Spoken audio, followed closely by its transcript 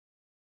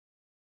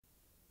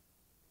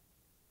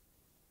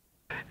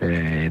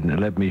and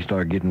let me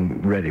start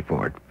getting ready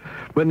for it.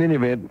 But in any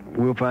event,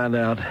 we'll find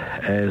out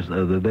as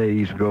the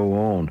days go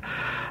on.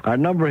 Our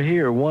number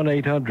here,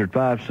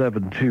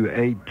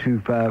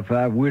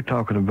 1-800-572-8255. We're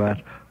talking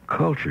about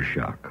culture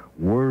shock,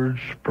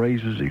 words,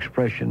 phrases,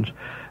 expressions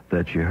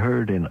that you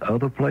heard in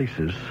other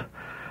places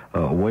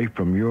away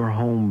from your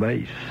home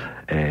base.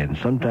 And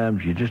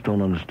sometimes you just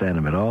don't understand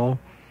them at all,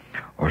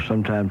 or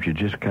sometimes you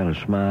just kind of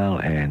smile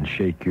and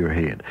shake your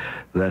head.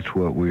 That's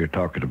what we're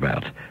talking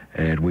about,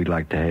 and we'd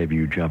like to have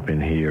you jump in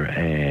here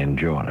and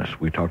join us.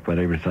 We talked about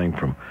everything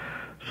from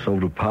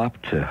soda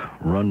pop to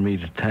run me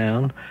to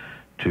town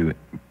to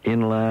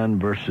inline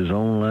versus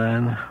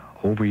online,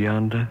 over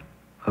yonder,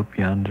 up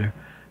yonder,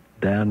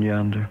 down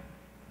yonder,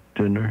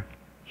 dinner,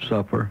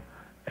 supper,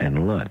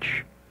 and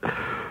lunch.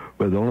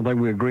 But the only thing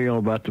we agree on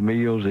about the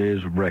meals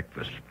is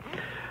breakfast.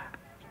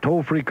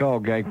 Toll-free call,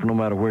 gang, for no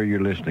matter where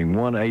you're listening.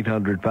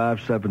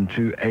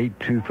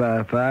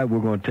 1-800-572-8255. We're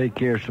going to take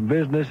care of some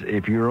business.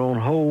 If you're on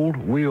hold,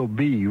 we'll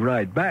be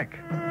right back.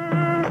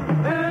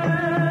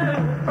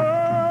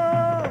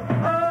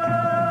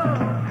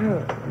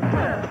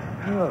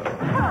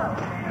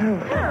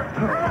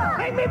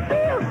 Make me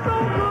feel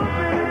so good,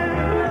 baby.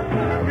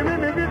 You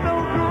make me feel so good.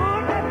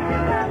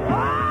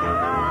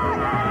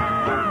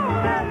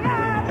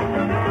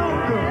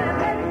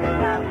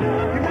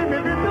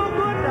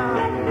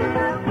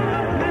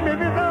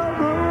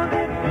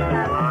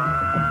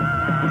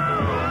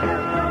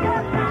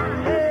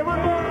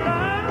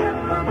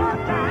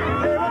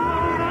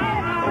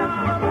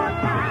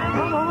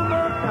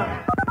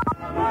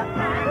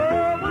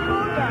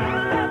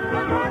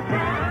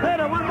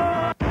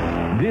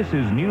 This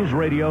is News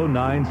Radio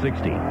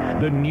 960,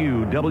 the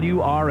new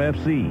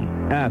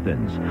WRFC,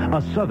 Athens,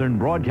 a Southern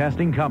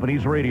Broadcasting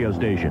Company's radio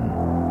station.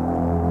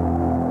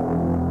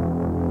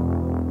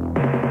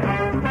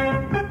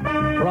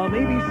 From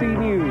ABC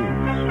News,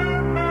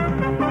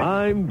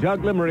 I'm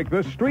Doug Limerick.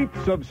 The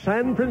streets of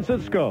San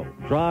Francisco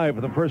dry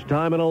for the first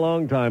time in a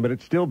long time, but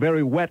it's still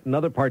very wet in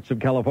other parts of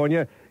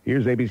California.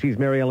 Here's ABC's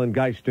Mary Ellen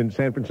Geist in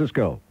San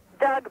Francisco.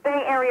 Doug,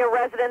 Bay Area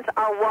residents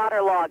are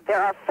waterlogged.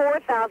 There are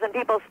 4,000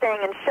 people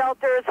staying in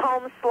shelters,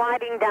 homes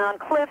sliding down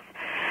cliffs,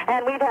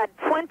 and we've had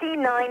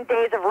 29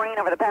 days of rain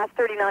over the past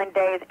 39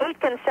 days, 8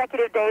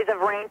 consecutive days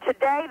of rain.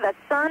 Today, the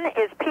sun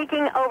is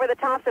peeking over the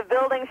tops of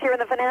buildings here in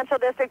the financial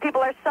district.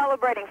 People are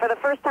celebrating. For the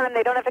first time,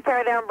 they don't have to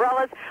carry their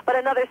umbrellas, but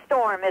another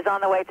storm is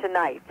on the way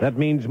tonight. That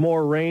means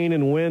more rain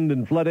and wind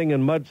and flooding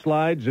and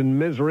mudslides and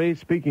misery.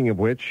 Speaking of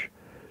which,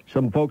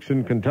 some folks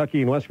in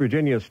Kentucky and West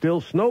Virginia still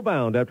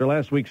snowbound after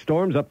last week's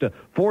storms, up to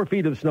 4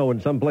 feet of snow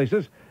in some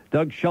places.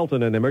 Doug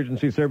Shelton, an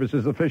emergency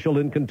services official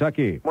in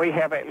Kentucky. We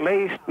have at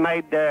least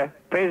made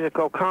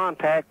physical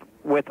contact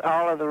with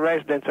all of the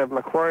residents of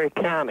McQuarrie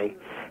County.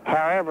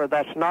 However,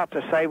 that's not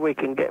to say we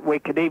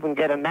could even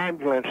get an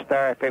ambulance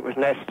there if it was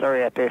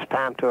necessary at this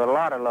time to a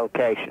lot of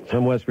locations.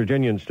 Some West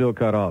Virginians still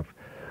cut off.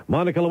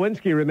 Monica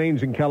Lewinsky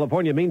remains in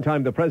California.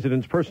 Meantime, the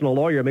president's personal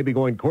lawyer may be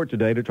going to court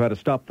today to try to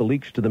stop the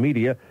leaks to the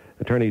media.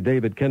 Attorney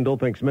David Kendall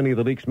thinks many of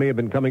the leaks may have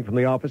been coming from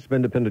the office of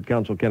independent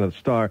counsel Kenneth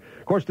Starr.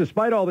 Of course,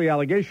 despite all the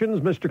allegations,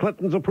 Mr.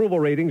 Clinton's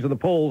approval ratings in the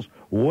polls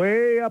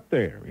way up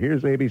there.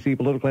 Here's ABC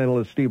political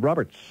analyst Steve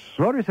Roberts.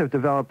 Voters have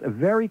developed a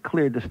very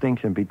clear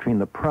distinction between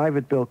the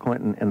private Bill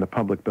Clinton and the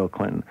public Bill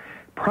Clinton.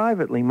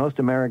 Privately, most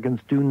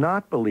Americans do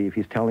not believe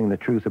he's telling the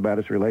truth about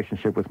his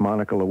relationship with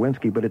Monica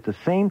Lewinsky, but at the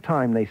same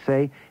time, they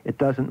say it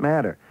doesn't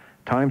matter.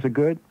 Times are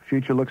good,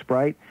 future looks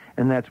bright,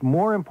 and that's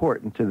more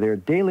important to their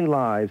daily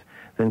lives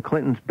than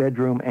Clinton's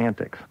bedroom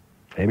antics.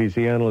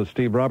 ABC analyst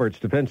Steve Roberts.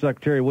 Defense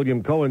Secretary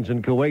William Cohen's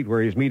in Kuwait,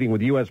 where he's meeting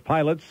with U.S.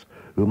 pilots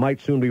who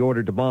might soon be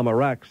ordered to bomb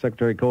Iraq.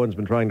 Secretary Cohen's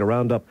been trying to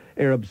round up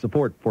Arab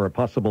support for a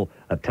possible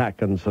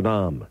attack on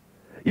Saddam.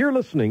 You're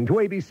listening to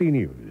ABC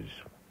News.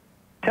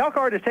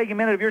 Telcard is taking a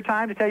minute of your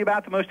time to tell you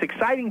about the most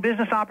exciting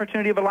business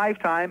opportunity of a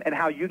lifetime and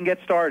how you can get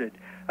started.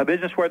 A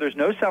business where there's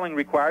no selling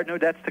required, no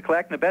debts to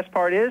collect, and the best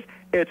part is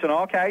it's an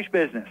all-cash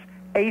business.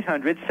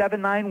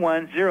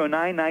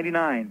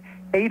 800-791-0999.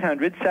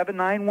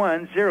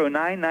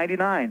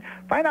 800-791-0999.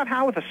 Find out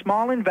how with a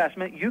small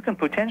investment you can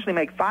potentially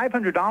make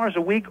 $500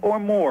 a week or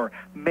more,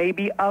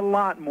 maybe a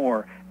lot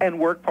more, and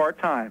work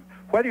part-time.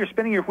 Whether you're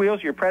spinning your wheels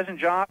at your present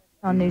job.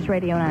 On News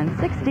Radio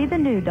 960, the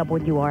new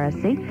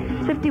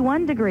WRFC,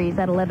 51 degrees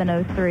at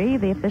 11:03.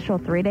 The official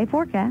three-day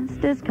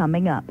forecast is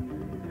coming up.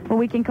 Well,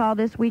 we can call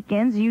this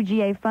weekend's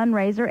UGA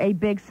fundraiser a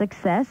big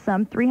success.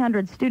 Some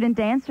 300 student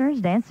dancers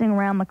dancing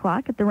around the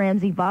clock at the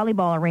Ramsey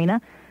Volleyball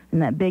Arena in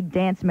that big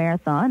dance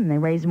marathon, and they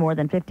raised more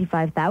than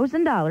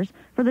 $55,000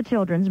 for the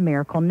Children's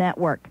Miracle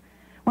Network.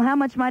 Well, how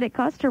much might it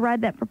cost to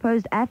ride that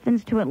proposed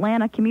Athens to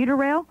Atlanta commuter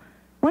rail?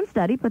 One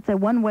study puts a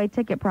one-way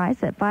ticket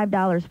price at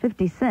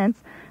 $5.50.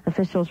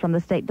 Officials from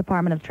the State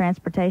Department of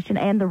Transportation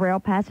and the Rail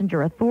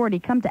Passenger Authority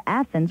come to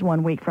Athens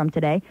 1 week from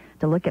today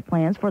to look at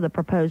plans for the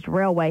proposed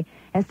railway.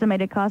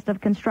 Estimated cost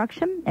of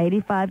construction,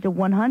 $85 to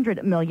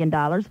 $100 million.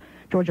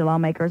 Georgia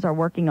lawmakers are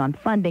working on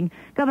funding.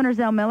 Governor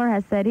Zell Miller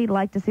has said he'd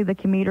like to see the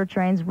commuter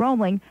trains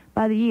rolling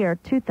by the year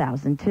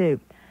 2002.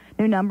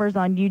 New numbers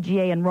on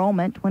UGA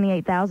enrollment,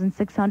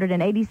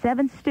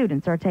 28,687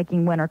 students are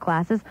taking winter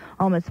classes,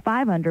 almost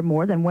 500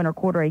 more than winter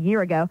quarter a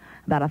year ago,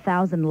 about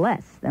 1,000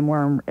 less than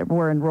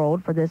were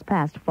enrolled for this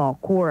past fall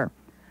quarter.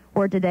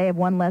 Word today of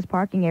one less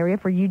parking area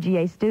for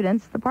UGA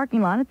students. The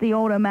parking lot at the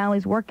old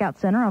O'Malley's Workout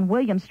Center on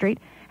William Street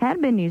had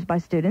been used by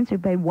students who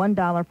paid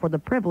 $1 for the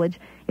privilege.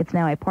 It's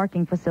now a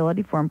parking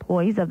facility for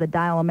employees of the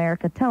Dial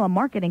America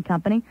telemarketing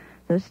company,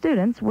 so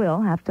students will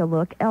have to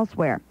look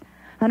elsewhere.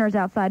 Hunters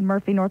outside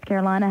Murphy, North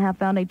Carolina, have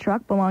found a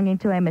truck belonging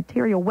to a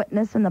material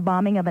witness in the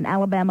bombing of an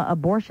Alabama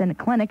abortion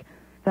clinic.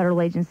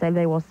 Federal agents say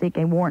they will seek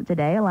a warrant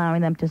today,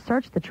 allowing them to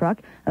search the truck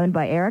owned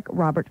by Eric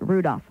Robert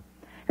Rudolph.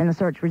 And the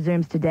search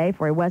resumes today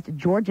for a West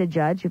Georgia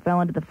judge who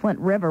fell into the Flint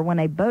River when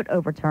a boat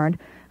overturned.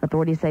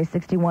 Authorities say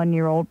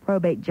 61-year-old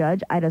probate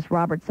judge Idas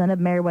Robertson of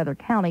Meriwether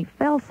County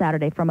fell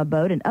Saturday from a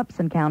boat in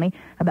Upson County,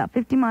 about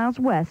 50 miles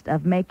west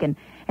of Macon.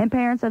 And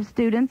parents of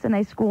students in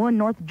a school in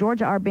North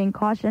Georgia are being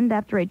cautioned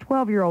after a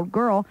 12-year-old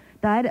girl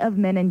died of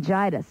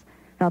meningitis.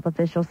 Health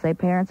officials say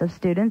parents of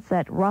students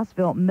at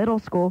Rossville Middle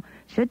School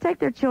should take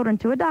their children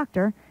to a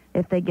doctor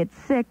if they get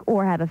sick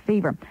or have a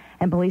fever.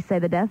 And police say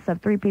the deaths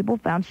of 3 people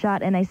found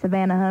shot in a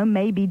Savannah home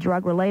may be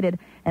drug-related.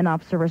 An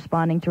officer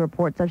responding to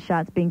reports of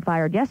shots being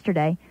fired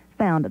yesterday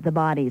found the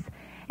bodies.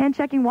 And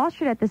checking Wall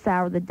Street at this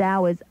hour, the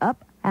Dow is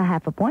up a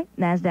half a point.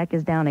 NASDAQ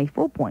is down a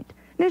full point.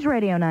 News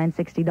Radio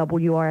 960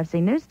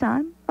 WRFC News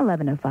Time,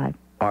 11:05.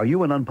 Are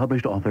you an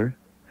unpublished author?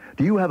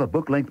 Do you have a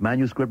book-length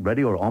manuscript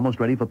ready or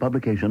almost ready for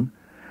publication?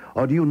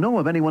 Or do you know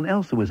of anyone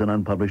else who is an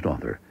unpublished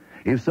author?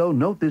 If so,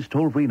 note this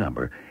toll-free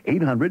number,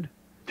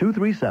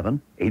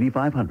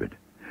 800-237-8500.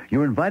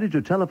 You're invited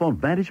to telephone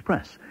Vantage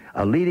Press,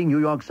 a leading New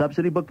York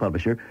subsidy book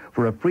publisher,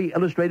 for a free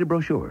illustrated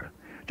brochure.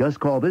 Just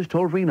call this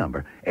toll-free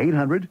number,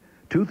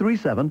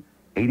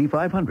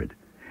 800-237-8500.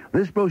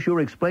 This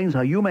brochure explains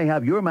how you may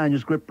have your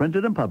manuscript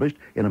printed and published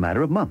in a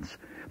matter of months.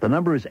 The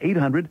number is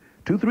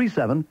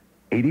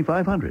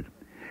 800-237-8500.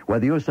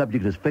 Whether your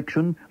subject is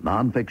fiction,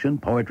 nonfiction,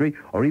 poetry,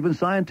 or even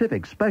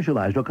scientific,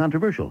 specialized or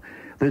controversial,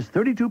 this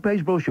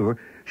 32-page brochure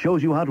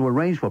shows you how to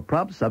arrange for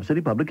prompt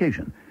subsidy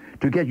publication.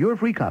 To get your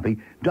free copy,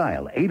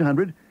 dial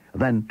 800,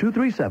 then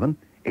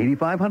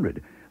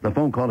 237-8500. The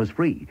phone call is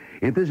free.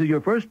 If this is your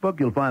first book,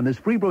 you'll find this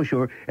free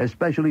brochure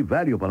especially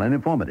valuable and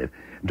informative.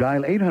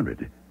 Dial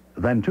 800,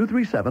 then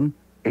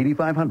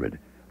 237-8500.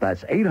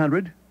 That's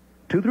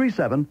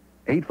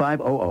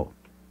 800-237-8500.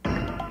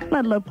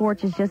 Ludlow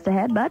Porch is just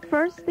ahead, but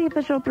first, the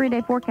official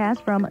 3-day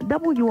forecast from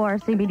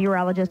WRFC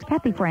meteorologist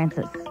Kathy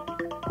Francis.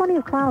 Plenty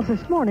of clouds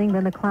this morning,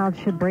 then the clouds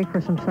should break for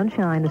some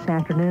sunshine this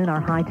afternoon. Our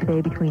high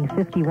today between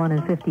 51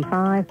 and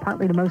 55,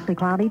 partly to mostly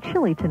cloudy,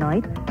 chilly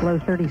tonight, low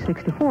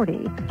 36 to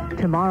 40.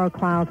 Tomorrow,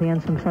 clouds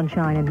and some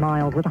sunshine and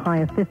mild with a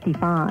high of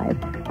 55.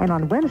 And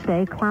on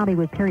Wednesday, cloudy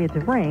with periods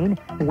of rain.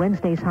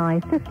 Wednesday's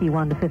high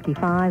 51 to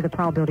 55. The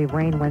probability of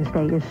rain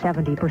Wednesday is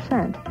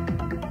 70%.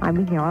 I'm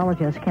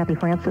meteorologist Kathy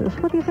Francis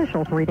with the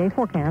official 3-day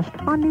forecast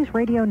on News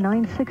Radio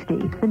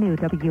 960, the new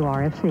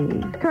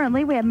WRFC.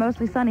 Currently, we have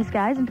mostly sunny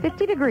skies and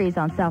 50 degrees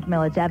on South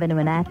Milledge Avenue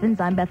in Athens.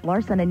 I'm Beth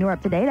Larson, and you're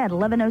up to date at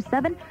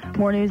 11:07.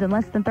 More news in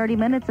less than 30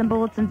 minutes and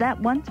bulletins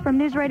at once from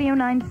News Radio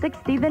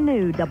 960, the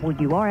new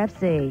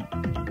WRFC.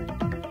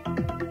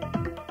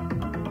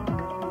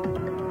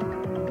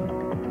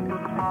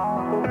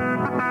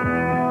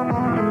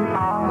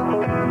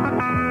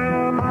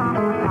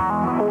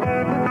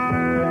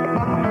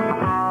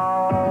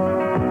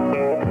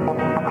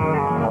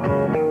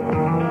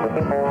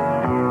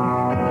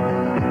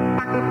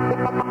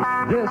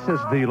 This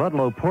is the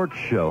Ludlow Porch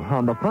Show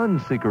on the Fun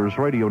Seekers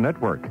Radio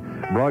Network,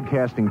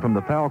 broadcasting from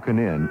the Falcon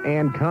Inn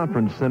and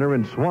Conference Center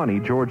in Swanee,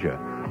 Georgia.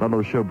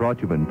 Ludlow Show brought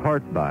to you in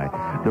part by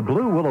the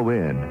Blue Willow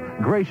Inn,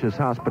 gracious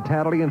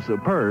hospitality and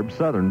superb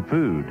southern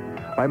food,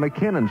 by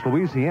McKinnon's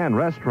Louisiana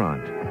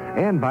Restaurant,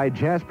 and by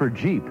Jasper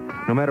Jeep.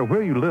 No matter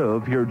where you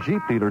live, your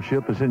Jeep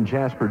dealership is in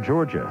Jasper,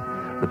 Georgia.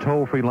 The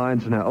toll-free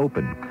lines are now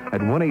open at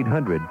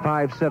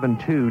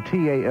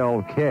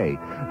 1-800-572-TALK.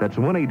 That's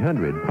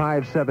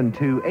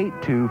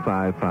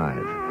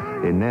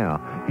 1-800-572-8255. And now,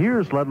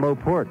 here's Ludlow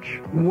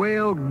Porch.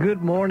 Well,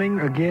 good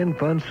morning again,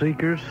 Fun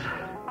Seekers.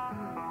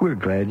 We're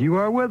glad you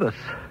are with us.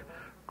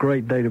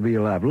 Great day to be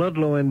alive.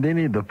 Ludlow and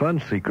Denny, the Fun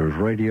Seekers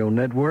Radio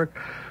Network.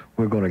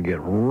 We're going to get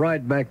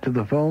right back to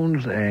the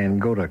phones and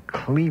go to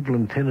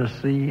Cleveland,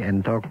 Tennessee,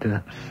 and talk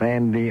to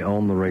Sandy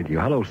on the radio.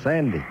 Hello,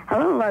 Sandy.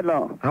 Hello,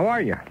 Ludlow. How are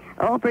you?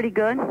 Oh, pretty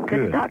good.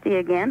 Good to talk to you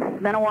again.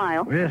 It's been a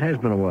while. It has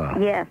been a while.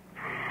 Yes.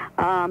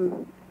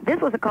 This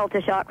was a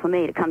culture shock for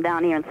me to come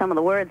down here and some of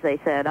the words they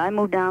said. I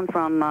moved down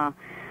from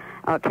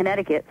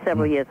Connecticut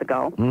several years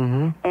ago.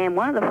 Mm-hmm. And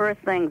one of the first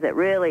things that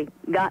really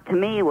got to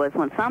me was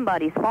when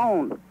somebody's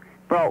phone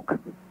broke.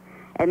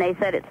 And they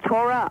said it's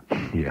tore up.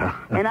 Yeah.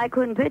 And I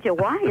couldn't picture,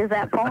 why is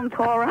that phone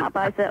tore up?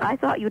 I said, I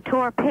thought you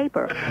tore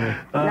paper,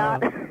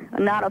 not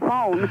a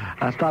phone.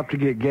 I stopped to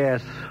get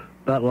gas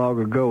not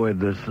long ago, and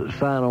the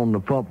sign on the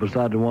pump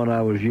beside the one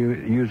I was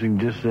using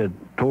just said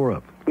tore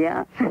up.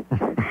 Yeah.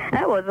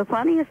 That was the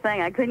funniest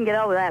thing. I couldn't get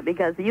over that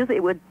because usually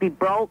it would be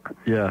broke,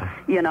 Yeah.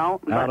 you know,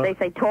 but they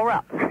say tore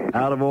up.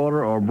 Out of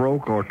order or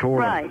broke or tore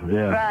Right, up.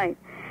 Yeah. right.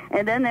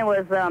 And then there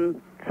was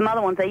some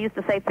other ones. They used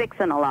to say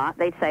fixin' a lot.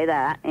 They'd say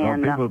that.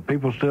 And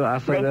people still, I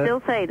say they that.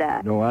 still say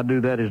that. No, I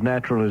do that as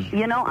natural as.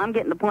 You know, I'm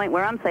getting to the point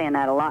where I'm saying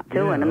that a lot,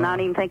 too, Yeah, and I'm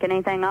not even thinking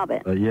anything of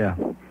it. Yeah.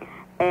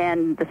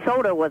 And the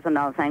soda was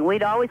another thing.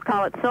 We'd always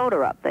call it soda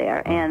up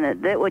there,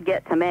 and it would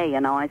get to me,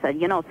 you know. I said,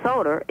 you know,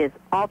 soda is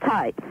all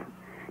types.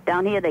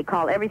 Down here they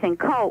call everything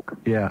Coke.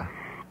 Yeah.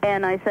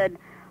 And I said,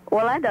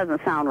 well, that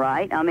doesn't sound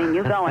right. I mean,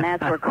 you go and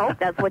ask for Coke,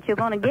 that's what you're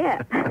going to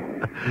get.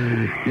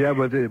 Yeah,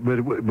 but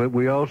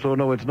we also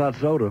know it's not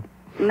soda.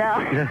 No.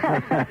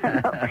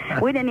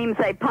 We didn't even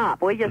say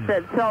pop. We just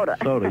said soda.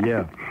 Soda,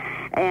 yeah.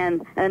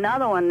 And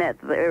another one that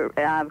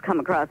I've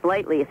come across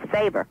lately is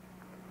favor.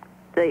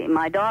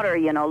 My daughter,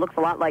 you know, looks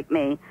a lot like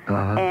me,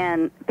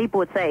 and people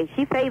would say,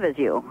 she favors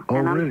you. Oh,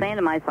 and I'm really? saying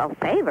to myself,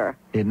 favor?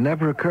 It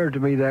never occurred to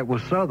me that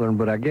was Southern,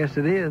 but I guess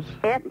it is.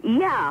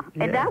 Yeah,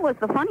 and that was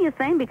the funniest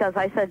thing because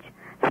I said,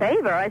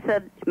 favor? I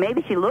said,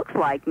 maybe she looks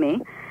like me,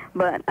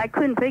 but I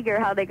couldn't figure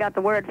how they got the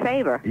word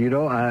favor. You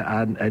know,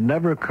 it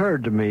never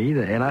occurred to me,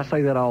 and I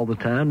say that all the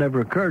time,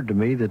 never occurred to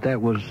me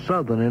that was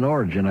Southern in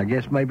origin. I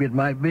guess maybe it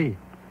might be.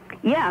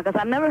 Yeah, because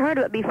I've never heard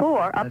of it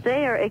before up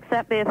there,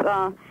 except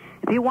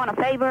if you want a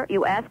favor,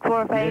 you ask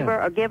for a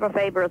favor or give a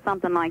favor or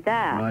something like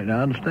that. Right,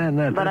 I understand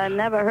that. But I've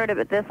never heard of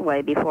it this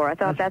way before. I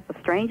thought that's the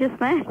strangest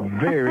thing.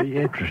 Very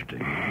interesting.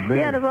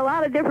 Very. Yeah, there's a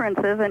lot of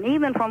differences, and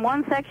even from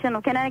one section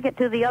of Connecticut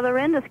to the other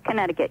end of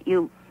Connecticut,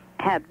 you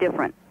have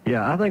different.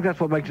 Yeah, I think that's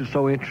what makes it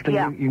so interesting.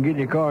 Yeah. You can get in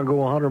your car and go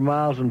 100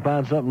 miles and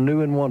find something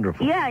new and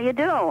wonderful. Yeah, you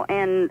do.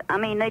 And, I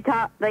mean, they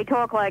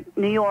talk like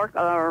New York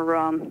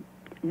or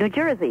New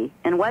Jersey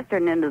in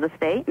western end of the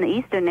state, and the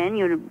eastern end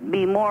you'd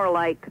be more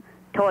like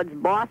towards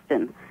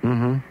Boston.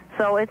 Mm-hmm.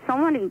 So it's so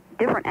many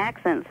different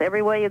accents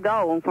everywhere you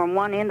go, from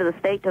one end of the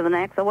state to the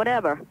next or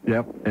whatever.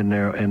 Yep, and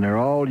they're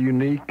all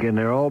unique and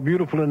they're all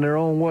beautiful in their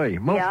own way.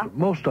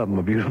 Most of them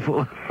are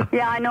beautiful.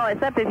 Yeah, I know,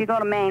 except if you go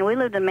to Maine. We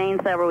lived in Maine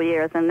several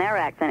years, and their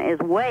accent is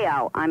way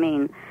out. I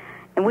mean,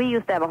 and we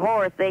used to have a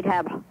horse. They'd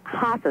have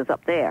hosses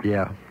up there.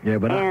 Yeah,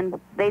 but and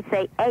they'd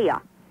say "aya"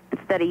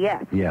 instead of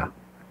 "yes." Yeah.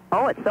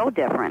 Oh, it's so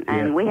different,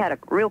 and we had a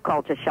real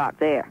culture shock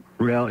there.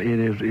 Well, it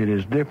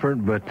is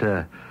different, but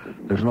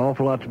there's an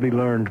awful lot to be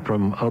learned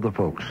from other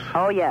folks.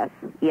 Oh, yes,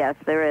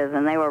 there is,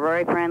 and they were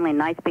very friendly,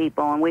 nice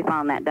people, and we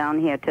found that down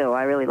here, too.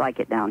 I really like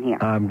it down here.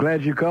 I'm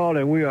glad you called,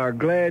 and we are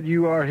glad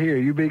you are here.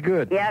 You be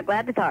good. Yeah,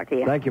 glad to talk to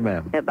you. Thank you,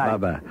 ma'am. Goodbye.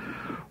 Bye-bye.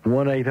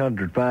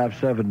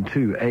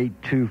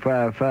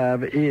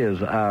 1-800-572-8255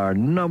 is our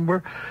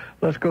number.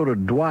 Let's go to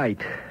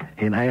Dwight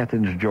in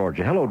Athens,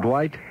 Georgia. Hello,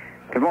 Dwight.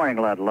 Good morning,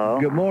 Ludlow.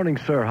 Good morning,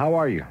 sir. How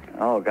are you?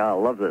 Oh, God, I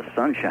love this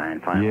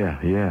sunshine, finally.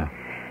 Yeah.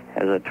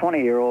 As a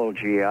 20-year-old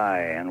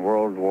GI in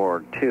World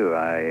War II,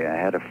 I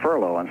had a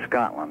furlough in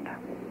Scotland.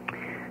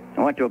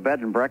 I went to a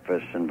bed and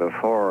breakfast, and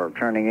before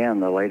turning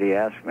in, the lady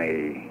asked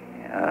me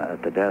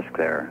at the desk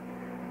there,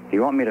 do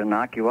you want me to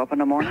knock you up in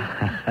the morning?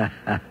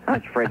 I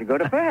was afraid to go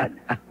to bed.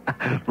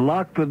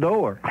 Lock the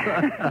door.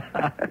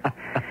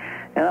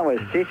 And I was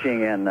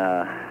teaching in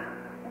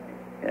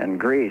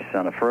Greece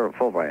on a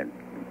Fulbright.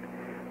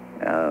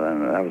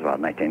 That was about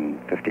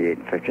 1958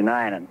 and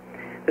 59, and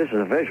this is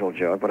a visual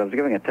joke, but I was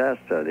giving a test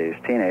to these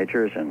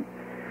teenagers, and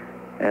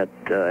I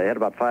had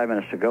about 5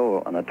 minutes to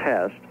go on the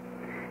test,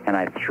 and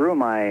I threw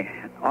my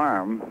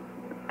arm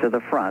to the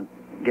front,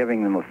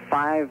 giving them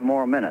 5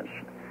 more minutes.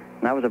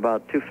 And I was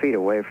about 2 feet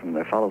away from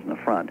the fellows in the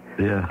front.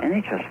 Yeah. And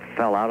they just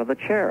fell out of the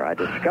chair. I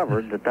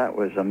discovered that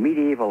was a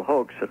medieval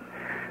hoax that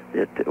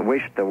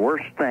wished the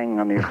worst thing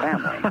on your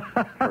family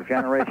for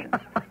generations.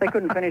 They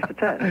couldn't finish the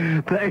test.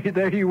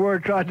 There you were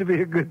trying to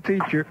be a good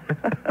teacher.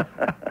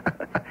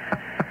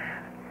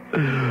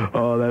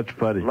 Oh, that's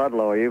funny.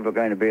 Ludlow, are you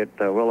going to be at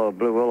Blue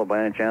Willow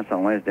by any chance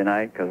on Wednesday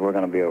night? Because we're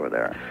going to be over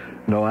there.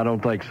 No, I don't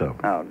think so.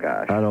 Oh,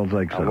 gosh. I don't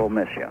think so. We'll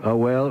miss you. Oh,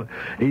 well,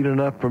 eat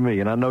enough for me,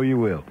 and I know you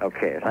will.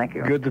 Okay, thank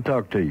you. Good to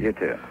talk to you. You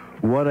too.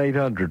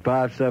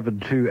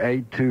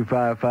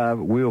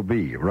 1-800-572-8255. We'll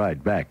be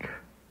right back.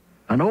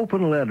 An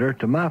open letter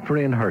to my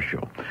friend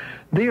Herschel.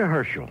 Dear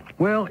Herschel,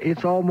 well,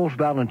 it's almost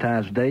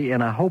Valentine's Day,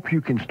 and I hope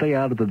you can stay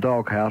out of the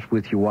doghouse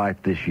with your wife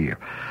this year.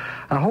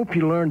 I hope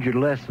you learned your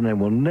lesson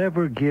and will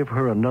never give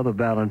her another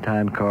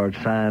Valentine card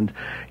signed,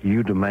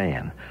 You the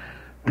Man.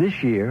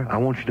 This year, I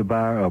want you to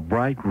buy her a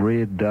bright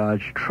red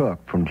Dodge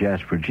truck from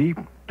Jasper Jeep,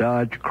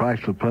 Dodge,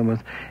 Chrysler,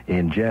 Plymouth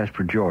in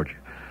Jasper, Georgia.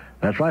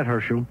 That's right,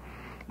 Herschel.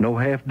 No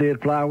half-dead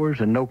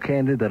flowers and no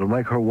candy that'll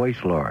make her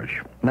waist large.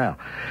 Now,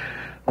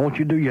 I want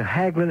you to do your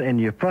haggling and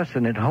your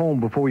fussing at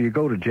home before you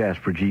go to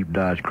Jasper Jeep,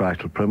 Dodge,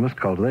 Chrysler, Plymouth,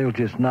 because they'll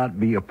just not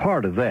be a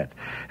part of that.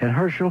 And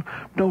Herschel,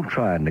 don't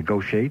try and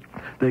negotiate.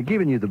 They're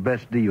giving you the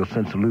best deal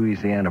since the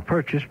Louisiana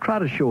Purchase. Try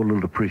to show a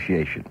little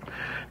appreciation.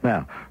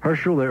 Now,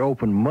 Herschel, they're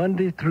open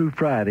Monday through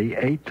Friday,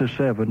 8 to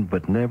 7,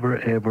 but never,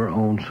 ever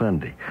on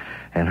Sunday.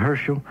 And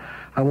Herschel,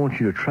 I want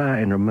you to try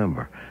and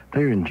remember,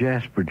 they're in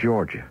Jasper,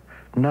 Georgia,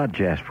 not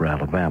Jasper,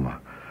 Alabama.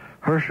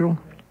 Herschel,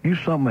 you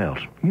something else.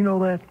 You know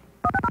that?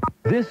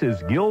 This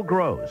is Gil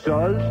Gross.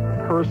 Does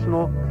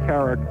personal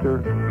character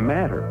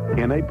matter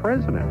in a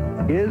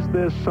president? Is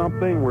this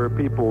something where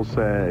people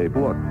say,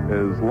 look,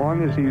 as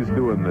long as he's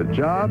doing the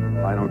job,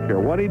 I don't care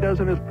what he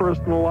does in his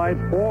personal life,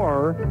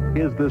 or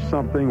is this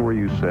something where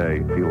you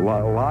say, he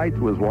lied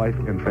to his wife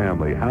and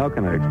family, how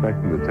can I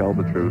expect him to tell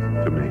the truth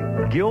to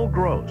me? Gil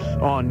Gross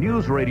on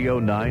News Radio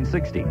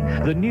 960,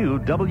 the new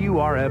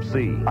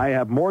WRFC. I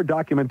have more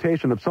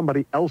documentation of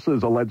somebody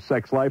else's alleged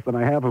sex life than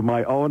I have of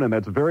my own, and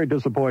that's very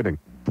disappointing.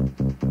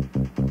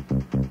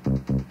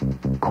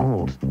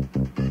 Colds,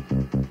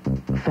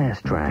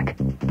 Fast Track,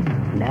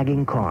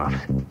 nagging coughs,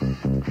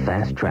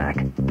 Fast Track,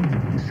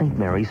 St.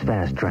 Mary's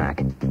Fast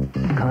Track,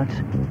 cuts,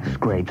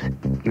 scrapes,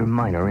 your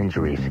minor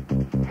injuries.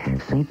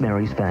 St.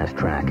 Mary's Fast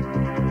Track,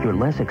 your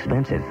less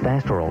expensive,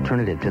 faster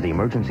alternative to the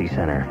emergency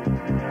center.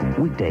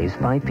 Weekdays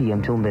 5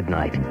 p.m. till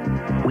midnight.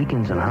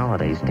 Weekends and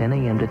holidays 10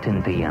 a.m. to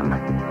 10 p.m.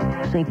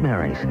 St.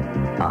 Mary's,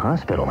 a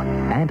hospital,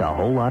 and a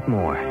whole lot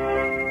more.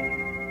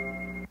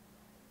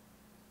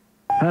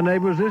 Hi,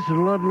 neighbors. This is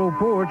Ludlow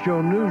Porch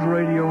on News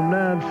Radio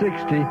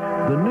 960,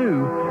 the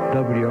new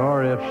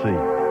WRFC.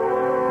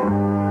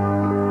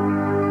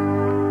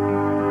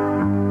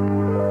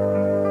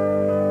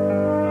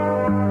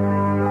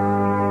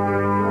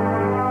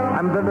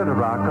 I'm the Little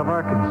Rock of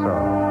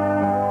Arkansas.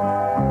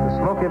 The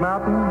Smoky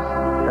Mountains,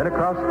 then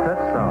across the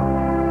Fifth Song.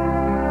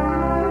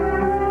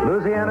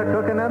 Louisiana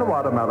cooking and a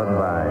watermelon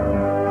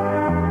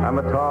vine. I'm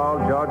a tall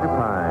Georgia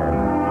pine,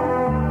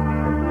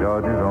 and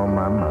Georgia's on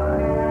my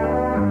mind.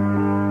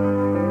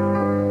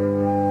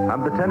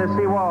 I'm the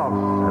Tennessee waltz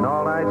and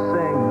all night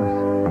sings,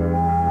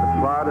 the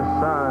Florida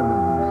sun,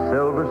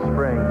 Silver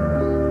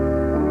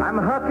Springs. I'm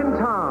Huck and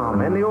Tom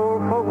and the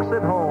old folks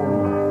at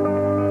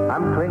home.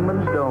 I'm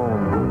Klingman's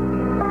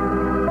Dome.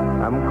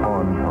 I'm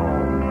Corn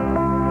Pone.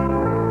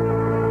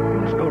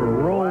 Let's go to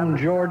Rome,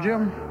 Georgia,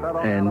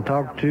 and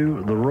talk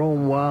to the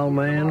Rome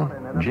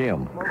Wildman,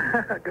 Jim.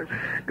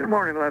 Good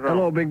morning, Ludlow.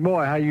 Hello, big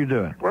boy. How you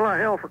doing? Well, I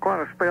held for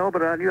quite a spell,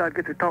 but I knew I'd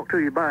get to talk to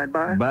you by and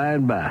by. By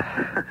and by.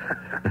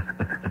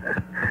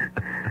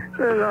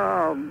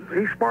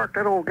 He sparked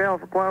that old gal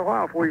for quite a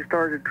while before he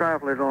started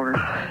trifling on her.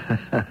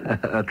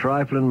 A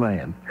trifling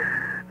man.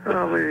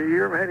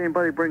 You ever had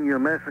anybody bring you a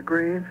mess of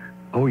greens?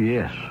 Oh,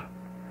 yes.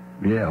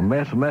 Yeah, a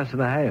mess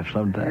and a half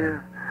sometimes.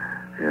 Yeah.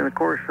 And, of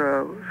course,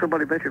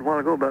 somebody mentioned a while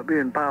ago about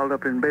being piled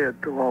up in bed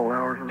till all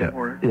hours of the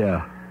morning.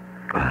 Yeah.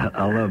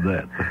 I love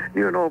that.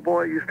 You and old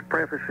boy used to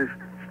preface his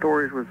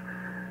stories with,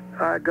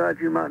 "I God,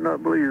 you might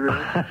not believe this."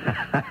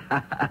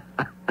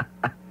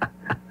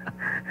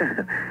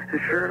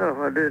 Sure enough,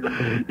 I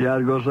didn't. Yeah, I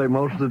was going to say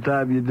most of the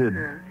time you didn't.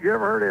 Yeah. You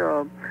ever heard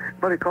of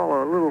what they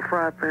call a little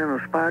fry pan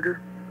of spider?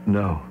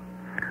 No.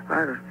 I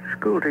had a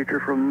school teacher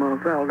from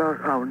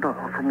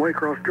from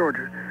Waycross,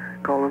 Georgia,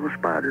 called him a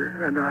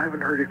spider, and I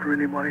haven't heard it from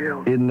anybody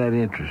else. Isn't that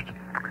interesting?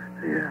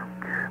 Yeah.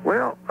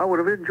 Well, I would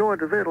have enjoyed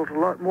the victuals a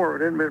lot more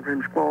if it hadn't been for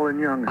him squalling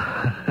young.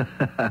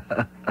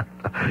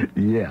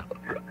 Yeah.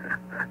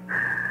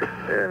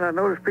 And I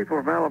noticed people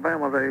from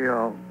Alabama, they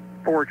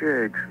porch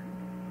eggs.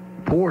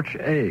 Porch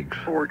eggs?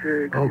 Porch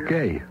eggs.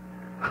 Okay.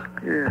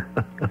 Yeah.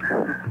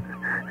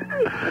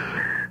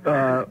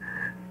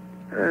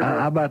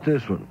 How about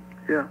this one?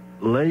 Yeah.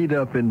 Laid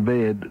up in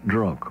bed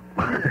drunk.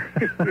 Yeah.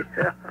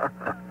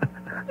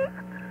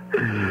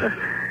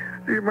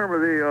 Do you remember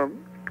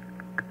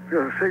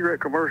the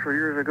cigarette commercial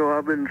years ago?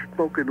 I've been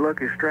smoking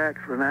Lucky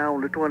Strikes for now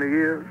on to 20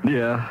 years.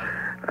 Yeah.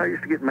 I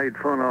used to get made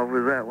fun of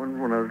with that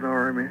one when I was in the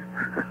Army.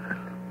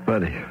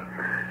 Buddy.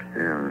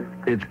 Yeah.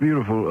 It's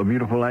beautiful, a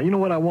beautiful line. You know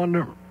what I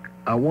wonder?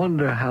 I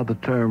wonder how the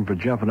term for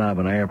jumping out of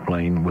an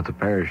airplane with a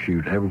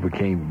parachute ever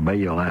became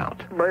bail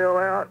out. Bail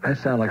out? That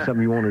sounds like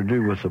something you want to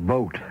do with a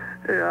boat.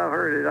 Yeah, I've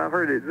heard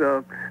it.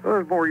 I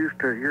was more used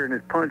to hearing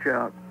it punch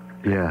out.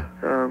 Yeah.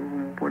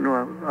 When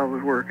I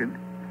was working.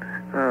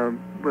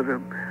 But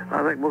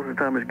I think most of the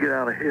time it's get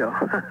out of here.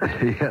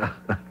 Yeah.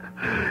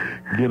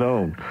 Get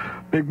on.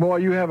 Big boy,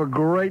 you have a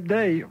great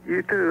day.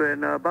 You too.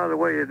 And by the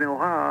way, in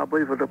Ohio, I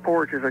believe the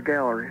porch is a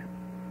gallery.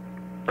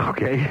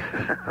 Okay.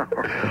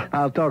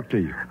 I'll talk to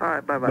you. All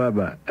right, bye-bye.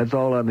 Bye-bye. That's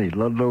all I need.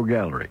 Ludlow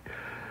Gallery.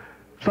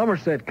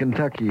 Somerset,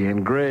 Kentucky,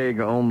 and Greg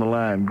on the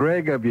line.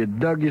 Greg, have you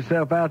dug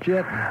yourself out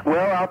yet?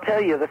 Well, I'll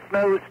tell you, the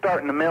snow's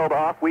starting to melt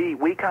off. We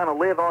kind of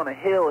live on a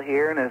hill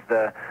here, and as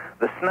the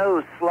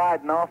snow's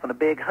sliding off in a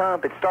big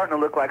hump, it's starting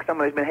to look like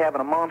somebody's been having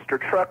a monster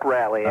truck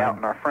rally out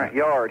in our front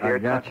yard here. I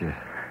got you.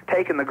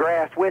 Taking the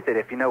grass with it,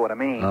 if you know what I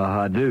mean.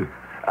 I do.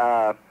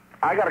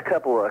 I got a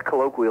couple of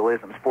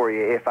colloquialisms for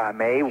you, if I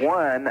may.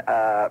 One,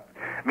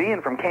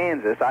 being from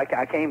Kansas,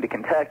 I came to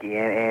Kentucky,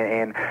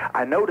 and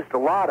I noticed a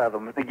lot of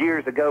them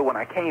years ago when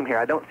I came here.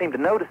 I don't seem to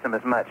notice them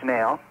as much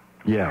now.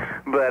 Yeah.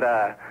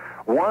 But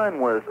one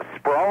was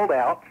sprawled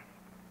out,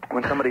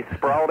 when somebody's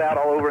sprawled out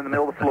all over in the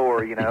middle of the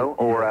floor, you know,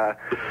 or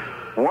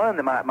one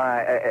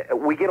that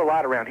we get a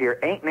lot around here,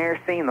 ain't ne'er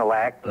seen the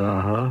lack.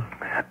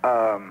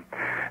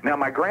 Now,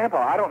 my grandpa,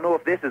 I don't know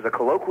if this is a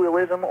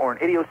colloquialism or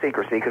an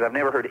idiosyncrasy because I've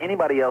never heard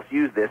anybody else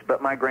use this,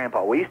 but my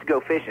grandpa, we used to go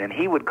fishing, and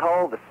he would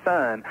call the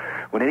sun,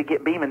 when it'd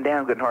get beaming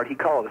down good and hard, he'd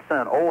call the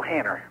sun Old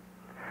Hanner.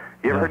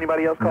 You ever heard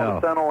anybody else call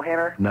the sun Old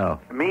Hanner? No.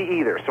 Me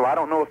either. So I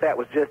don't know if that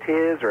was just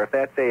his or if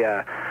that's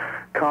a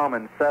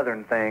common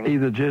Southern thing.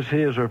 Either just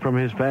his or from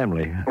his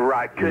family.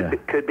 Right.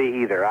 Could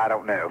be either. I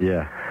don't know.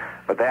 Yeah.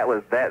 But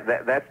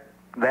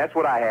that's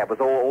what I have was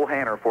old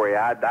Hanner for you.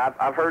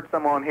 I've heard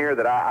some on here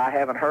that I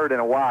haven't heard in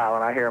a while,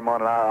 and I hear them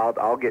on, and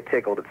I'll get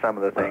tickled at some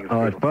of the things.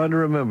 Oh, it's fun to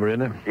remember,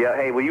 isn't it? Yeah.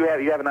 Hey, well, you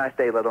have a nice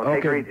day, Ludlow.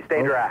 Take it easy.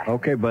 Stay dry.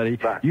 Okay, buddy.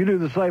 Bye. You do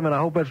the same, and I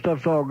hope that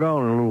stuff's all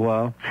gone in a little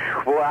while.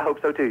 Well, I hope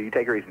so too. You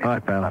take her easy. All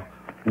right, pal.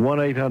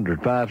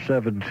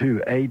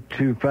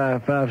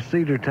 1-800-572-8255,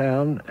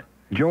 Cedartown,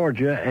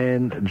 Georgia,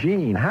 and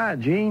Jean. Hi,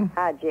 Jean.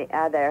 Hi, Jean.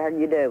 Hi there. How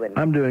you doing?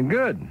 I'm doing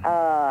good.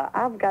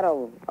 I've got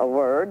a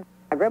word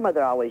my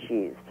grandmother always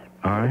used.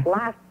 All right.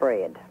 Life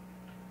bread.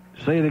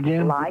 Say it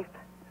again. Life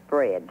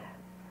bread.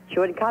 She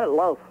wouldn't call it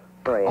loaf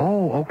bread.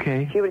 Oh,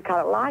 okay. She would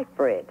call it life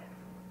bread.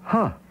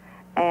 Huh.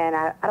 And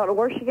I don't know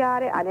where she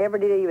got it. I never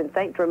did even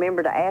think to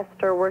remember to ask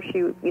her where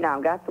she,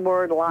 got the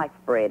word life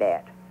bread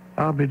at.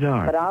 I'll be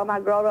darned. But all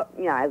my grown up,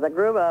 as I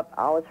grew up,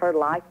 I always heard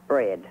life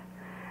bread.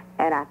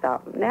 And I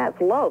thought, now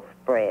it's loaf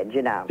bread,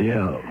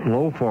 Yeah,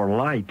 loaf or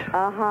light.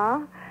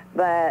 Uh-huh.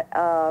 But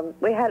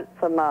we had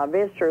some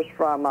visitors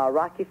from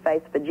Rocky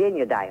Face,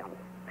 Virginia down.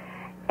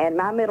 And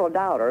my middle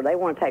daughter, they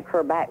want to take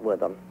her back with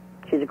them.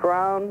 She's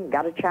grown,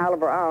 got a child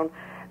of her own,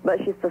 but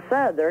she's so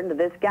Southern that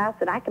this guy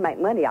said, I can make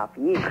money off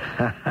of you.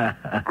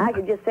 I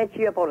could just set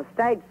you up on a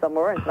stage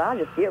somewhere and so I'll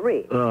just get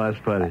rich. Oh, that's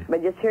funny.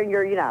 But just hearing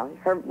your,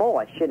 her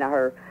voice,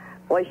 her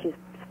way she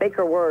speak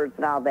her words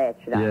and all that,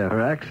 Yeah,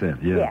 her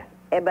accent, yeah.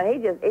 But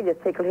it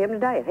just tickled him to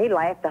death. He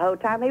laughed the whole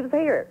time he was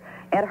here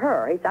at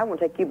her. He said, I want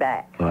to take you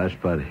back. Oh, that's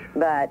funny.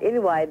 But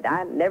anyway,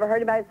 I never heard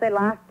anybody say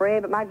life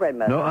bread but my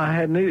grandmother. No, I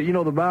hadn't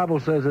either. The Bible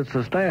says it's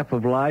the staff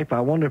of life.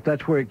 I wonder if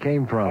that's where it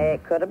came from.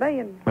 It could have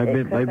been.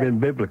 Maybe been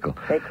biblical.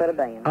 It could have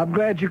been. I'm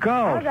glad you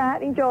called. All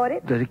right, enjoyed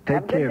it. Take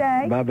Have a care. good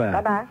day. Bye-bye.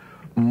 Bye-bye.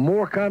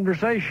 More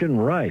conversation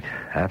right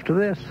after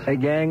this. Hey,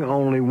 gang,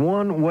 only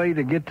one way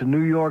to get to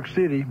New York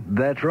City.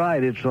 That's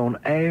right, it's on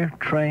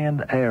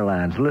AirTran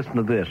Airlines. Listen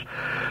to this.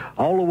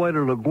 All the way to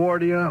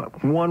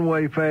LaGuardia,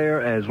 one-way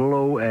fare as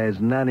low as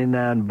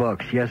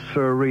 $99. Yes,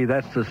 sirree.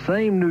 That's the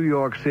same New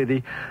York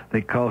City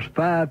that costs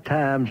 5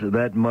 times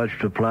that much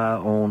to fly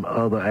on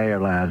other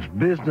airlines.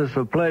 Business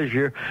or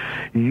pleasure,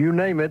 you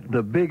name it,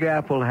 the Big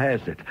Apple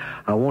has it.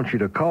 I want you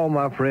to call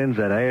my friends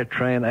at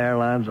AirTran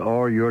Airlines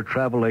or your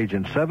travel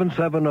agent,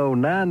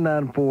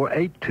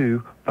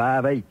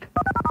 770-994-8258.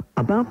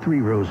 About 3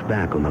 rows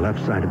back on the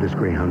left side of this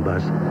Greyhound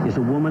bus is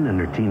a woman and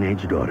her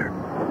teenage daughter.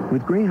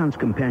 With Greyhound's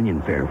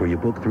companion fare, where you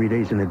book 3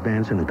 days in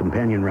advance and the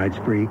companion ride's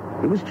free,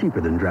 it was cheaper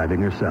than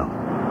driving herself.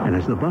 And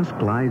as the bus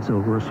glides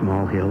over a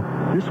small hill,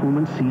 this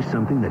woman sees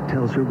something that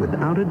tells her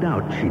without a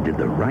doubt she did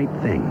the right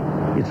thing.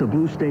 It's a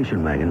blue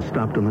station wagon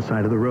stopped on the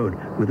side of the road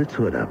with its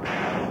hood up.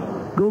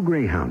 Go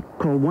Greyhound.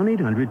 Call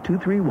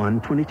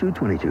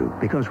 1-800-231-2222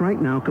 because right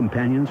now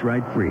companions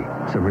ride free.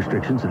 Some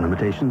restrictions and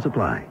limitations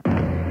apply.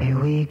 Here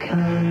we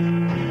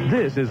come.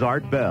 This is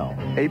Art Bell.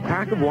 A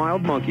pack of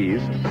wild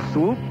monkeys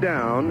swooped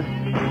down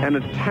and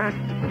attacked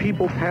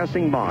people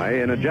passing by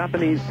in a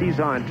Japanese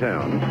seaside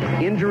town,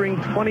 injuring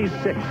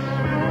 26,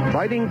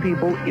 biting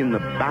people in the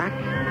back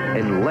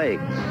and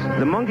legs.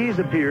 The monkeys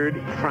appeared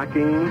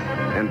tracking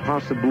and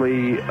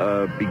possibly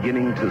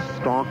beginning to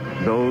stalk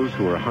those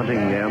who are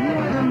hunting them.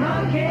 The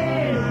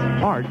monkeys!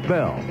 Art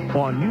Bell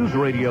on News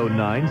Radio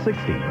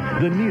 960,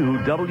 the new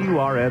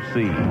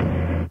WRFC.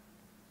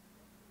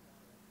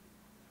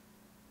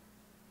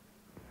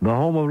 The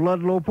home of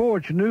Ludlow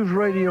Porch, News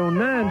Radio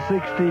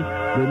 960,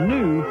 the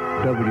new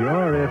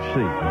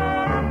WRFC.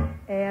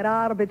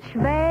 Arbeit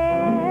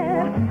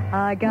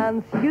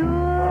ganz gut.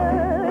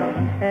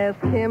 Es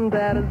kommt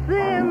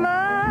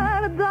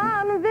Zimmer,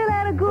 dann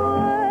will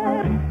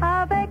gut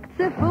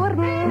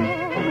wegzufahren.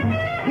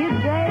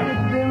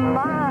 Gedeht zu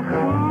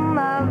machen,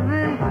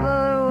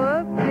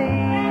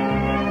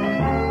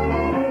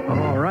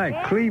 All right,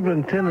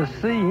 Cleveland,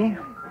 Tennessee.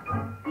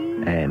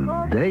 And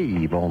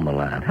Dave on the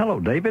line. Hello,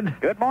 David.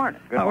 Good morning.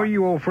 How are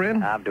you, old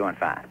friend? I'm doing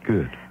fine.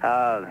 Good.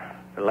 The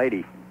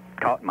lady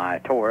caught my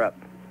tore-up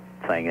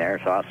thing there,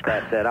 so I'll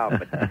scratch that off.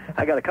 But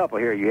I got a couple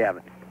here you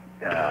haven't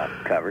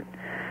covered.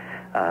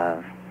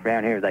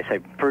 Around here, they say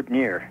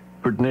Prutenier.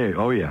 Prutenier,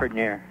 oh, yeah.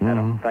 Prutenier. I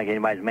don't think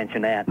anybody's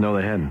mentioned that. No,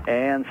 they hadn't.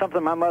 And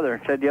something my mother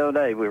said the other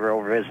day, we were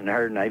over visiting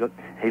her, and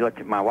he looked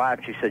at my wife,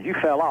 and she said, you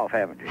fell off,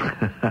 haven't you?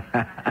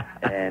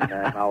 And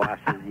my wife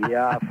said,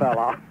 yeah, I fell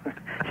off.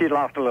 She's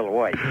lost a little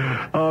weight.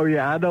 Oh,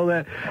 yeah, I know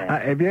that.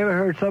 Have you ever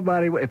heard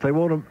somebody, if they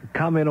want to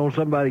comment on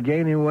somebody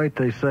gaining weight,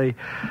 they say,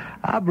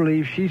 I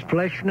believe she's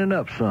fleshing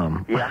up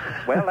some. Yeah,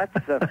 well, that's...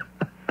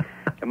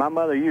 my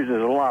mother uses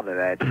a lot of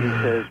that. She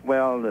says,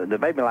 well, the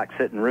baby likes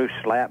sitting in Ruth's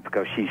lap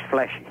because she's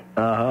fleshy.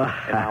 Uh-huh.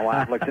 And my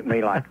wife looks at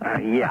me like,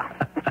 yeah.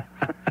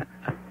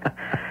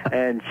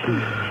 And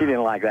she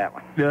didn't like that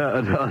one. Yeah,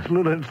 it's a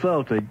little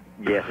insulting.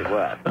 Yes, it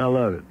was. I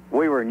love it.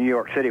 We were in New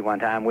York City one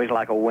time. We was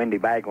like a windy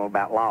bag and we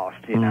about lost,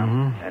 you know.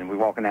 Mm-hmm. And we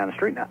were walking down the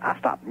street. And I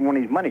stopped one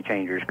of these money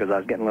changers because I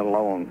was getting a little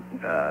low on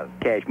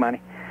cash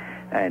money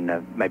and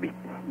maybe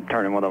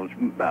turning one of those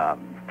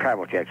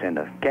travel checks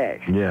into cash.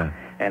 Yeah.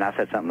 And I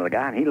said something to the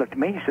guy, and he looked at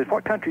me. He says,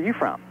 what country are you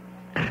from?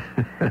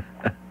 I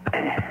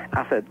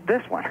said,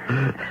 this one.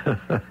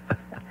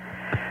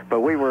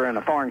 But we were in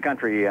a foreign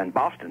country in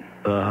Boston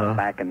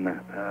back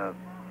in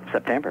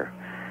September.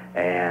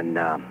 And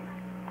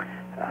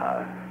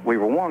we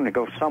were wanting to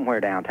go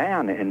somewhere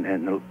downtown,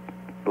 and the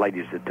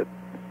ladies at the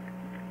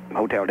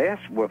hotel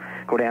desk will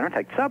go down and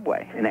take the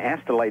subway. And I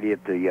asked the lady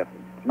at the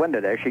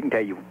window there, she can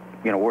tell you,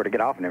 where to get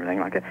off and everything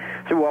like that.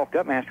 So we walked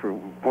up and asked her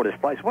where this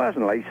place was,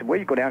 and the lady said, well,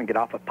 you go down and get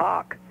off at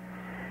Park.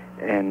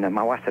 And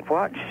my wife said,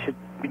 what? She said,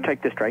 you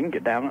take this train and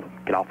get down and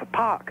get off at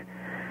Park.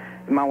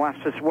 And my wife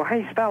says, well, how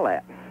do you spell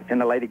that? And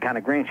the lady kind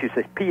of grinned. She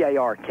says,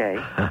 P-A-R-K.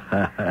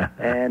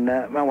 And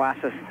my wife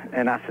says,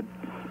 and I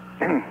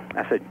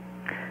said,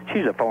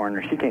 she's a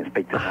foreigner. She can't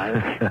speak this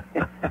language.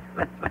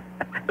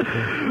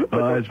 But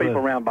those people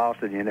around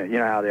Boston, you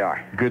know how they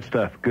are. Good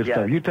stuff. Good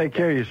stuff. You take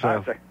care of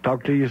yourself. Right,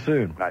 talk to you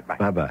soon. Right, bye.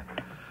 Bye-bye.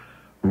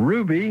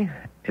 Ruby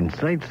in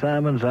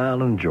St.Simons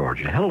Island,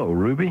 Georgia. Hello,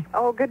 Ruby.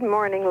 Oh, good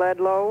morning,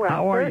 Ludlow.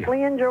 How are you? I'm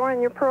certainly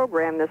enjoying your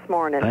program this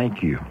morning.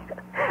 Thank you.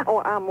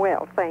 Oh, I'm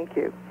well, thank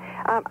you.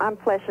 I'm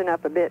fleshing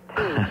up a bit,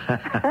 too.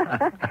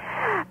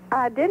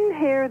 I didn't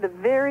hear the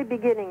very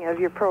beginning of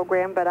your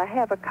program, but I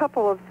have a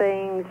couple of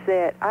things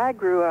that I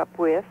grew up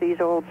with, these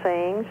old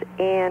sayings,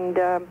 and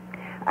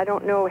I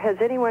don't know, has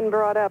anyone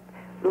brought up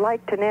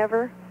like to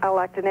never? I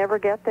like to never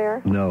get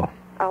there? No.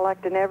 I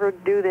like to never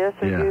do this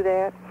or do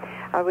that.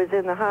 I was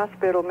in the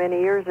hospital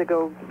many years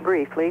ago,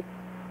 briefly,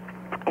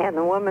 and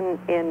the woman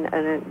in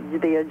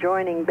the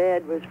adjoining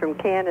bed was from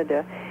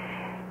Canada.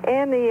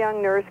 And the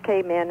young nurse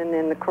came in and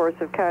in the course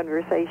of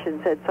conversation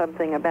said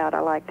something about I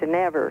like to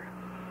never.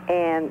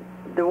 And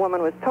the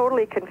woman was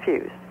totally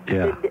confused.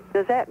 Yeah.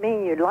 Does that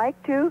mean you'd like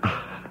to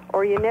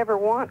or you never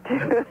want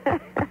to?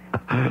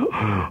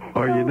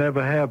 Or you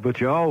never have,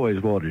 but you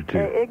always wanted to.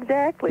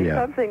 Exactly,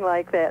 something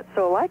like that.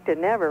 So like to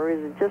never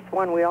is just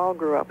one we all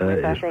grew up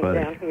with, I think,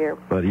 funny. down here.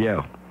 But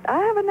yeah. I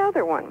have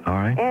another one. All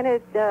right. And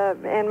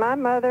and my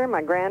mother,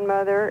 my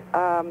grandmother,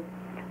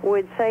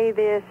 would say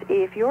this: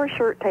 if your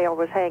shirt tail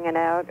was hanging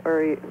out,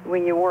 or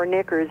when you wore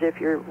knickers, if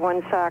your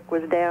one sock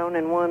was down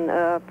and one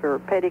up, or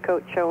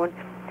petticoat showing,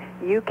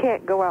 you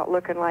can't go out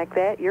looking like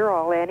that. You're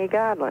all Annie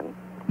Godlin.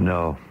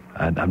 No,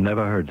 I've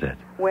never heard that.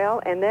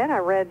 Well, and then I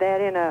read that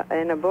in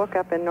a book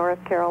up in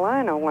North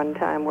Carolina one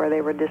time where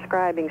they were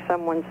describing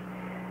someone's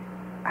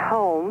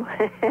home,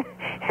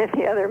 and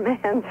the other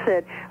man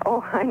said,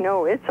 "Oh, I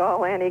know, it's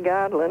all Annie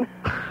Godlin."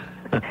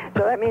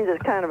 So that means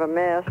it's kind of a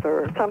mess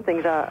or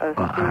something's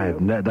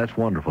that's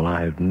wonderful.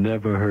 I have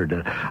never heard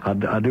that.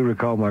 I do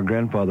recall my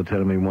grandfather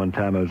telling me one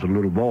time I was a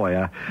little boy,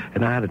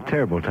 and I had a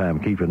terrible time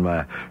keeping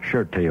my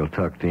shirt tail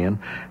tucked in,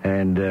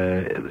 and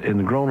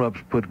the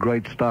grown-ups put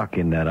great stock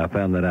in that. I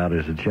found that out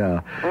as a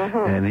child.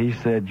 And he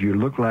said, you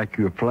look like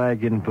you're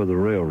flagging for the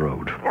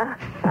railroad.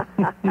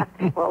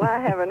 Well, I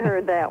haven't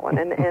heard that one,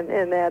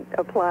 and that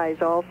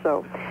applies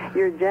also.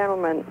 Your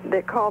gentleman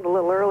that called a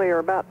little earlier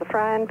about the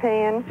frying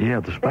pan. Yeah,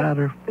 the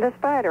spider. The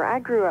spider. I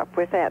grew up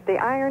with that. The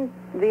iron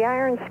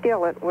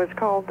skillet was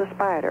called the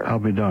spider. I'll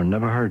be darned.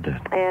 Never heard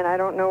that. And I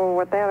don't know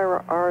what that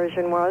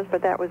origin was,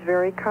 but that was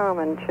very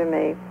common to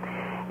me.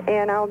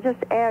 And I'll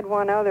just add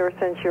one other,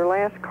 since your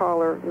last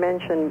caller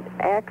mentioned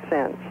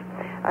accents.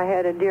 I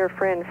had a dear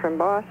friend from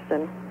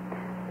Boston,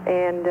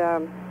 and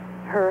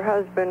her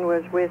husband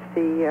was with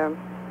the,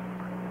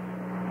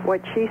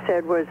 what she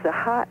said was the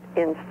Hot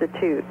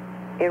Institute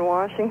in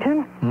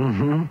Washington,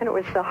 and it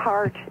was the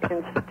Heart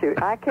Institute.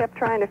 I kept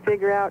trying to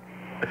figure out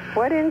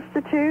what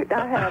institute.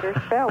 I had her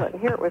spell it,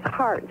 and here it was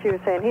Heart. She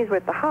was saying he's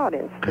with the Hot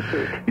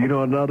Institute. You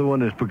know, another one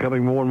that's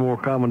becoming more and more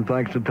common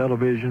thanks to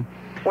television?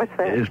 What's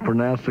that? Is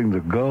pronouncing the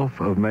Gulf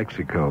of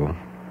Mexico.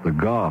 The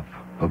Gulf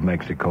of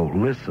Mexico.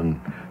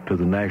 Listen to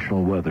the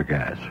national weather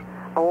guys.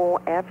 Oh,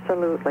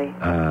 absolutely.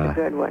 That's a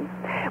good one.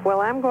 Well,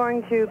 I'm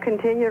going to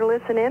continue to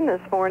listen in this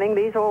morning.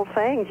 These old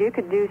sayings, you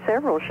could do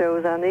several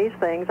shows on these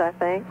things, I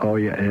think. Oh,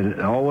 yeah, and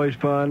always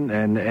fun.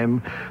 And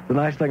the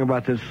nice thing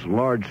about this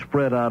large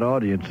spread-out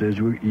audience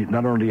is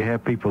not only do you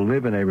have people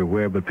living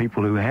everywhere, but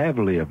people who have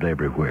lived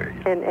everywhere.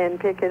 And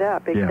pick it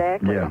up,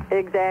 exactly. Yeah.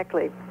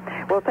 Exactly.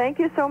 Well, thank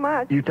you so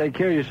much. You take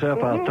care of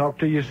yourself. I'll talk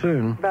to you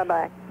soon.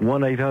 Bye-bye.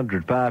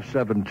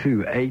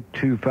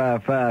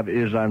 1-800-572-8255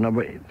 is our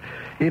number.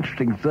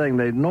 Interesting thing,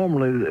 they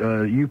normally,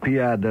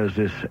 UPI does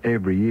this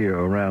every year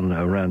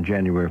around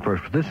January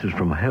 1st, but this is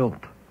from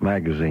Health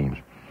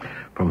Magazine.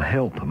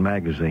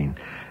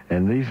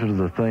 And these are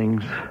the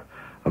things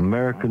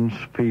Americans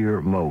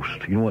fear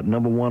most. You know what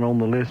number one on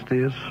the list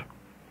is?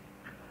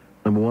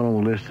 Number one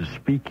on the list is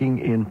speaking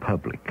in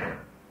public.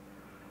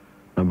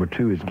 Number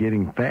 2 is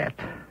getting fat.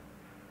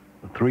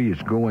 3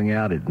 is going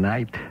out at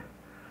night.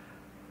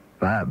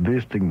 5,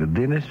 visiting the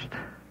dentist.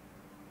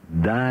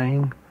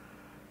 Dying.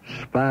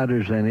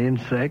 Spiders and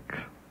insects.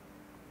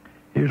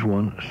 Here's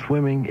one,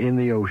 swimming in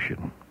the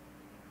ocean.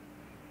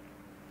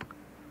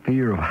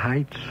 Fear of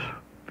heights,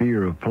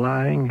 fear of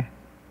flying,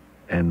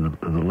 and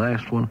the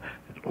last one,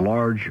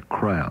 large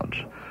crowds.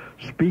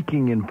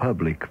 Speaking in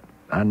public,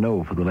 I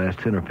know for the last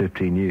 10 or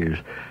 15 years,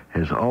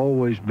 has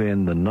always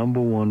been the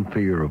number one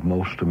fear of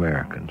most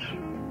Americans.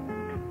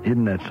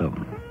 Isn't that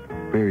something?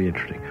 Very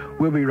interesting.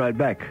 We'll be right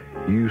back.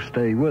 You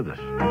stay with us.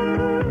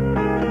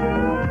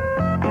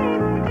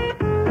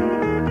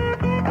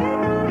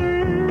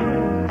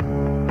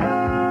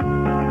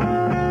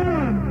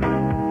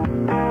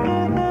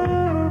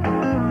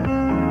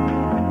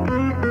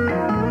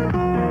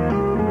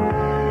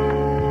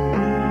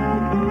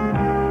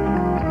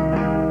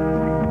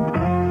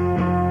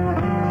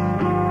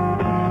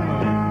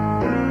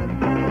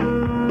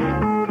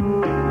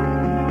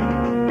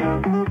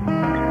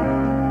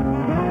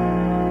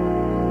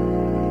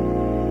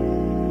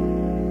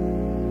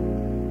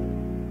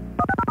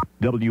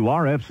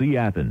 WRFC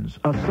Athens,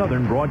 a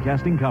Southern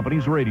Broadcasting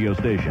Company's radio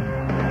station.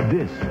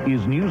 This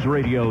is News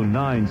Radio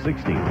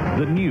 960,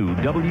 the new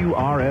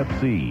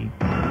WRFC.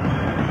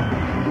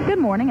 Good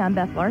morning, I'm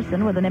Beth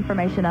Larson with an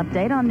information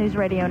update on News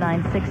Radio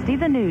 960,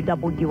 the new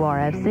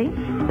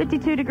WRFC.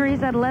 52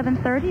 degrees at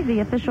 11:30.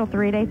 The official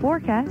 3-day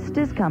forecast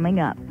is coming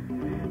up.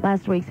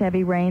 Last week's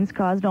heavy rains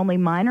caused only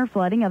minor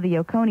flooding of the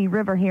Oconee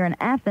River here in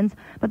Athens,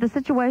 but the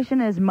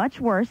situation is much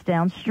worse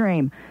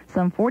downstream.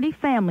 Some 40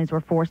 families were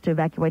forced to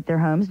evacuate their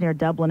homes near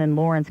Dublin and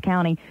Lawrence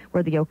County,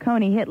 where the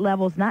Oconee hit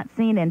levels not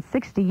seen in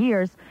 60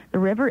 years. The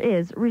river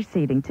is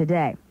receding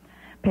today.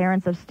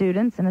 Parents of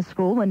students in a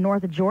school in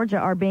North Georgia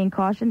are being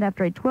cautioned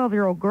after a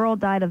 12-year-old girl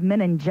died of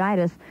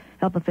meningitis.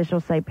 Health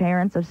officials say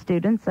parents of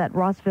students at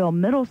Rossville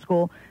Middle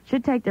School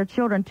should take their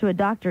children to a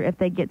doctor if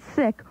they get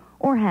sick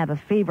or have a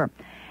fever.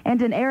 And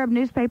an Arab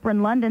newspaper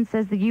in London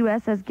says the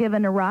U.S. has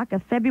given Iraq a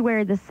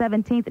February the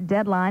 17th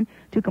deadline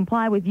to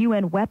comply with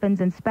UN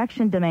weapons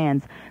inspection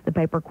demands. The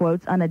paper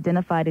quotes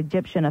unidentified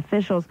Egyptian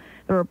officials.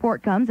 The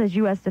report comes as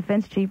U.S.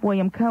 Defense Chief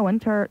William Cohen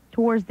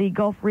tours the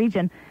Gulf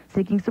region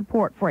seeking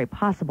support for a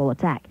possible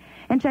attack.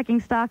 And checking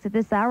stocks at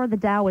this hour, the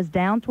Dow is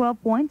down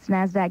 12 points,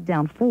 NASDAQ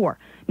down 4.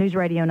 News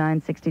Radio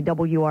 960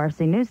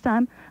 WRFC News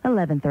Time,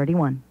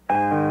 11:31.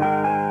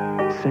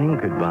 Saying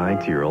goodbye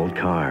to your old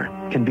car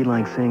can be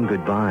like saying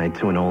goodbye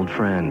to an old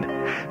friend.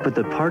 But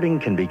the parting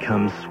can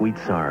become sweet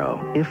sorrow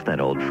if that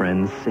old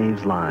friend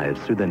saves lives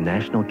through the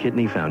National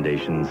Kidney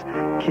Foundation's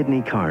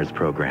Kidney Cars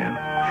program.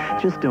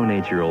 Just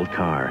donate your old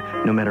car,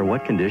 no matter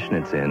what condition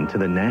it's in, to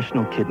the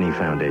National Kidney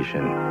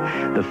Foundation.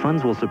 The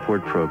funds will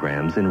support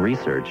programs in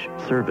research,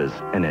 service,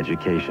 and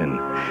education.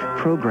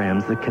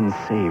 Programs that can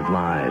save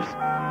lives.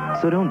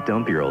 So don't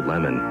dump your old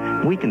lemon.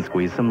 We can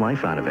squeeze some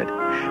life out of it.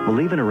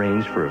 We'll even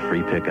arrange for a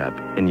free pickup,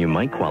 and you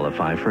might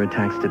qualify for a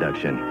tax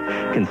deduction.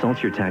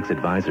 Consult your tax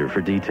advisor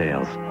for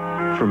details.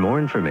 For more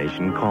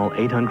information, call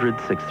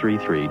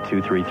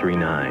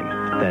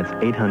 800-633-2339. That's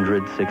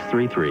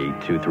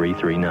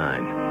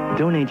 800-633-2339.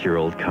 Donate your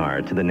old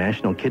car to the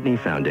National Kidney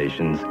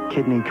Foundation's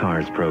Kidney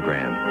Cars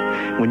program.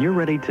 When you're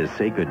ready to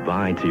say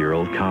goodbye to your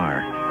old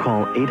car,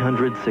 call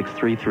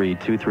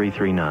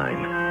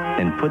 800-633-2339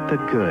 and put the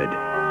good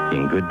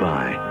in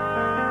goodbye.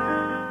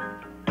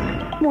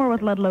 More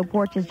with Ludlow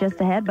Porch is just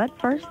ahead, but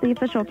first, the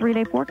official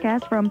 3-day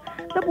forecast from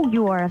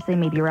WRFC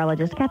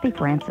meteorologist Kathy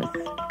Francis.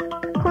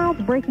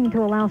 Clouds breaking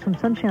to allow some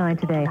sunshine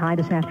today. High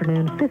this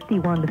afternoon,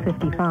 51 to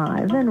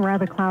 55. Then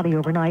rather cloudy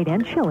overnight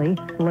and chilly,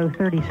 low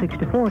 36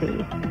 to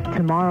 40.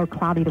 Tomorrow,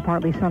 cloudy to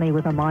partly sunny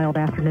with a mild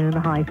afternoon,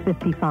 high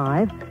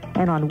 55.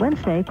 And on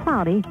Wednesday,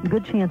 cloudy,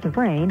 good chance of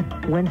rain.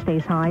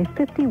 Wednesday's high,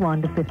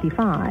 51 to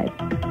 55.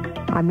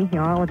 I'm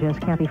meteorologist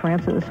Kathy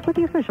Francis with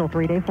the official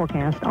 3-day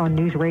forecast on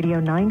News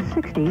Radio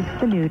 960,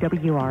 the new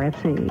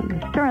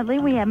WRFC. Currently,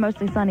 we have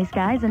mostly sunny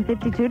skies and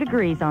 52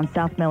 degrees on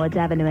South Millage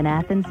Avenue in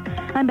Athens.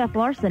 I'm Beth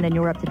Larson, and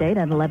you're up to date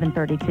at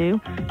 11:32.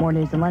 More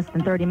news in less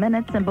than 30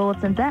 minutes and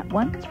bulletins at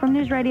once from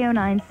News Radio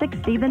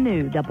 960, the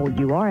new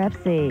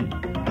WRFC.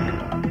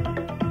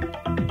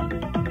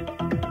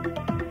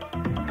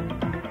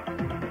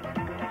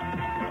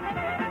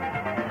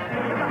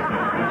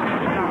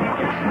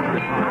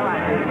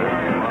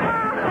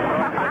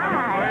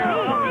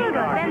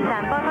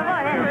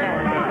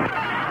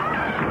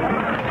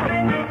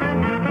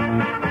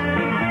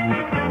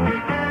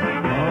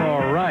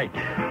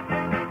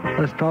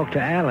 Let's talk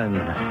to Alan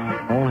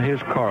on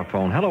his car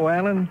phone. Hello,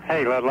 Alan.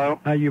 Hey, Ludlow.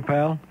 How you,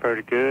 pal?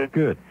 Pretty good.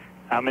 Good.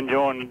 I'm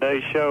enjoying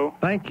today's show.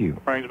 Thank you.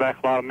 Brings back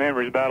a lot of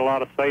memories about a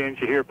lot of sayings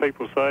you hear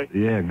people say.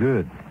 Yeah,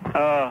 good.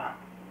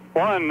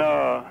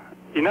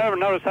 You never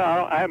notice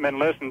how I haven't been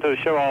listening to the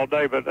show all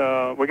day, but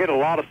we get a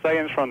lot of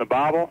sayings from the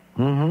Bible.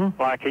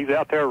 Mm-hmm. Like he's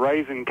out there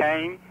raising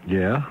Cain.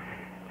 Yeah.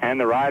 And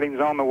the writings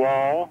on the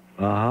wall.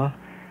 Uh-huh.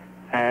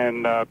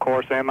 And, of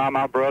course, am I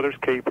my brother's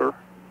keeper?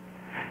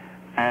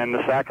 And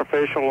the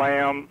sacrificial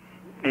lamb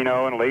you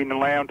know, and leading the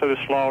lamb to the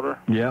slaughter.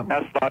 Yeah.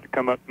 That's a lot to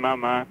come up to my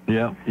mind.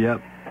 Yeah, yeah.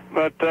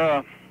 But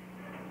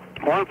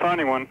one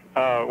funny one,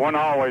 one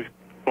I always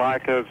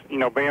like is, you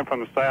know, being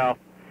from the South,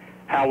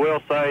 how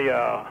we'll say,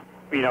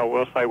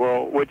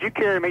 well, would you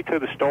carry me to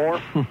the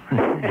store?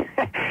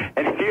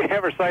 And if you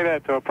ever say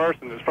that to a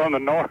person that's from the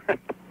North,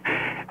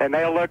 and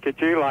they'll look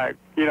at you like,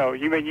 you know,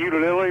 you mean you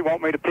literally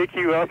want me to pick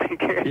you up and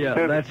carry you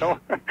to the store?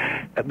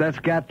 That's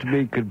got to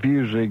be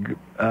confusing,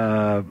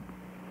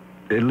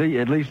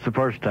 at least the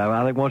first time.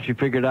 I think once you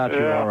figure it out,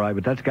 you're all right,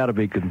 but that's got to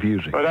be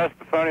confusing. But that's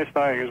the funniest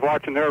thing, is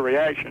watching their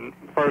reaction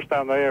the first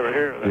time they ever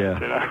hear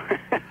that, you know.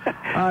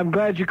 I'm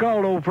glad you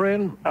called, old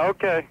friend.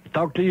 Okay.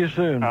 Talk to you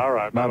soon. All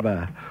right.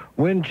 Bye-bye.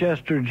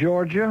 Winchester,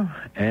 Georgia,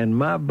 and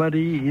my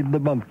buddy in the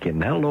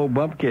Bumpkin. Hello,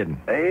 Bumpkin.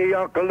 Hey,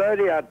 Uncle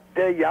Luddy, I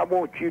tell you, I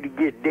want you to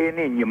get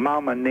Denny and your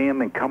mama and them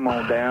and come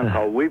on down,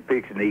 because we're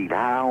fixing to eat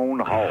high on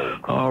the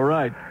hog. All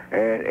right.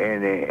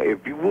 And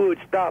if you would,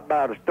 stop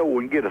by the store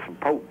and get us a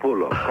poke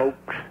full of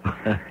Cokes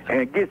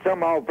and get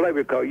some all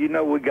flavor, because you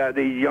know we got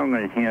these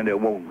young'uns here that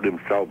want them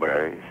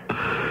strawberries.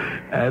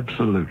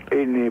 Absolutely.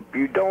 And if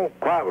you don't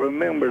quite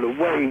remember the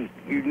way,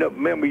 you know,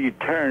 remember you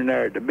turn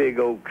there at the big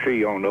oak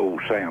tree on the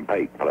old Sam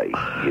Pate place.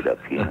 Get up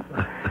here.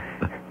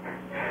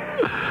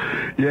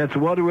 Yeah, it's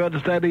why do we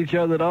understand each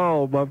other at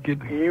all,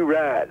 Bumpkin? You're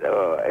right.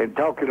 And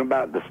talking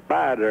about the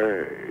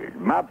spider,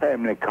 my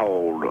family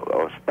called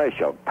a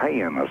special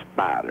pan a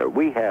spider.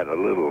 We had a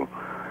little,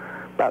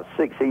 about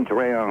 6-inch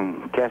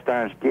round cast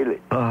iron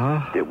skillet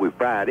that we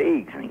fried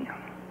eggs in.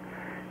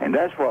 And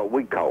that's what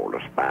we called a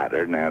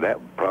spider. Now, that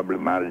probably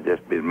might have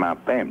just been my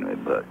family,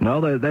 but...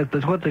 No,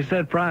 that's what they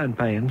said, frying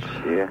pans.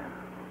 Yeah.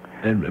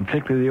 And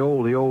particularly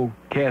the old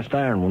cast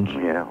iron ones.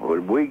 Yeah, well,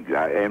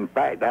 in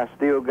fact, I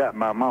still got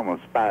my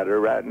mama's spider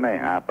right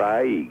now. I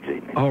fry eggs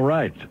in it. All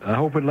right. I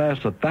hope it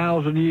lasts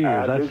 1,000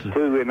 years. I do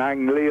too, and I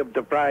can live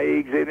to fry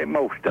eggs in it,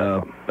 most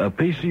of them. A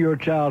piece of your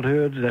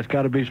childhood, that's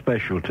got to be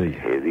special to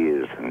you. It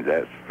is, and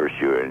that's for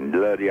sure. And,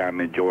 Luddy, I'm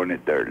enjoying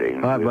it thoroughly.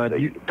 All right, bud,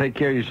 you take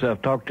care of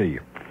yourself. Talk to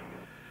you.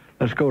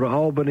 Let's go to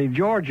Albany,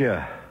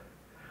 Georgia,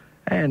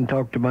 and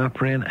talk to my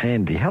friend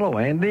Andy. Hello,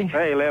 Andy.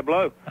 Hey, lad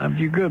bloke. I'm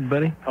you good,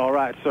 buddy? All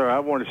right, sir. I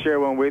wanted to share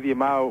one with you.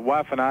 My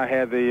wife and I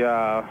had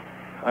the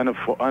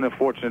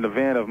unfortunate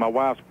event of my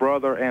wife's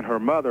brother and her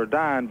mother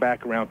dying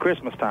back around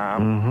Christmas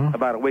time,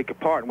 about a week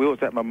apart. And we was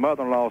at my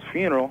mother-in-law's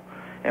funeral,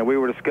 and we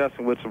were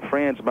discussing with some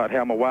friends about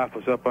how my wife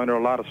was up under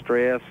a lot of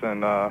stress,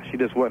 and she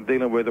just wasn't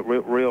dealing with it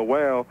real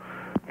well.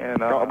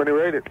 And Albany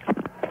rated.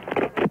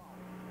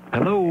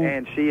 Hello.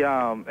 And she,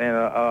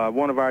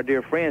 one of our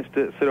dear friends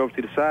stood over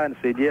to the side and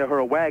said, yeah,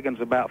 her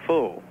wagon's about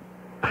full.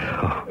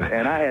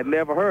 And I had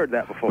never heard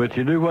that before. But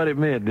you knew what it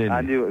meant, didn't you?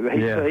 I knew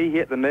it. He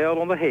hit the nail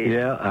on the head.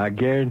 Yeah, I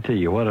guarantee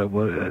you. What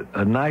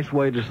a nice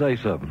way to say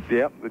something.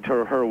 Yep,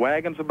 her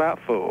wagon's about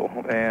full.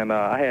 And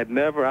I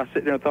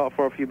sit there and thought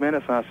for a few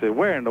minutes, and I said,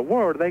 where in the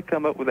world did they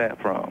come up with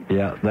that from?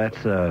 Yeah,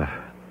 that's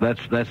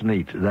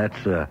neat.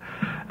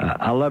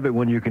 I love it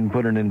when you can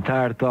put an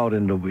entire thought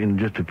in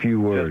just a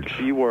few words. Just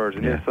a few words,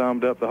 and it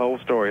summed up the whole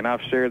story. And I've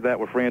shared that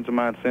with friends of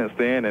mine since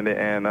then, and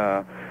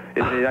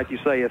like you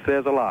say, it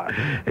says a lot.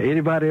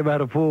 Anybody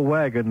about a full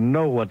wagon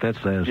know what that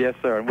says. Yes,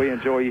 sir, and we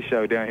enjoy your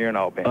show down here in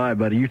Albany. All right,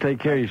 buddy, you take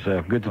care of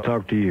yourself. Good to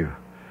talk to you.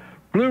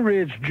 Blue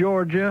Ridge,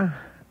 Georgia,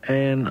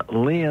 and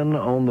Lynn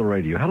on the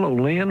radio. Hello,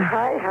 Lynn.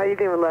 Hi, how you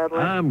doing, Ludlow?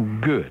 I'm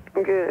good.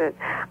 Good.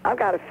 I've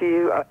got a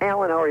few.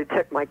 Alan already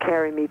took my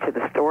carry me to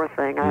the store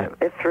thing.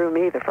 It threw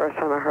me the first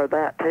time I heard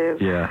that, too.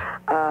 Yeah.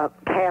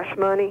 Cash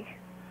money.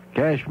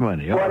 Cash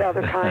money. What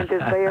other kind is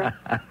there?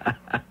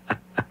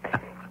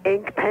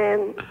 Ink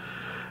pen.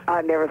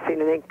 I've never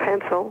seen an ink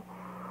pencil,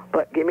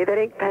 but give me that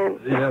ink pen.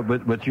 Yeah,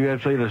 but you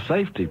have seen a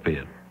safety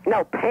pin.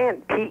 No,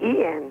 pen,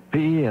 P-E-N.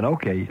 P-E-N,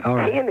 okay, all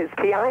right. Pen is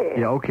P-I-N.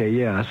 Yeah, okay,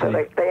 yeah, I see. So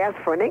they asked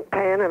for an ink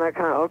pen, and I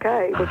kind of,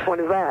 okay, which one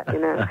is that, you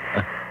know?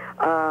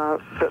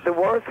 The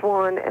worst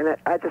one, and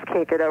I just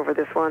can't get over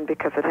this one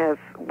because it has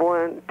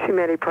too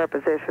many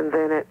prepositions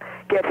in it.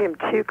 Get him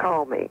to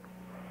call me.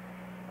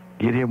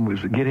 Get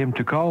him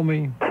to call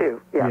me?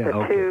 Two,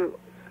 two.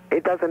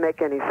 It doesn't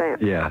make any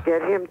sense. Yeah.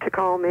 Get him to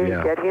call me,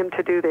 get him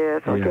to do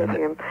this, or get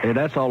him. And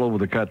that's all over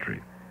the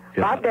country.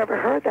 Yeah. I've never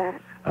heard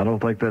that. I don't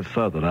think that's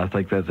Southern. I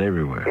think that's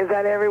everywhere. Is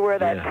that everywhere,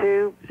 that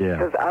too? Yeah.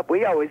 Because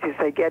we always just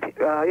say,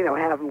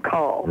 have him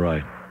call.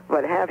 Right.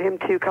 But have him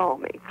to call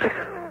me.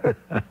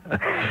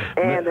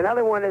 And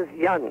another one is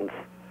Yuns.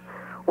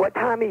 What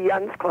time are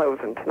Yuns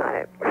closing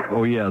tonight?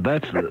 Oh, yeah,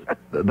 that's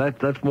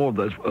more of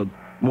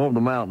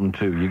the mountain,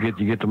 too. You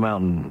get the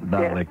mountain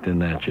dialect in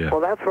that, yeah.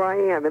 Well, that's where I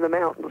am, in the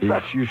mountains.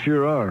 Yes, you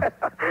sure are.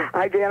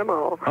 I get them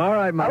all. All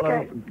right, my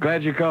love.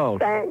 Glad you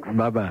called. Thanks.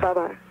 Bye-bye.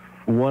 Bye-bye.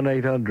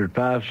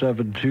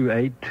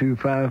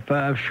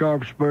 1-800-572-8255,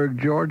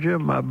 Sharpsburg, Georgia.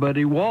 My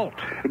buddy Walt.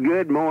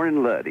 Good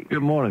morning, Luddy.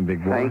 Good morning,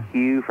 big boy. Thank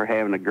you for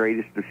having the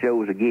greatest of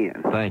shows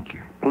again. Thank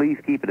you. Please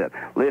keep it up.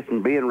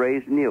 Listen, being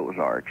raised in the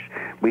Ozarks,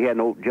 we had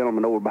an old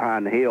gentleman over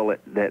behind the hill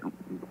that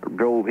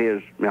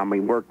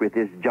worked with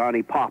his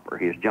Johnny Popper,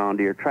 his John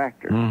Deere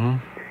tractor. Mm-hmm.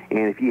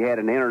 And if you had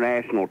an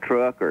international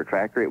truck or a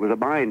tractor, it was a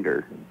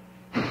binder.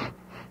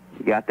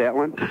 Got that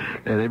one?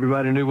 And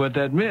everybody knew what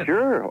that meant.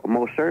 Sure,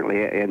 most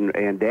certainly.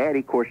 And Daddy,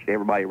 of course,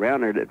 everybody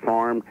around there that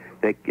farmed,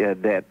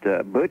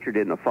 that butchered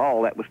in the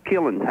fall, that was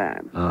killing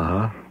time.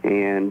 Uh-huh.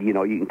 And, you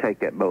know, you can take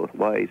that both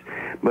ways.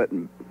 But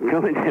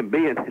coming and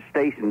being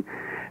stationed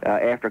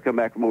after I come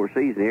back from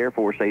overseas, the Air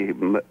Force, I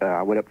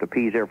went up to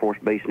Pease Air Force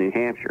Base in New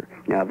Hampshire.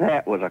 Now,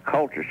 that was a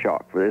culture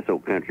shock for this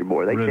old country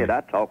boy. They said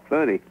I talk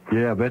funny.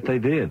 Yeah, I bet they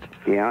did.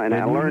 Yeah, and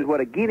I learned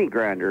what a guinea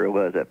grinder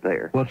was up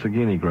there. What's a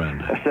guinea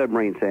grinder? A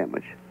submarine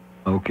sandwich.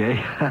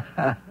 Okay.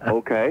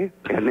 Okay.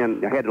 And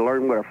then I had to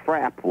learn what a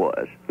frap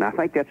was. And I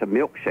think that's a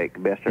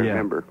milkshake, best I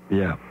remember.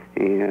 Yeah.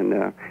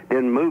 And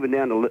then moving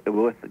down to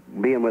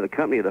being with a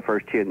company the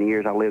first 10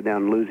 years, I lived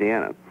down in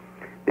Louisiana.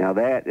 Now,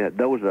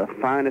 those are the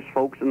finest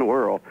folks in the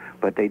world,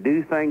 but they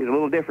do things a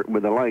little different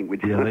with the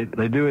language. Yeah,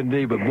 they do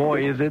indeed, but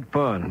boy, is it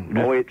fun.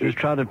 Just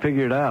trying to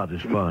figure it out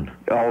is fun.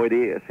 Oh, it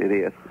is. It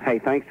is. Hey,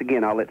 thanks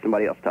again. I'll let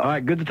somebody else talk. All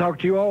right, good to talk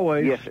to you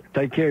always. Yes, sir.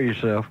 Take care of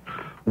yourself.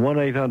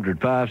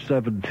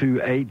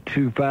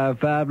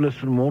 1-800-572-8255.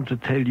 Listen, want to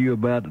tell you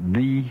about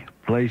the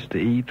place to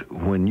eat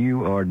when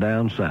you are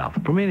down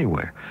south, from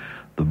anywhere.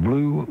 The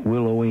Blue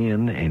Willow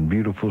Inn in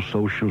beautiful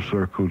Social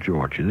Circle,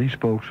 Georgia. These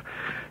folks,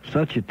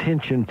 such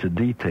attention to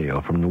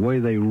detail, from the way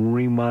they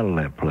remodeled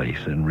that place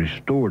and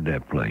restored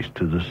that place,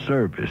 to the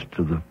service,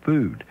 to the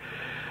food.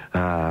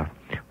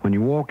 When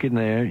you walk in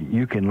there,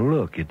 you can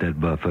look at that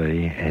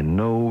buffet and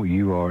know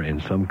you are in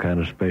some kind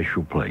of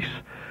special place.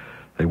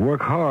 They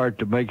work hard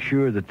to make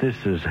sure that this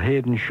is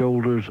head and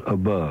shoulders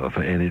above,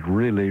 and it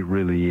really,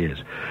 really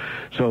is.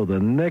 So the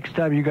next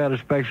time you got a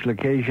special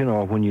occasion,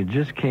 or when you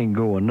just can't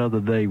go another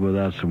day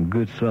without some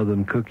good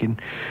Southern cooking,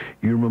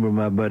 you remember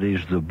my buddies,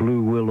 the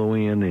Blue Willow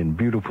Inn in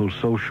beautiful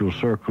Social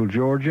Circle,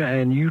 Georgia,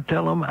 and you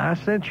tell them I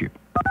sent you.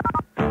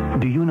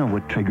 Do you know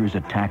what triggers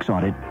a tax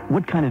audit?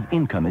 What kind of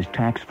income is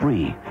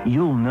tax-free?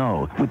 You'll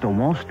know with the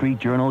Wall Street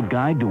Journal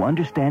Guide to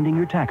Understanding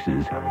Your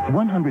Taxes.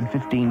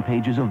 115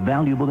 pages of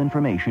valuable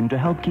information to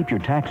help keep your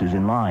taxes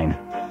in line.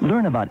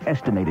 Learn about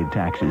estimated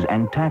taxes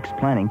and tax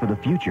planning for the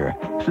future.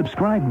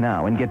 Subscribe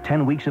now and get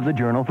 10 weeks of the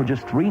journal for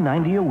just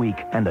 $3.90 a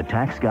week and the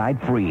tax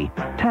guide free.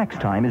 Tax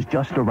time is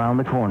just around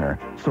the corner.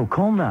 So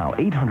call now,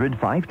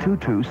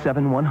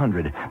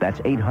 800-522-7100. That's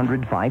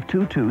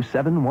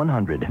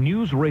 800-522-7100.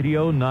 News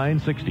Radio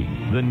 960,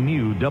 the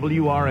new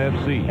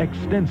WRFC.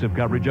 Extensive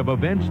coverage of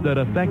events that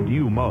affect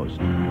you most.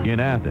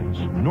 In Athens,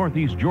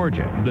 Northeast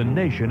Georgia, the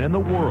nation, and the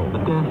world. The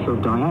death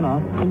of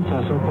Diana,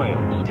 Princess of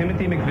Wales.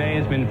 Timothy McVeigh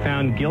has been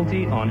found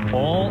guilty on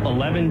all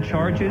 11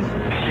 charges.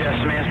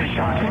 Yes, man, been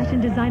shot. Fashion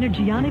designer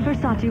Gianni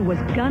Versace was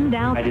gunned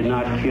down. I did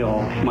not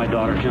kill my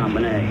daughter, John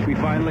Bonet. We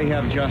finally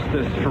have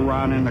justice for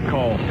Ron and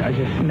Nicole. I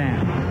just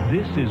snapped.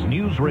 This is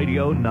News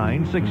Radio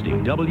 960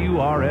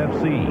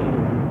 WRFC.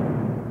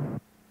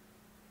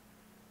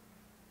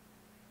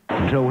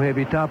 No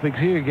heavy topics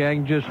here,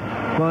 gang, just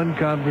fun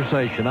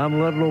conversation. I'm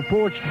Ludlow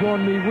Porch.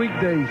 Join me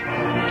weekdays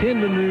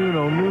 10 to noon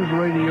on News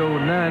Radio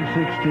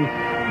 960,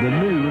 the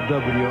new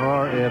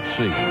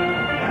WRFC.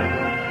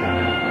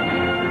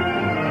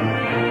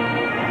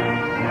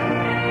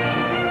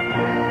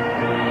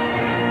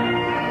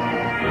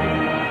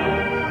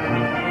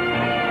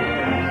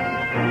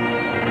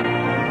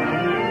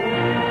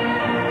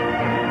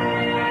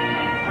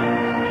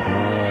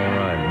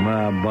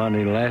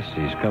 Bonnie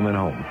Lassie's coming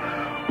home.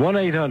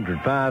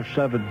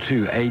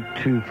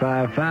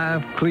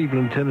 1-800-572-8255,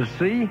 Cleveland,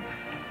 Tennessee,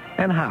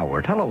 and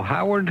Howard. Hello,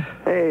 Howard.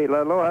 Hey,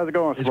 Ludlow, how's it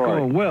going, It's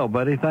going well,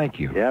 buddy. Thank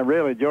you. Yeah, I'm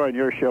really enjoying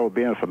your show,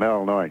 being from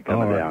Illinois and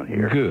coming down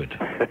here. Good.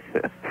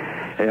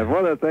 And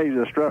one of the things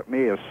that struck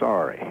me is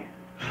sorry.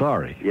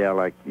 Sorry? Yeah,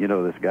 like, you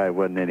know, this guy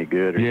wasn't any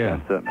good or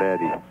done something bad.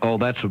 Oh,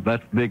 that's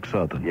big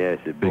Southern. Yeah,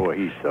 I said, boy,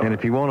 he's sorry. And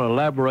if you want to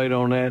elaborate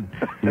on that,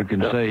 you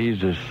can say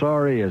he's as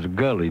sorry as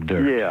gully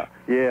dirt.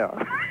 Yeah.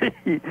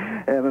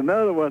 And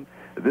another one,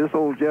 this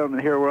old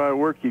gentleman here where I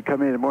work, you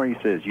come in the morning,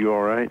 he says, you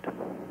all right?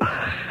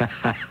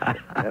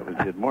 That was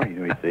good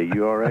morning. He'd say,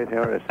 you all right,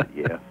 Howard? I said,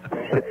 yeah.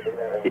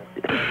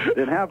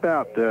 Then how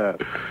about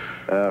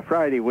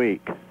Friday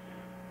week?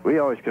 We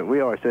always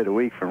said a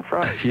week from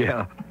Friday.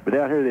 Yeah. But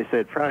down here they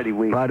said Friday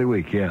week. Friday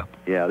week, yeah.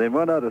 Yeah. Then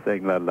one other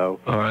thing, Ludlow.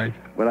 All right.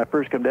 When I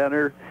first come down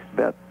here,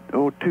 about 2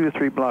 or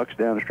 3 blocks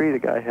down the street, a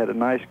guy had a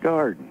nice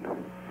garden,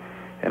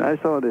 and I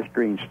saw this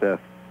green stuff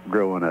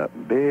growing up,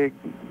 big,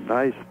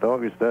 nice,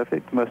 doggy stuff.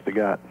 It must have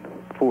got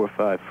 4 or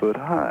 5 foot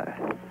high,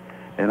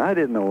 and I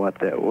didn't know what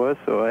that was.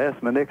 So I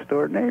asked my next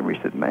door neighbor.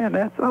 He said, "Man,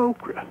 that's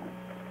okra."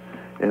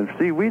 And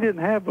see, we didn't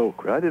have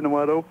okra. I didn't know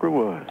what okra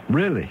was.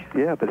 Really?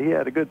 Yeah, but he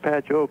had a good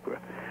patch of okra.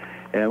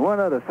 And one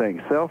other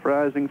thing,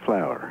 self-rising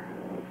flour.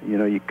 You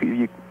know,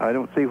 I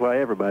don't see why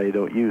everybody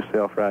don't use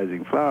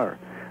self-rising flour,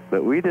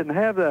 but we didn't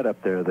have that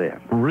up there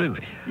then.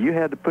 Really? You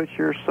had to put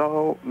your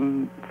salt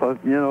and,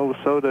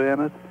 soda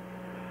in it.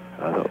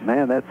 I thought,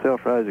 man, that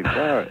self-rising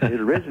flour, it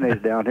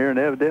originated down here, and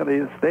evidently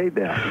it stayed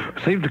down here.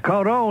 Seemed to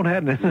caught on,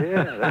 hadn't it?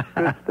 Yeah, that's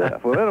good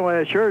stuff. Well, anyway,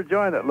 I sure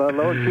enjoyed it,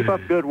 Ludlow, and keep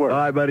up good work. All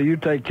right, buddy, you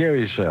take care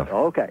of yourself.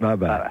 Okay.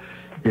 Bye-bye.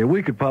 Yeah,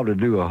 we could probably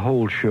do a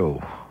whole show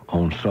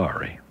on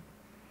sorry.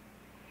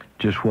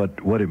 just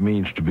what it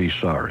means to be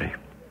sorry.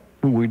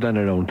 We've done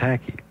it on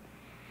tacky.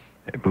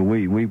 But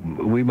we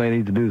may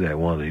need to do that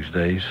one of these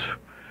days,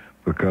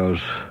 because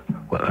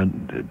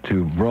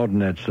to broaden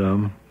that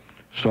some,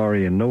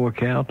 sorry in no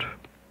account,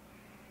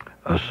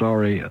 a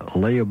sorry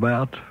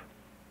layabout,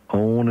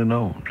 on and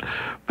on.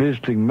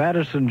 Visiting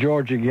Madison,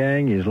 Georgia,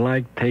 gang, is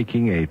like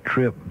taking a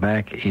trip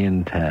back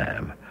in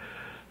time.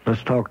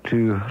 Let's talk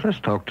to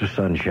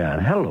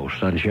Sunshine. Hello,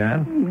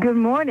 Sunshine. Good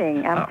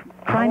morning. I'm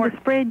trying to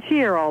spread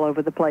cheer all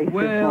over the place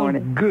this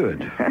morning.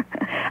 Good.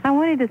 I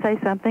wanted to say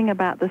something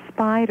about the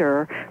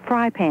spider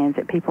fry pans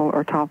that people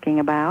are talking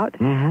about.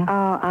 Mm-hmm.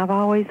 I've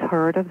always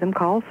heard of them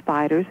called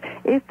spiders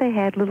if they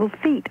had little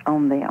feet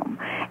on them.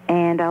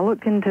 And I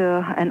looked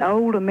into an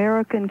old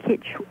American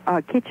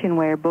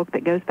kitchenware book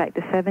that goes back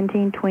to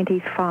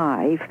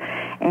 1725,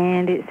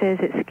 and it says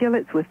that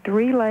skillets with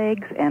 3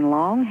 legs and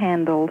long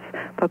handles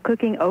for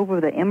cooking over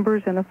the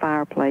embers in a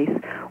fireplace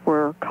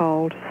were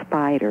called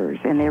spiders,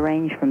 and they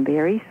range from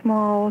very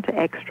small to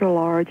extra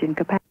large in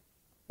capacity.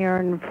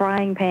 Iron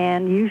frying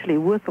pan, usually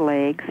with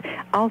legs,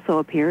 also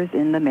appears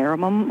in the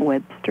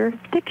Merriam-Webster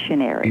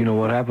dictionary. You know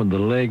what happened? The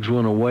legs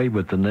went away,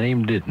 but the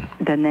name didn't.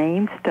 The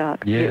name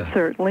stuck. Yeah. It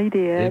certainly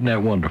did. Isn't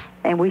that wonderful?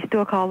 And we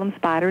still call them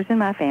spiders in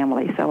my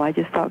family, so I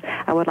just thought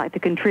I would like to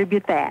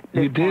contribute that.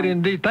 You did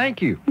indeed.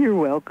 Thank you. You're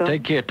welcome.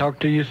 Take care.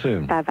 Talk to you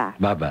soon. Bye-bye.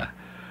 Bye-bye.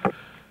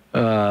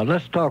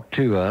 Let's talk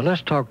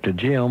to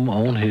Jim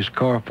on his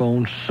car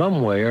phone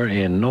somewhere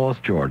in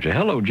North Georgia.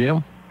 Hello,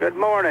 Jim. Good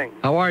morning.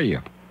 How are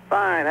you?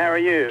 Fine. How are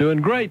you?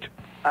 Doing great.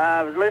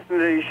 I was listening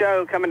to your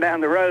show coming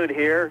down the road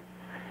here,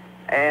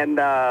 and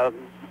I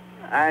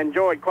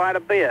enjoyed quite a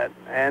bit.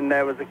 And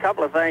there was a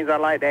couple of things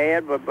I'd like to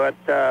add, but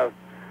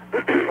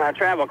I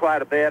travel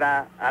quite a bit.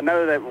 I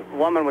know that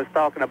woman was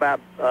talking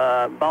about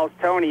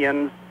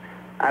Bostonians.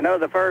 I know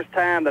the first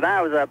time that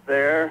I was up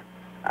there,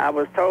 I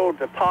was told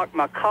to park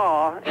my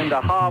car in the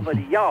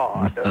Harvard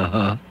yard.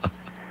 Uh-huh.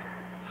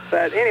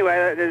 But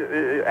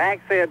anyway,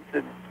 accents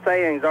and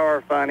sayings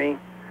are funny.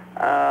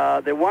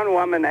 The one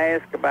woman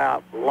asked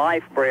about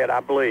life bread,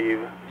 I believe.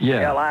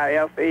 Yeah.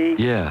 L-I-F-E.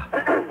 Yeah.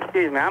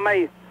 Excuse me. I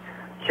may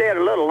shed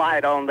a little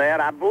light on that.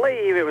 I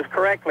believe it was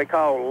correctly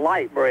called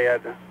light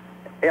bread,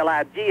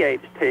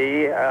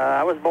 L-I-G-H-T.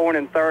 I was born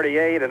in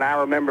 1938, and I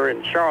remember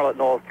in Charlotte,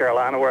 North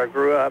Carolina, where I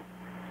grew up,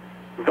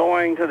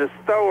 going to the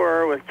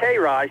store with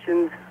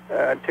K-rations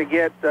to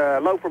get a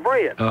loaf of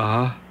bread.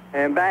 Uh-huh.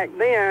 And back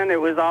then,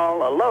 it was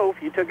all a loaf.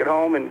 You took it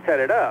home and cut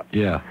it up.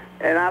 Yeah.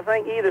 And I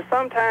think either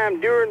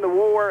sometime during the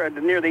war,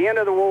 near the end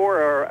of the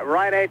war, or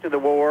right after the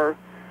war,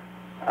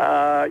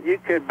 you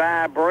could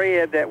buy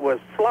bread that was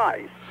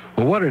sliced.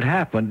 Well, what had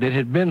happened, it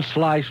had been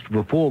sliced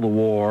before the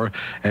war,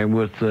 and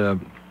with the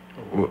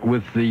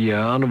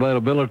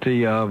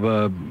unavailability of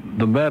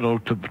the metal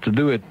to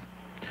do it,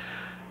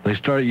 you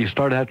started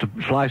to have to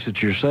slice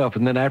it yourself,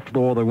 and then after the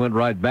war, they went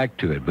right back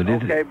to it. But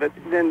but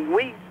then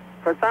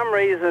for some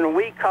reason,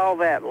 we call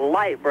that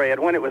light bread.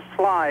 When it was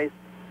sliced,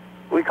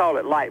 we call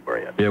it light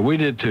bread. Yeah, we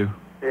did too.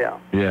 Yeah.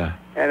 Yeah.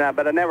 And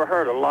but I never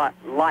heard of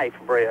life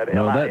bread,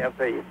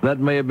 L-I-F-E. That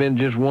may have been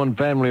just one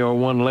family or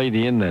one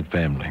lady in that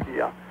family.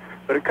 Yeah.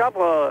 But a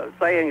couple of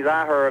sayings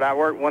I heard. I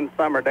worked one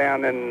summer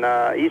down in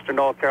eastern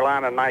North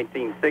Carolina in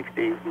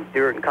 1960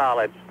 during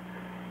college.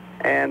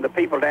 And the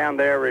people down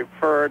there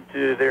referred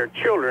to their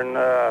children,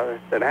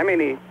 said, "How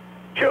many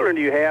children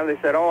do you have?" They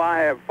said, "Oh, I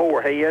have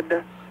 4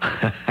 head."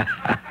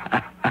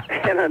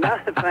 And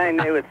another thing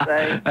they would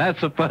say...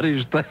 That's the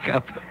funniest thing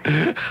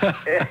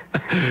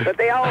But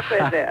they all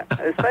said that,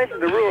 especially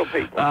the rural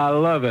people. I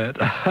love it.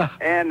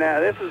 And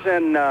this is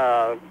in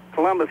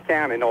Columbus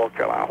County, North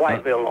Carolina,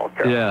 Whiteville, North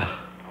Carolina. Yeah.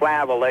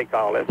 Whiteville, they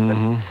call it.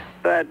 Mm-hmm.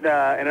 But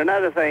and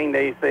another thing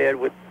they said,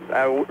 which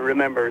I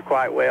remember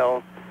quite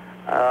well,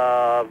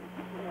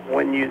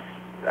 when you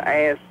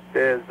asked,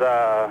 is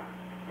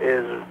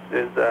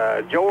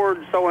George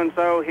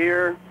so-and-so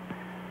here?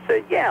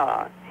 Said,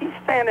 yeah, he's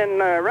standing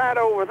right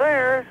over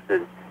there.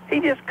 Said, he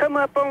just come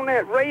up on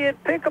that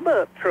red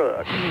pick-em-up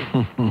truck.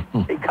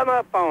 He come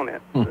up on it.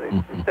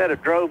 Instead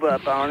of drove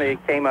up on it, he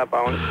came up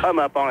on it. Come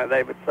up on it,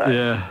 they would say.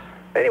 Yeah.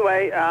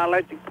 Anyway, I'll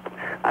let you...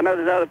 I know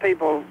there's other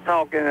people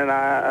talking, and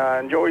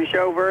I enjoy your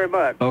show very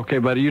much. Okay,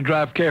 buddy, you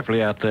drive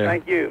carefully out there.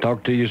 Thank you.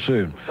 Talk to you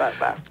soon.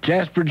 Bye-bye.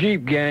 Jasper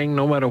Jeep Gang,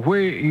 no matter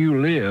where you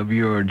live,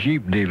 your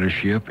Jeep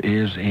dealership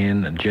is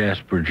in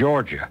Jasper,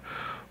 Georgia.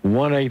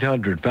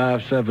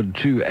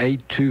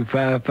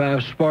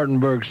 1-800-572-8255,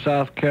 Spartanburg,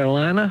 South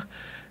Carolina.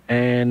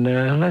 And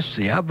let's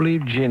see, I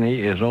believe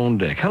Jenny is on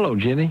deck. Hello,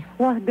 Jenny.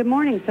 Well, good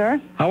morning, sir.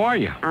 How are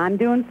you? I'm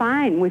doing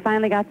fine. We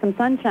finally got some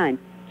sunshine.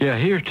 Yeah,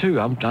 here too.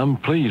 I'm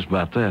pleased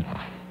about that.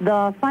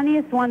 The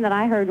funniest one that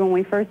I heard when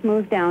we first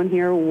moved down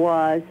here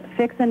was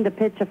fixing to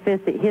pitch a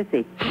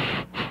hissy.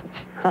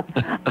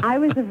 I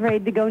was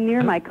afraid to go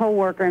near my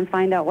coworker and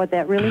find out what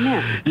that really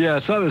meant.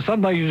 Yeah,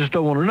 something you just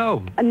don't want to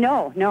know.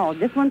 No,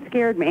 this one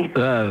scared me.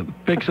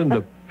 Fixing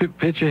to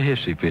pitch a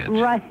hissy fit.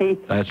 Right.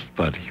 That's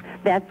funny.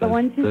 That's the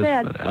one she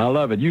said. Funny. I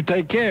love it. You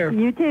take care.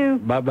 You too.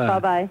 Bye-bye.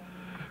 Bye-bye.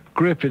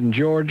 Griffin,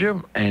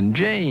 Georgia, and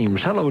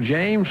James. Hello,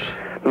 James.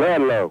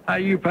 Ludlow. How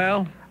you,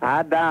 pal?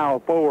 I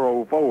dialed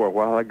 404 a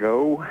while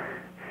ago,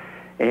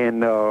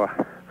 and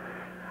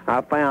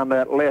I found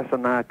that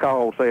lesson I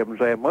called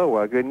 770.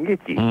 I couldn't get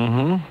you.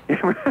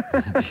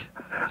 Mm-hmm.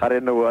 I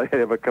didn't know it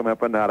ever come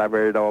up or not. I've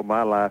heard it all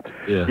my life.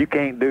 Yeah. You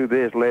can't do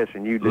this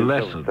lesson. You do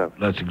lesson. stuff.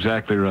 That's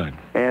exactly right.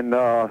 And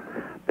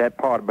that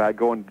part about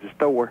going to the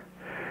store,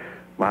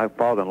 my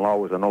father-in-law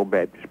was an old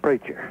Baptist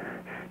preacher.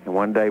 And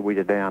one day we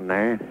were down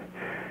there, and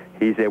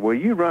he said, "Will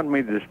you run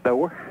me to the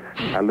store?"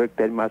 I looked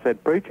at him, I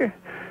said, "Preacher,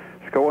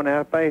 it's going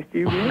how fast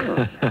you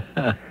run."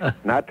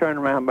 And I turned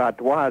around about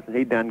twice, and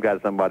he done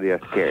got somebody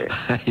else to carry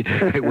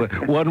it.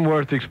 It wasn't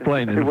worth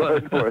explaining. It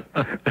wasn't worth.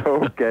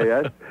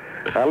 Okay,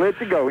 I'll let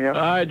you go, All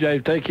right,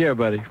 James, take care,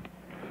 buddy.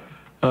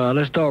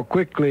 Let's talk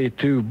quickly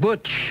to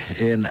Butch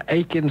in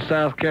Aiken,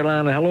 South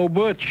Carolina. Hello,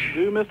 Butch.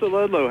 Do, Mr.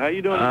 Ludlow. How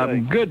you doing today?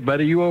 I'm good,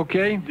 buddy. You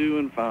okay?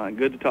 Doing fine.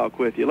 Good to talk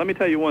with you. Let me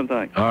tell you one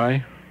thing. All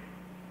right.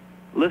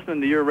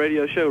 Listening to your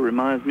radio show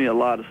reminds me a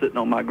lot of sitting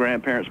on my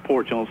grandparents'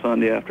 porch on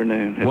Sunday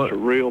afternoon. It's a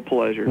real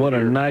pleasure. What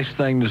a nice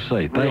thing to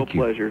say. Thank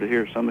you. Real pleasure to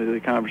hear some of the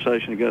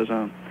conversation that goes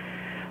on.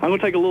 I'm going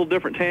to take a little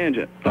different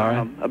tangent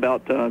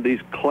about these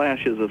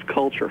clashes of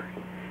culture.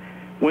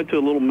 Went to a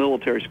little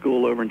military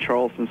school over in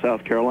Charleston,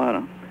 South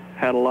Carolina.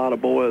 Had a lot of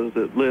boys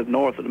that lived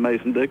north of the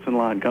Mason-Dixon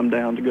line come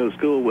down to go to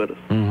school with us.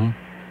 Mm-hmm.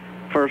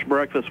 First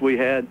breakfast we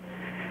had,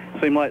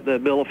 seemed like the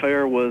bill of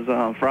fare was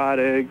fried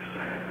eggs,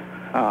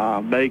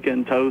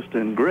 bacon, toast,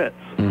 and grits.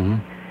 Mm-hmm.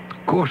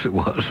 Of course it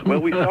was. Well,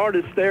 we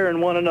started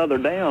staring one another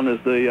down as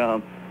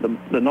the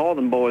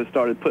northern boys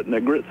started putting their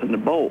grits in the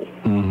bowl.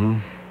 Mm-hmm.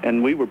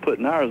 And we were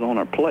putting ours on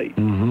our plate.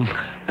 Mm-hmm.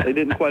 They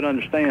didn't quite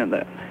understand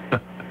that.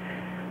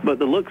 But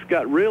the looks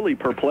got really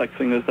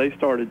perplexing as they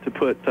started to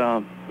put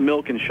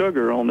milk and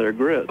sugar on their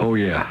grits. Oh,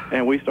 yeah.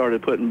 And we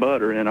started putting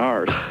butter in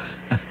ours.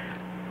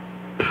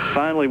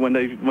 Finally, when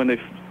they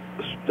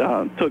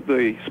took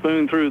the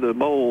spoon through the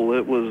bowl,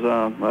 it was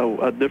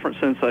a different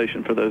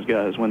sensation for those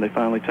guys when they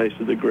finally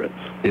tasted the grits.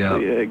 Yeah.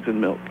 The eggs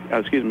and milk.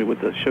 Excuse me,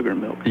 with the sugar and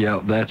milk. Yeah,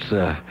 that's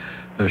the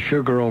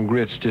sugar on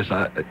grits.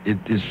 I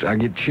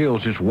get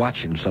chills just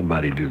watching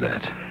somebody do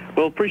that.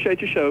 Well,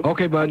 appreciate your show.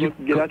 Okay, bud.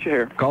 Get out your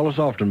hair. Call us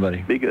often,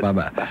 buddy. Be good.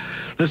 Bye-bye. Bye.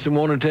 Listen, I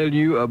want to tell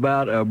you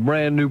about a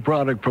brand-new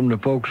product from the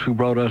folks who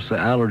brought us the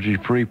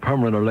allergy-free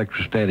permanent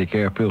electrostatic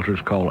air filters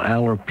called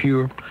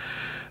AllerPure.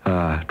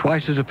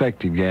 Twice as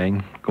effective,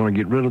 gang. Going to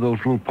get rid of those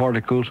little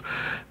particles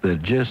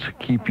that just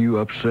keep you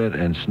upset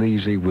and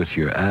sneezy with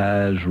your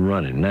eyes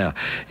running. Now,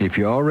 if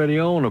you already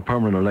own a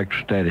permanent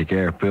electrostatic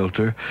air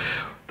filter,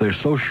 they're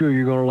so sure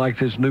you're going to like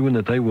this new one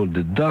that they will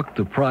deduct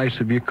the price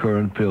of your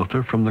current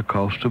filter from the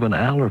cost of an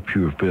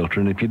AllerPure filter.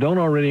 And if you don't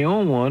already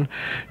own one,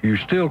 you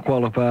still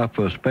qualify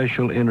for a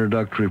special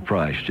introductory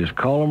price. Just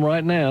call them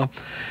right now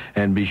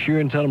and be sure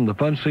and tell them the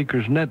Fun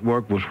Seekers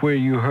Network was where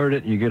you heard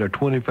it, and you get a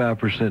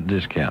 25%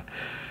 discount.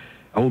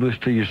 Owe this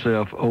to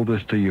yourself, owe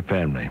this to your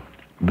family.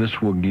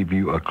 This will give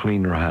you a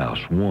cleaner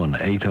house.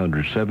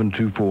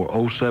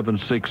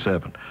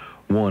 1-800-724-0767.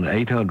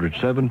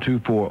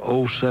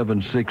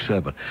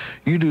 1-800-724-0767.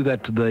 You do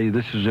that today.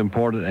 This is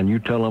important, and you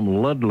tell them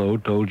Ludlow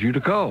told you to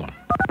call.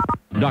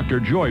 Dr.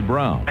 Joy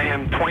Brown. I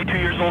am 22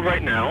 years old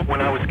right now. When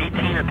I was 18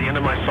 at the end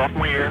of my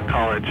sophomore year in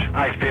college,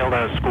 I failed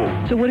out of school.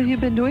 So what have you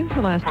been doing for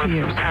the last 2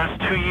 years? For the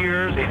past 2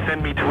 years, they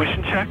send me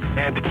tuition checks,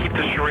 and to keep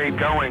the charade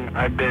going,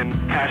 I've been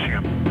cashing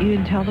them. You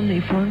didn't tell them that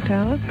you flunked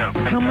out? No.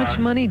 How much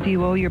money do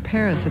you owe your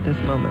parents at this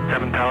moment?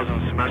 $7,000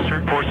 a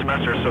semester. 4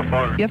 semesters so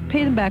far. You have to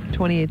pay them back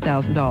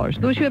 $28,000.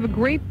 Those you have a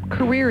great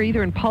career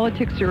either in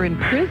politics or in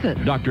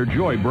prison. Dr.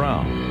 Joy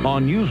Brown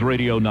on News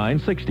Radio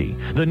 960,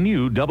 the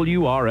new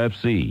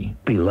WRFC.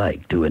 Be like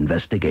to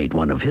investigate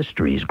one of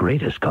history's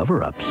greatest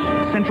cover-ups.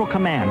 Central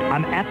Command,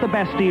 I'm at the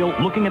Bastille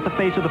looking at the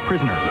face of the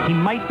prisoner. He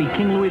might be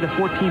King Louis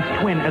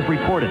XIV's twin as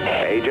reported.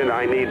 Agent,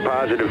 I need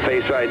positive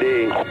face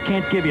ID.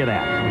 Can't give you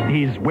that.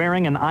 He's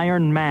wearing an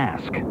iron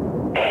mask.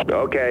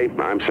 Okay,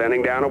 I'm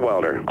sending down a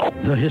welder.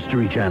 The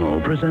History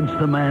Channel presents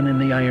The Man in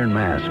the Iron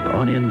Mask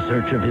on In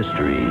Search of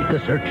History.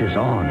 The search is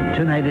on,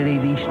 tonight at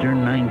 8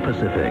 Eastern, 9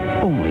 Pacific.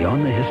 Only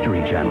on the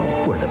History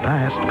Channel, where the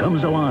past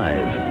comes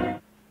alive.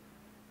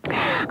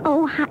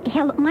 Oh, hi,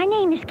 hello. My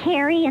name is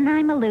Carrie, and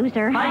I'm a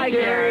loser. Hi,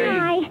 Carrie.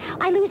 Hi.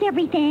 I lose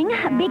everything.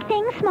 Big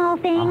things, small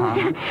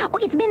things. Oh,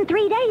 it's been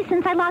 3 days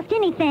since I lost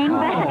anything,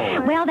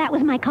 but, well, that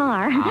was my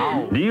car.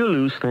 Do you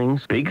lose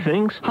things? Big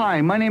things? Hi,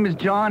 my name is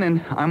John,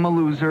 and I'm a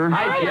loser.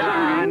 Hi,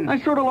 John. I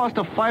sort of lost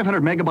a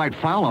 500-megabyte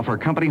file off our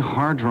company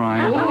hard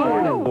drive.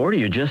 Or do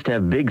you just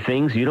have big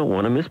things you don't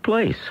want to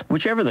misplace?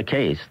 Whichever the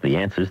case, the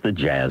answer's the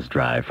Jazz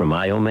Drive from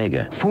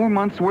iOmega. 4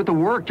 months worth of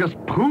work, just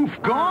poof,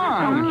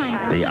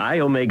 gone. The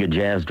iOmega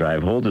Jazz Jazz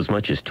Drive holds as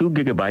much as 2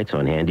 gigabytes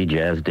on handy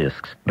jazz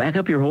discs. Back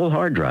up your whole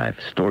hard drive.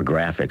 Store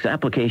graphics,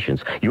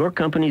 applications, your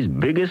company's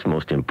biggest,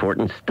 most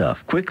important stuff.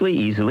 Quickly,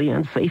 easily,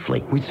 and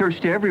safely. We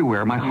searched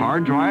everywhere. My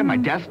hard drive, my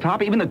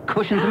desktop, even the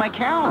cushions of my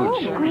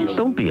couch.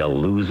 Don't be a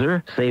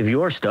loser. Save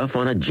your stuff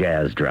on a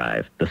Jazz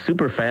Drive. The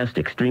super fast,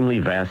 extremely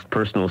vast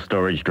personal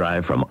storage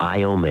drive from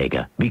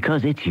Omega.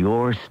 Because it's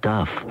your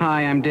stuff.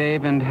 Hi, I'm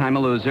Dave, and I'm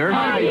a loser.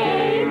 Hi,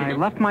 Dave. I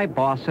left my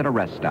boss at a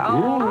rest stop.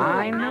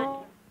 I know.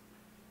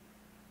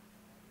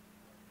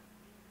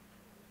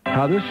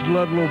 Hi, this is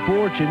Ludlow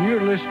Porch, and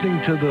you're listening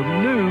to the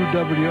new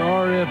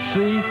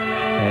WRFC,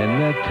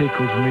 and that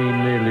tickles me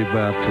nearly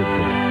about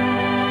today.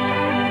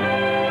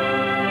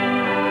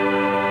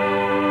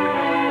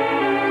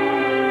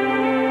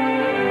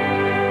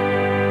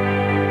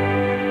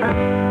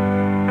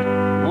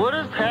 What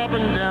has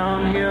happened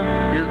down here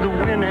is the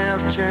wind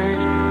has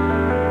changed.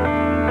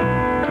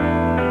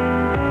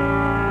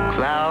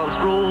 Clouds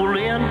roll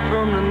in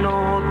from the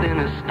north and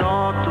it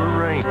starts to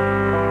rain.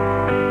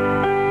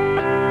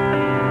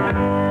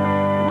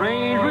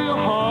 Rain real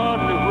hard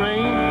and it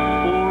rained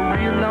for a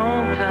real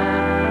long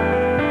time.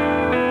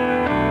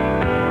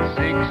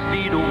 6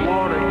 feet of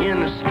water in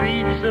the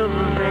streets of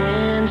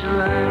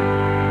Evangeline.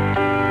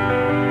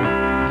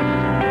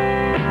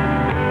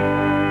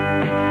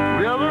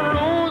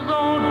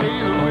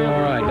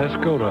 Let's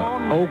go to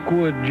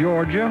Oakwood,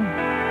 Georgia,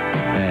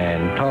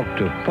 and talk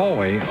to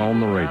Foy on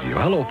the radio.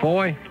 Hello,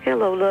 Foy.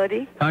 Hello,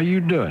 Luddy. How you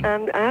doing?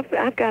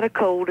 I've got a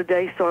cold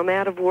today, so I'm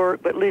out of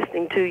work, but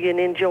listening to you and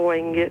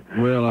enjoying it.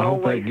 Well, I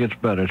hope that gets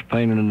better. It's a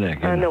pain in the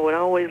neck. I know, and I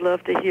always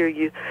love to hear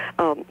you.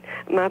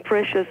 My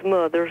precious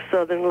mother,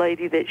 Southern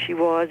lady that she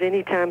was,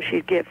 anytime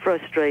she'd get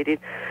frustrated,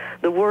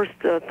 the worst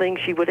thing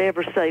she would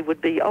ever say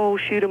would be, "Oh,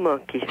 shoot a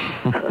monkey."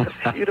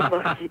 Shoot a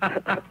monkey.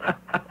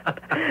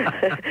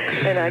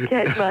 And I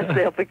catch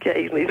myself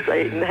occasionally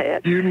saying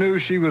that. You knew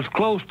she was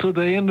close to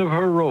the end of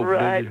her rope,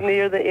 right,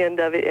 near the end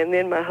of it. And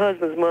then my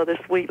husband's mother,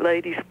 sweet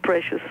lady,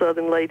 precious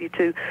Southern lady,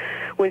 too,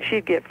 when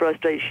she'd get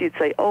frustrated, she'd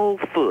say,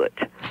 "Old foot."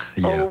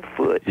 Yeah. Old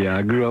foot. Yeah,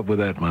 I grew up with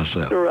that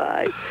myself.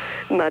 Right.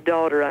 My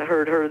daughter, I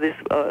heard her this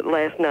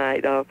last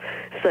night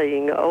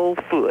saying "old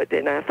foot,"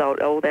 and I thought,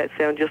 oh, that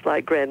sounds just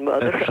like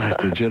grandmother. That's right.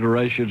 The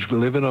generations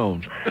living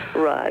on.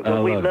 Right.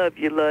 Well, we love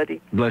you,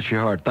 Luddy. Bless your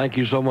heart. Thank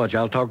you so much.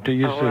 I'll talk to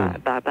you soon. All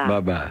right. Bye-bye.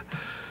 Bye-bye.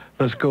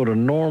 Let's go to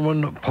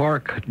Norman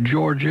Park,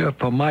 Georgia,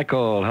 for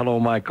Michael. Hello,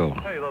 Michael.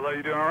 Hey, Ludlow,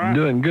 you doing all right?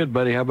 Doing good,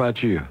 buddy. How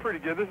about you? Pretty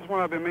good. This is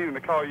one I've been meaning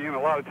to call you in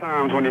a lot of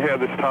times when you had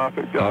this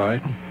topic. All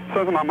right.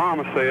 Something my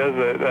mama says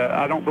that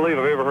I don't believe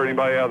I've ever heard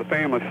anybody out of the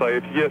family say,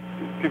 if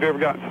you've ever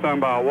gotten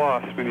stung by a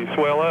wasp and you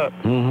swell up,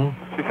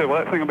 she said, well,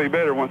 that thing will be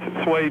better once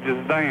it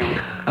swages down.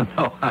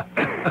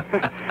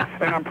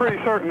 And I'm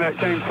pretty certain that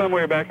came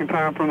somewhere back in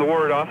time from the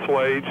word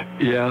assuage.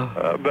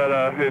 Yeah. But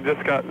it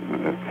just got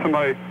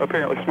somebody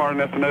apparently smart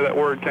enough to know that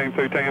word came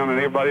through town, and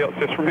everybody else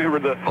just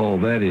remembered the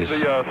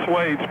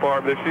swage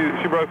part. But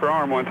she broke her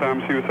arm one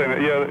time. She was saying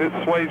that, yeah,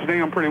 it's swaged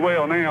down pretty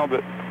well now,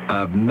 but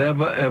I've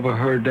never, ever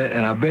heard that,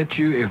 and I bet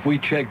you if we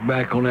checked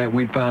back on that,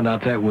 we'd find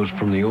out that was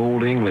from the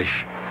Old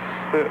English,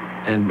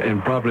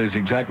 and probably is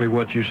exactly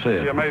what you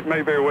said. Yeah,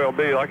 may very well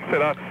be. Like I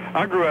said,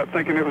 I grew up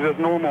thinking it was just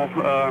normal,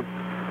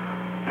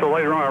 so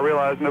later on I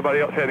realized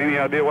nobody else had any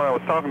idea what I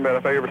was talking about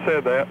if I ever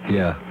said that.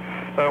 Yeah.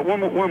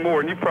 One more,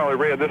 and you probably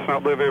read this, and I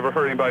don't believe I've ever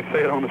heard anybody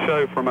say it on the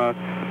show, from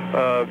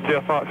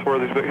Jeff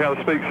Foxworthy's book, How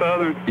to Speak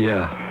Southern.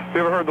 Yeah. Have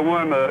you ever heard the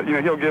one,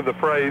 he'll give the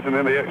phrase and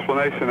then the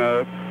explanation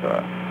of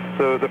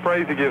the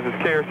phrase he gives is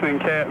kerosene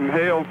cat in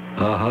hell.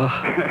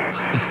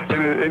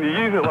 and you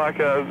use it like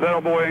that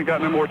old boy ain't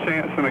got no more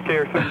chance than a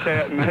kerosene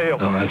cat in hell.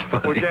 Oh, that's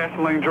funny. With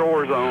gasoline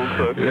drawers on.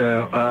 So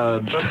yeah.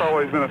 That's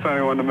always been a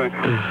funny one to me.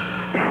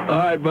 All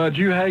right, bud,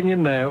 you hang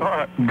in there. All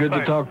right. Good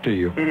to talk to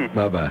you.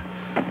 Bye-bye.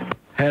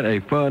 Had a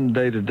fun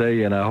day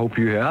today, and I hope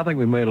you have. I think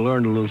we may have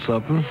learned a little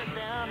something.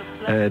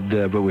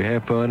 But we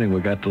had fun, and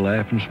we got to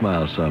laugh and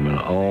smile some, and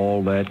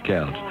all that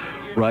counts.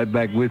 Right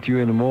back with you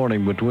in the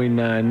morning between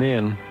 9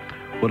 and 10.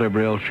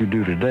 Whatever else you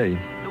do today,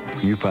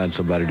 you find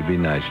somebody to be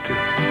nice to.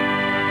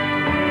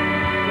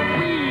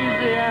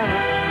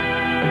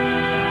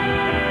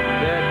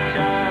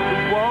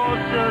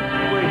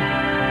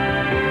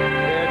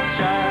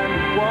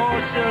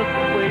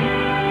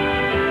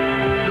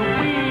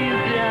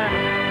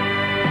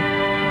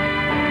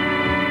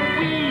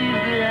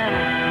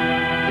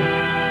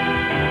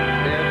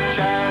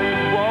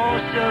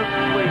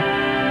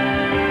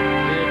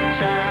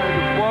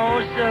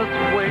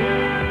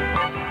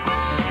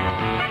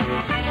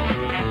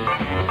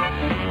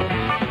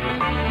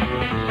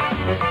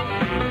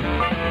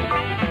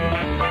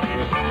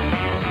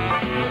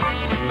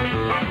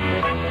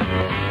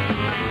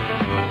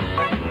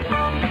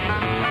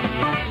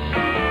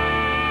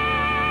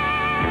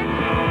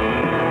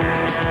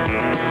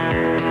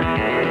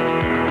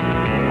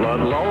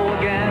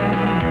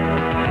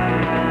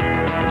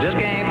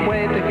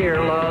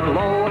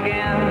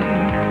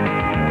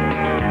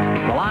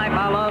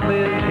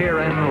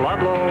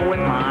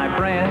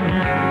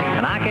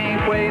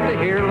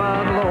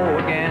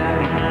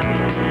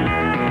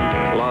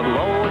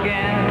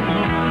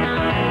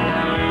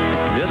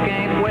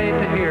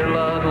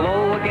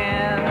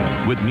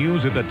 with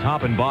news at the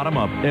top and bottom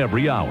of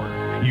every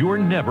hour. You're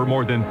never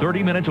more than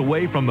 30 minutes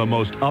away from the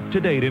most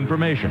up-to-date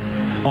information.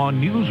 On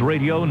News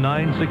Radio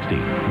 960,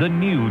 the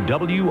new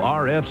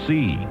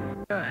WRFC.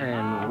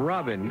 And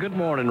Robin. Good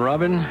morning,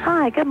 Robin.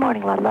 Hi, good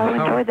morning, Ludlow.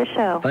 Enjoy the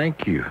show.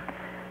 Thank you.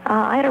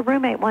 I had a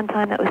roommate one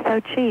time that was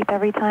so cheap.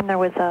 Every time there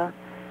was a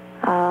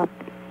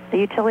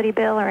utility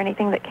bill or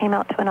anything that came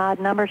out to an odd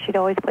number, she'd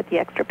always put the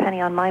extra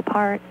penny on my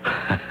part.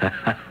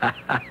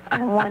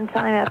 And one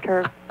time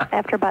after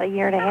about a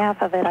year and a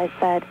half of it, I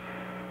said,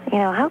 you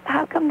know,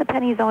 how come the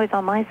penny's always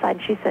on my side?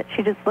 And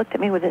she just looked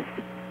at me with this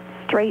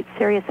straight,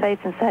 serious face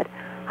and said,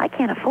 I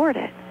can't afford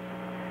it.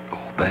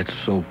 Oh, that's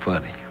so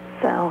funny.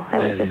 So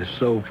that is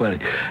so funny.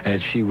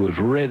 And she was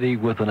ready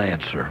with an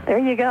answer. There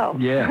you go.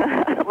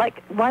 Yeah.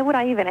 Like, why would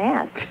I even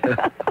ask?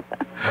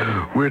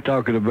 We're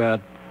talking about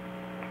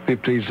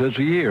 15 cents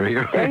a year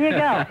here. There you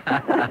go.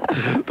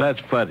 That's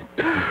funny.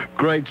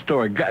 Great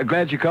story.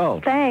 Glad you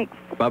called. Thanks.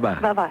 Bye-bye.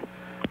 Bye-bye.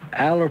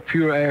 Aller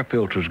Pure Air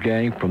Filters,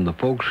 gang, from the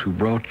folks who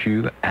brought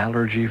you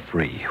Allergy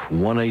Free.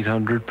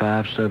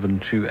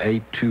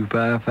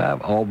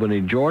 1-800-572-8255, Albany,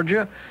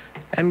 Georgia.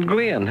 And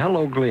Glenn.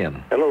 Hello,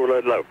 Glenn. Hello,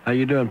 Ludlow. How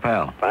you doing,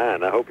 pal?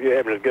 Fine. I hope you're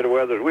having as good a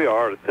weather as we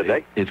are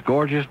today. It's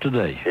gorgeous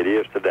today. It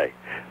is today.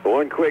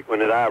 One quick one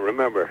that I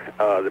remember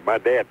that my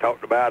dad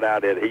talked about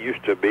out at, he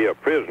used to be a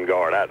prison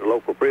guard out at the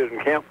local prison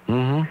camp.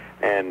 Mm-hmm.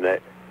 And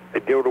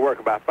they'd go to work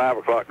about 5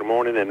 o'clock in the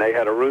morning, and they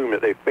had a room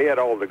that they fed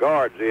all the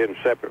guards in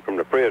separate from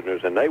the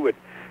prisoners, and they would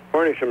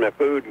furnish them their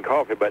food and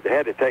coffee, but they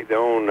had to take their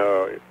own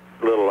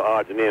little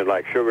odds and ends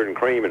like sugar and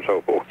cream and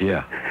so forth.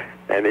 Yeah.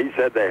 And he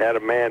said they had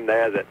a man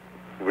there that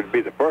would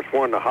be the first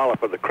one to holler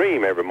for the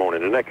cream every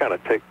morning, and they kind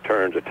of took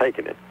turns of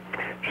taking it.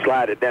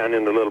 Slide it down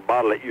in the little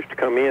bottle that used to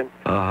come in.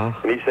 Uh-huh.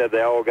 And he said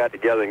they all got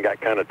together and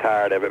got kind of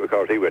tired of it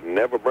because he would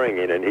never bring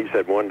it. And he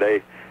said one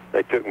day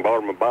they took and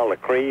bought him a bottle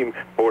of cream,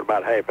 poured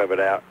about half of it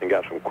out, and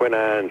got some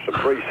quinine, some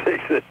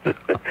 3/6,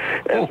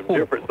 and some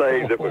different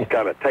things that was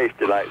kind of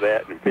tasty like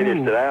that, and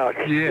finished it out.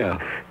 Yeah.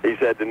 He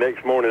said the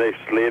next morning they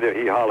slid it.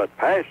 He hollered,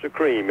 "Pass the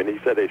cream," and he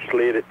said they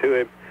slid it to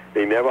him.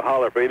 He never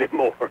hollered for any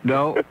more.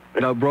 No,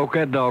 broke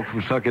that dog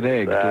from sucking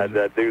eggs. I'd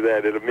do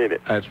that in a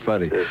minute. That's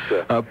funny.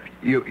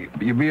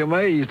 You'd be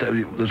amazed.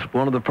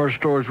 One of the first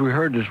stories we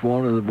heard this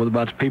morning was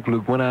about the people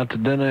who went out to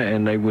dinner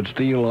and they would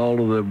steal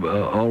all of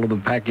the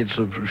packets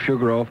of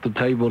sugar off the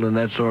table and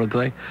that sort of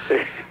thing.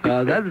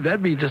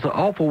 That'd be just an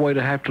awful way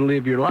to have to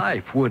live your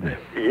life, wouldn't it?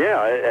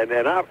 Yeah,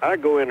 and I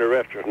go into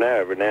restaurants now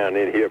every now and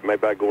then here.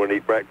 Maybe I go and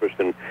eat breakfast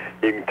and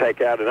you can take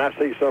out, and I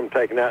see some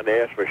taking out and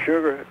they ask for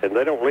sugar, and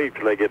they don't leave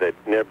till they get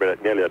nearly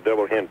a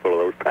double handful of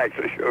those packs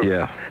of sugar.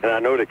 Yeah. And I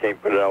know they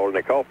can't put it all in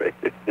their coffee.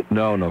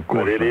 No, of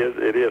course But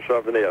it is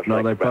something else.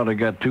 No, they probably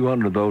got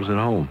 200 of those at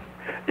home.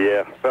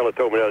 Yeah, a fella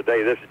told me the other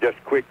day, this is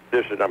just quick,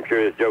 I'm sure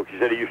it's a joke. He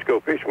said he used to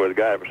go fishing with a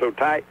guy that was so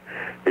tight.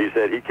 He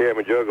said he carried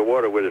a jug of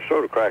water with a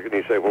soda cracker, and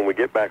he said when we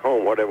get back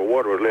home, whatever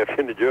water was left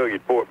in the jug,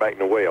 he'd pour it back in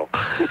the well.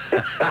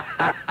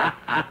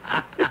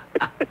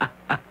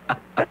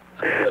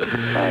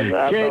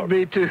 Can't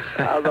be too.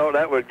 I thought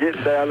that was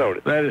getting down on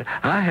it.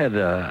 I had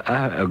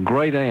a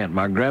great aunt,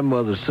 my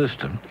grandmother's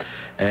sister,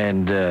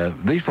 and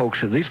these folks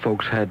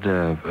had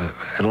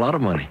a lot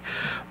of money,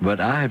 but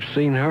I have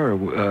seen her.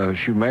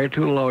 She was married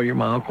to a lawyer,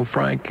 my Uncle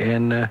Frank,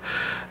 and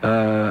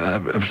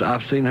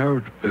I've seen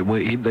her.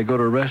 They go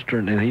to a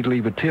restaurant and he'd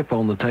leave a tip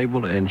on the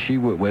table, and she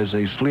would, as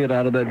they slid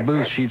out of that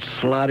booth, she'd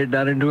slide it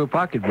down into her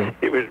pocketbook.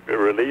 He was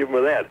relieved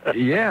with that.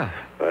 Yeah.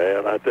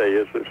 Well, I tell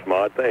you, it's a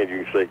smart thing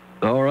you can see.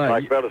 All right.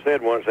 Like fella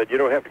said once, you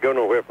don't have to go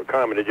nowhere for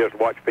comedy, just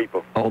watch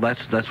people. Oh,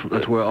 that's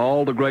where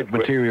all the great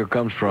material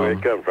comes from. Where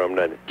it comes from,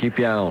 doesn't it? Keep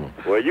your eye on them.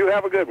 Well, you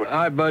have a good one. All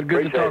right, bud.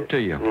 Good to talk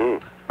to you.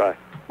 Mm-hmm. Bye.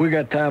 We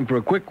got time for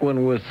a quick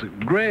one with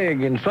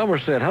Greg in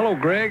Somerset. Hello,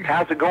 Greg.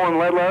 How's it going,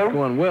 Ludlow?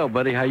 Going well,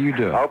 buddy. How you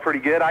doing? Oh, pretty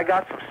good. I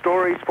got some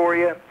stories for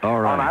you.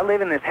 All right. I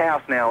live in this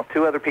house now with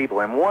 2 other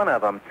people, and one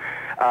of them,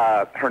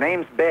 her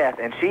name's Beth,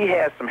 and she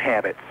has some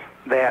habits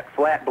that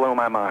flat blow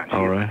my mind. She's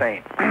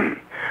insane.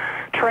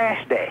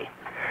 Trash day.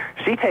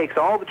 She takes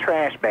all the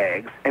trash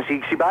bags, and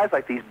she buys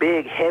like these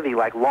big, heavy,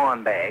 like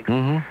lawn bags,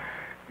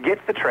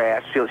 gets the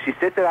trash, she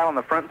sits it out on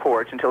the front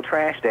porch until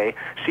trash day.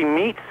 She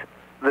meets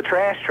the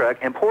trash truck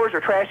and pours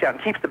her trash out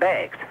and keeps the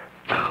bags.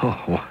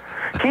 Oh.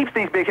 Keeps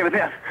these big,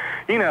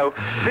 you know,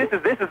 this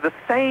is the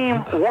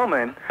same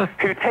woman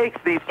who takes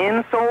these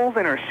insoles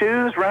in her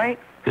shoes, right?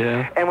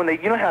 Yeah. And when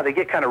you know how they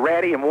get kind of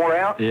ratty and wore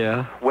out?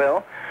 Yeah.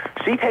 Well,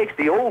 she takes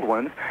the old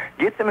ones,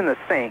 gets them in the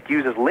sink,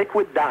 uses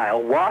liquid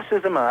dial,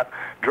 washes them up,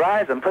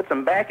 dries them, puts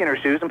them back in her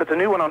shoes, and puts a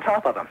new one on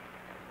top of them.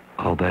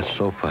 Oh, that's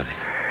so funny.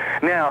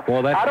 Now,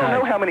 I don't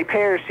know how many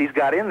pairs she's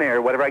got in there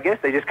or whatever. I guess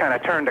they just kind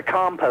of turned to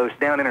compost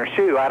down in her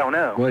shoe. I don't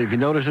know. Well, if you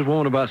notice this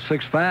woman about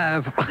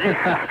 6'5".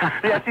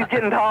 Yeah, she's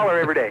getting taller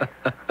every day.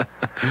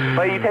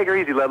 Well, you take her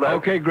easy, Ludlow.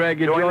 Okay, Greg,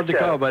 enjoyed the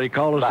call, buddy.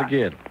 Call us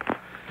again.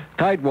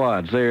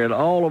 Tightwads, they're in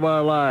all of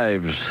our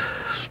lives.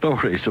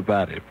 Stories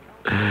about it.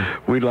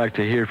 We'd like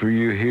to hear from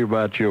you, hear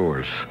about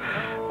yours.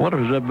 What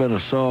has there been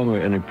a song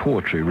or any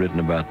poetry written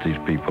about these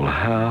people?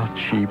 How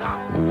cheap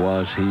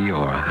was he,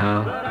 or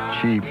how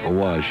cheap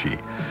was she?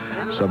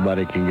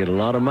 Somebody can get a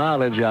lot of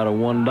mileage out of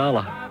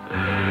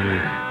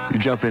 $1. You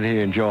jump in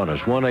here and join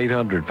us.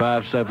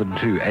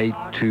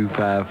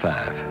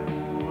 1-800-572-8255.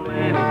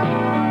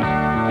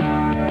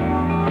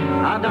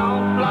 I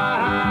don't fly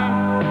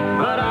high,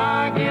 but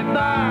I get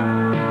by,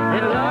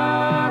 and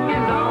luck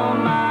is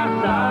on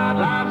my side.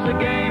 Life's a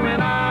game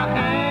and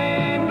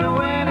I aim to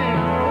win it,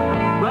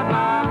 but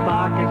my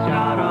pocket's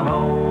got a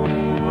hole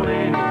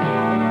in it.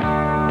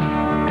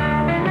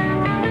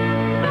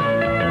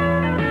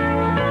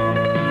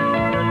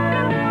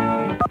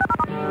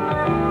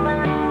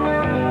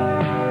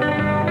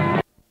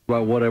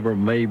 About whatever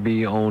may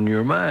be on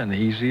your mind.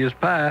 Easy as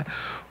pie.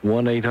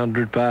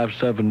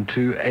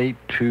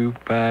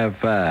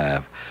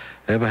 1-800-572-8255.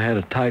 Ever had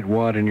a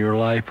tightwad in your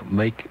life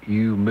make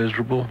you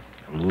miserable?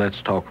 Let's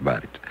talk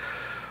about it.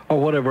 Or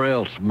whatever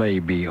else may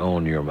be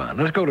on your mind.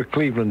 Let's go to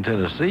Cleveland,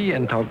 Tennessee,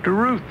 and talk to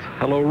Ruth.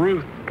 Hello,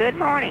 Ruth. Good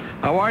morning.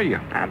 How are you?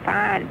 I'm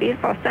fine.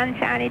 Beautiful,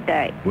 sunshiny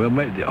day. Well,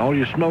 all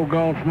your snow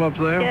gone from up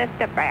there?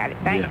 Just about it.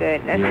 Thank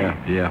goodness.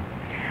 Yeah.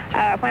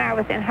 When I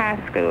was in high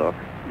school,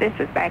 this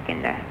was back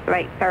in the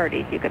late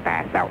 30s, you could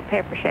buy salt and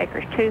pepper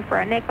shakers, 2 for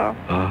a nickel.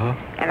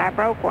 And I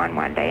broke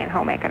one day in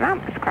home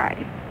economics class.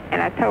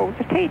 And I told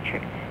the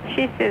teacher.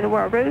 She said,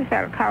 well, Ruth,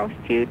 that'll cost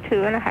you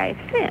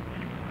 2.5 cents.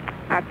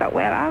 I thought,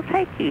 well, I'll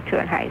take you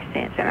 2.5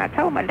 cents. And I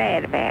told my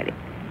dad about it.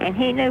 And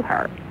he knew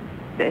her,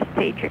 this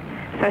teacher.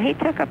 So he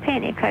took a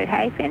penny, cut it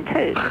half in 2.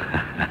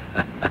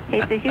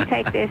 He says, you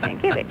take this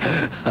and give it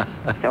to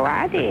me. So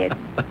I did.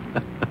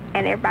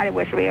 And everybody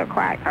was real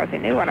quiet because they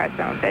knew what I was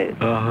going to do.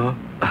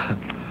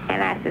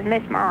 And I said,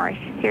 Miss Morris,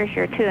 here's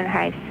your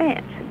 2.5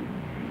 cents.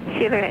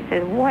 She looked and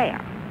said, well,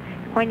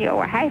 when you owe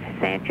a half a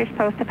cent, you're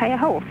supposed to pay a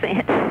whole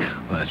cent.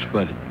 That's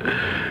funny.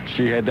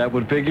 She had that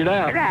one figured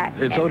out. Right.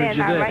 And so did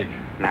your daddy.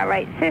 My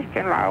late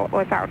sister-in-law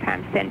was all the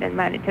time sending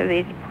money to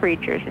these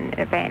preachers and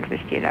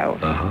evangelists, you know.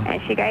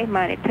 And she gave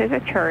money to the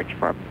church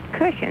for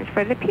cushions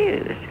for the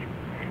pews,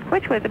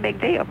 which was a big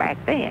deal back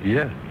then.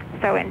 Yeah.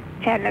 So in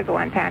Chattanooga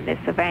one time, this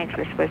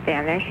evangelist was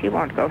down there. She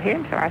wanted to go hear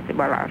him, so I said,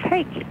 well, I'll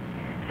take you.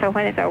 So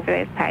when it's over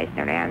there, it's passing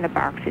around the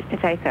boxes to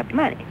take up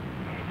money.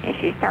 And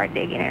she started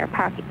digging in her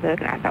pocketbook,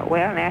 and I thought,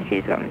 well, now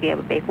she's going to give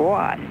a big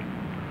wad.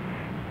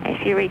 And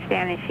she reached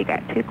down and she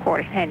got 2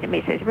 quarters handed to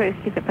me. Says, Ruth,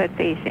 you can put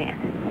these in.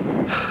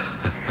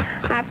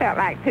 I felt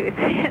like 2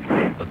 cents.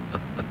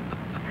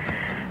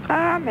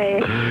 Oh,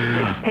 man.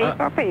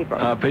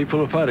 People.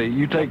 People are funny.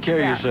 You take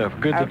care of yourself.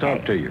 Good to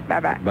talk to you.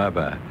 Bye-bye.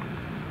 Bye-bye.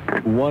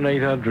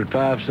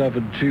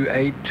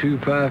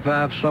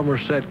 1-800-572-8255,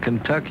 Somerset,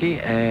 Kentucky,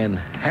 and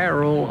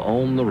Harold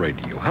on the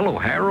radio. Hello,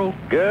 Harold.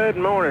 Good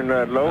morning,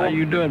 Ludlow. How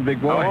you doing,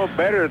 big boy? Oh,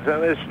 better.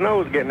 This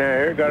snow's getting out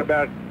here. Got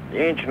about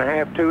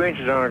 1.5, 2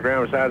 inches on the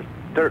ground besides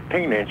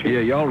 13 inches. Yeah,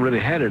 y'all really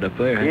had it up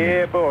there.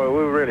 Yeah, boy,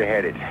 we really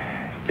had it.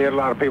 Still a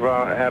lot of people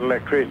had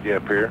electricity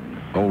up here.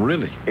 Oh,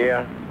 really?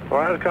 Yeah.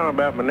 Well, I was calling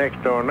about my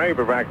next-door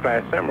neighbor back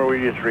last summer.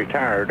 We just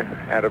retired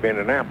out of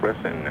Indianapolis,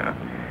 and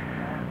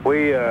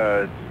we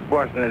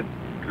watching the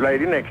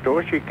lady next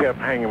door. She kept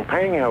hanging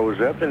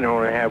pantyhose up and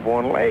only have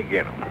one leg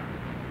in them.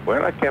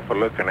 Well, I kept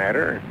looking at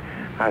her,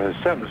 and I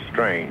said, something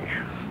strange.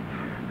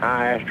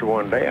 I asked her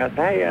one day, I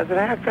said,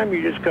 how come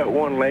you just cut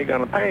one leg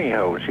on a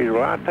pantyhose? She said,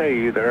 well, I'll tell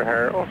you there,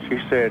 Harold. She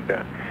said,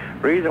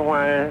 reason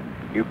why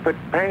you put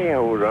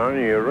pantyhose on,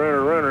 you run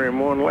a runner in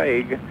one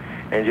leg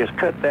and just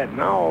cut that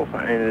off,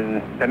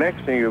 and the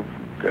next thing you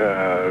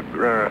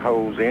run a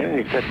hose in, and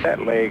you cut that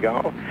leg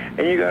off,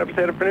 and you got to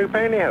set up a new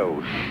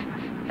pantyhose.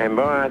 And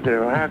boy, I said,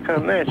 well, how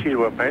come that? She said,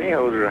 well,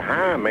 pantyhose are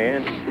high,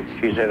 man.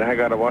 She said, I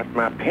got to wash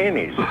my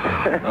pennies.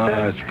 Oh,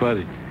 that's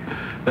funny.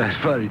 That's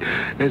funny.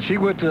 And she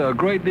went to a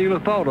great deal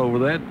of thought over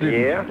that,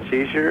 didn't Yeah,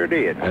 she sure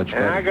did. That's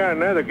and I got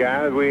another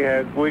guy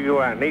that we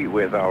go out and eat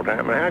with all the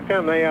time. And how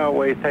come they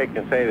always take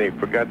and say they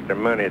forgot their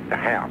money at the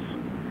house?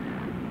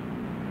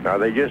 Are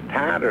they just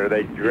tired, or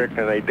they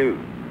reckon they do?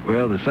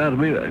 Well, it sounds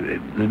to me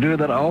they do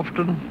that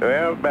often.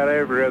 Well, about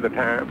every other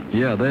time.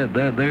 Yeah, they're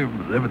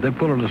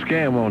pulling a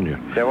scam on you.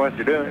 Is that what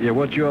you're doing? Yeah,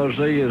 what you ought to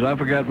say is, I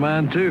forgot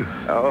mine too.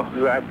 Oh,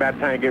 about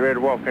time to get ready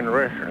to walk in the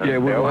restaurant. Yeah,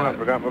 well, I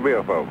forgot my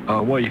billfold.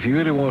 Well, if you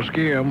really want to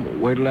scare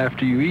them, wait till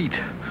after you eat.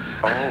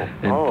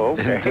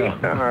 Okay.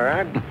 All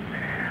right.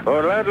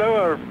 Well, Ludlow,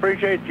 I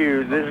appreciate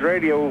you. This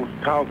radio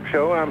talk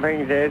show, I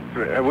mean,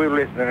 we've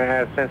listened to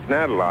that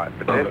Cincinnati a lot,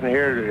 but this one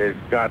here has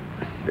got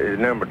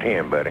number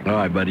 10, buddy. All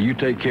right, buddy. You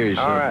take care of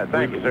yourself. All right.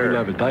 Thank you, sir. We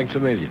love it. Thanks a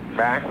million.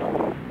 Bye.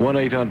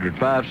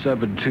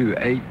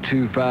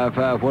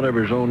 1-800-572-8255.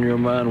 Whatever's on your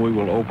mind, we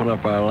will open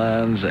up our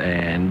lines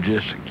and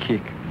just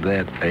kick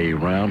that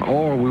around.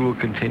 Or we will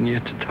continue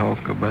to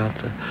talk about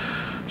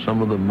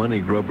some of the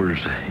money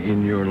grubbers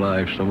in your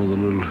life, some of the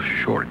little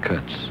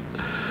shortcuts.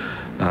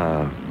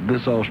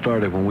 This all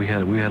started when we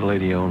had a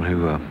lady on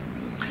who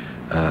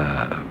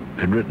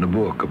had written a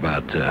book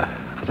about,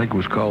 I think it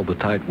was called the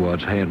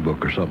Tightwads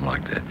Handbook or something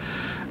like that.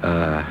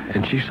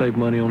 And she saved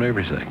money on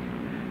everything.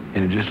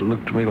 And it just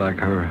looked to me like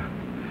her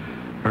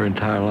her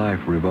entire life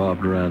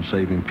revolved around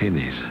saving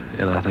pennies,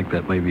 and I think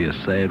that may be a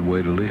sad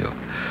way to live.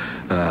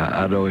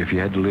 I know if you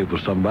had to live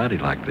with somebody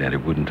like that,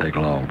 it wouldn't take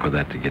long for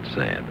that to get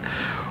sad.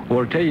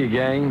 Well, I tell you,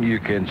 gang, you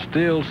can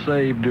still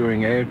save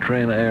during Air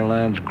Tran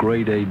Airlines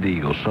Grade A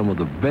deals. Some of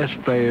the best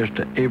fares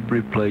to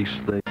every place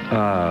they...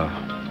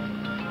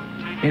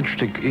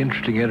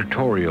 Interesting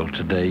editorial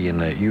today in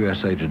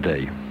USA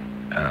Today.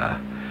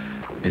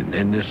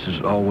 And this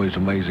is always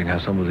amazing how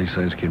some of these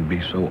things can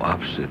be so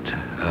opposite.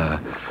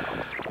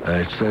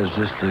 It says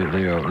this,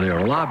 they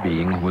are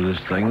lobbying with this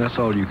thing, that's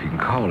all you can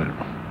call it,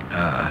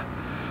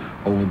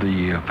 over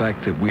the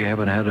fact that we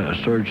haven't had a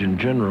Surgeon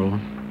General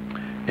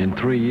in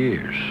 3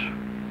 years.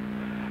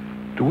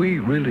 Do we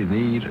really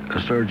need a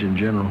Surgeon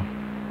General?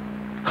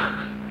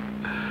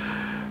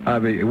 I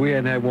mean, we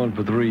hadn't had one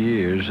for 3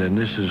 years, and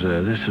this is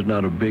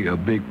not a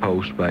big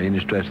post by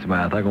any stretch of the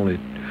mouth. I think only a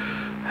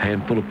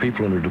handful of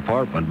people in the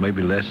department,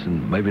 maybe less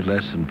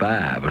than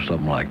 5 or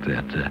something like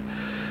that.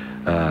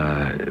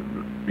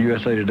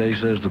 USA Today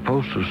says the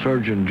post of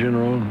Surgeon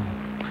General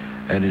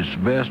at its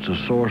best a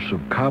source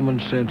of common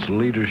sense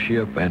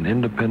leadership and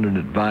independent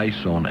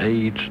advice on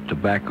AIDS,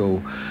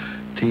 tobacco,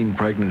 teen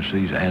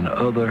pregnancies, and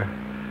other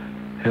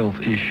health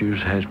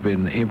issues has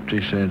been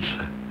empty since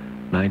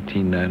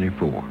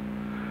 1994.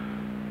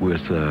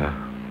 With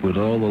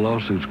all the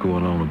lawsuits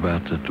going on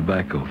about the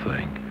tobacco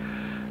thing,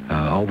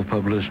 all the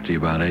publicity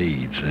about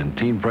AIDS and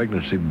teen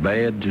pregnancy,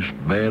 just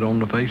bad on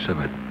the face of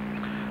it.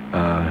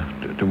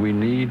 Do we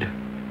need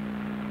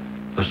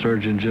a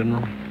Surgeon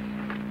General?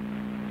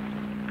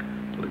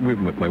 We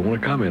might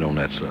want to comment on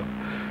that stuff.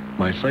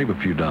 Might save a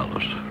few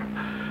dollars.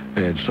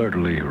 And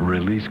certainly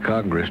release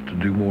Congress to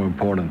do more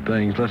important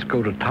things. Let's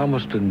go to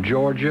Thomaston,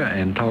 Georgia,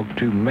 and talk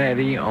to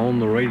Maddie on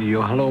the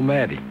radio. Hello,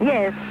 Maddie.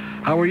 Yes.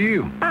 How are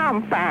you?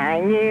 I'm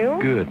fine. You?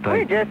 Good,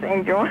 thank you. We're just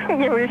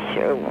enjoying your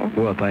show.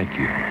 Well, thank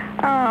you.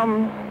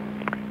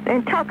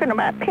 And talking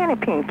about penny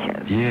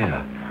pinchers.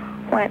 Yeah.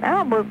 When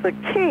I was a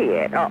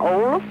kid, an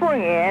older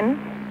friend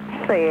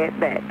said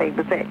that they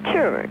was at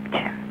church.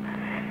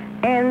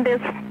 And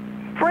this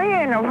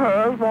friend of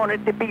hers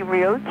wanted to be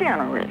real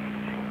generous.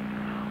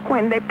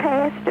 When they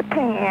passed the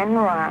pan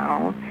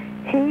round,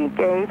 he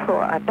gave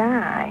her a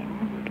dime.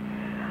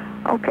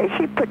 Okay,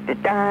 she put the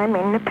dime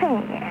in the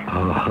pan.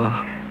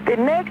 Uh-huh. The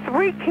next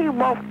week, he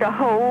walked the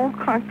whole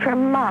country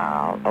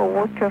mile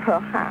over to her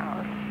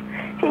house.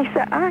 He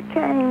said, I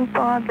came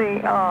for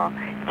the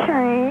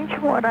change.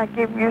 What I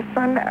give you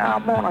Sunday, I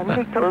want a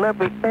nickel of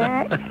it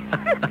back.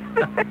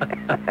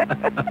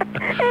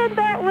 And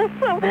that was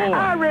so... Boy.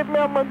 I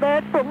remember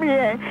that from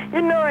here.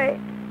 You know, it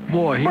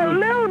was a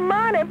little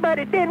money, but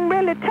it didn't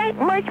really take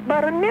much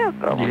but a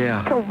nickel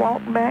to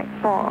walk back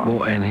for.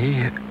 Well, and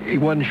he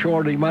wasn't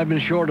short. He might have been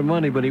short of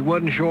money, but he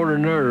wasn't short of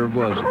nerve,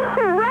 was he?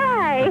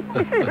 Right.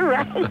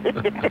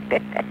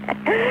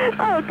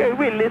 Okay,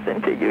 we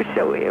listen to your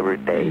show every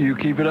day. You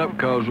keep it up,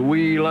 because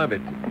we love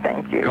it.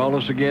 Thank you. Call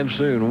us again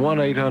soon,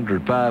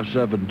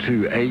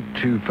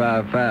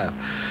 1-800-572-8255.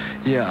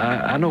 Yeah,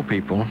 I know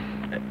people,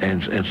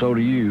 and so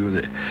do you,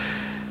 that,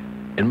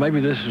 and maybe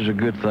this is a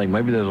good thing.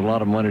 Maybe there's a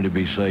lot of money to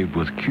be saved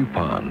with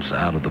coupons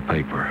out of the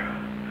paper.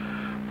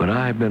 But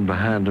I have been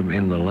behind them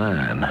in the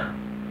line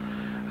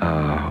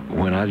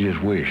when I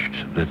just wished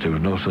that there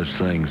was no such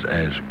things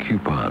as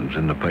coupons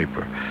in the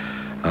paper.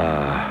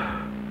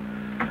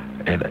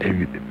 And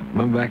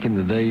remember back in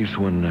the days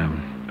when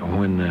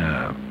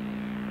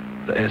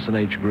the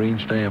S&H green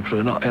stamps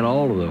and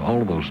all of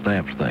those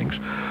stamps things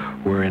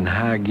were in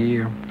high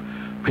gear,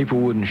 people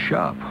wouldn't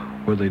shop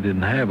where they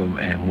didn't have them.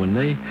 And when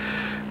they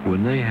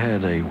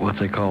had what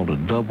they called a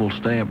double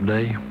stamp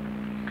day,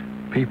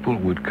 people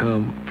would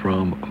come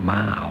from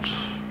miles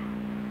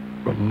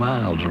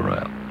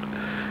around.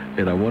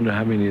 And I wonder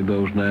how many of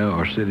those now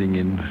are sitting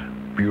in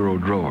bureau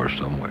drawers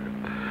somewhere.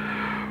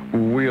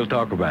 We'll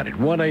talk about it.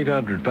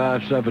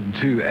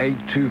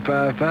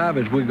 1-800-572-8255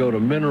 as we go to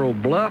Mineral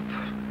Bluff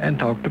and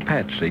talk to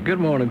Patsy. Good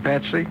morning,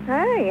 Patsy.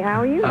 Hey,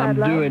 how are you, I'm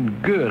Ludlow? doing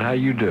good. How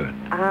you doing?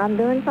 I'm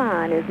doing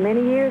fine. As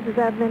many years as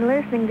I've been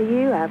listening to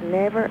you, I've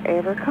never,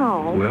 ever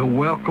called. Well,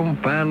 welcome.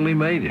 Finally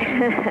made it.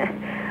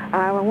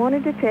 I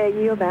wanted to tell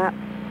you about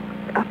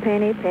a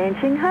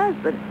penny-pinching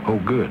husband. Oh,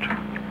 good.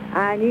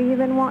 I knew you've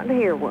been wanting to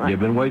hear one. You've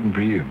been waiting for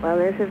you. Well,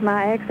 this is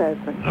my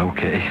ex-husband.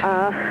 Okay.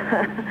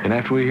 And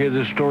after we hear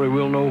this story,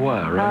 we'll know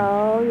why, right?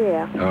 Oh,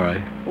 yeah. All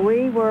right.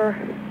 We were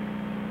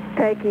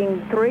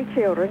taking 3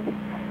 children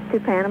to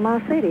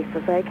Panama City for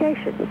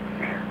vacation.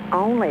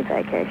 Only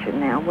vacation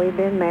now. We've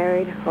been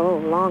married, a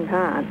long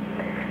time.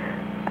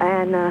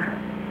 And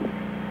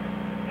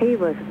he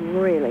was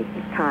really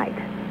tight.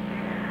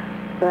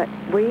 But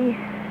we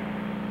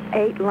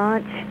ate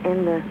lunch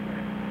in the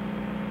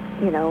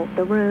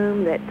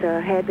room that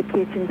had the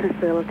kitchen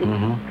facility.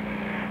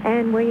 Mm-hmm.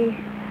 And we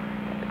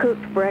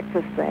cooked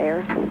breakfast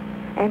there.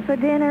 And for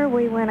dinner,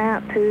 we went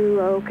out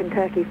to,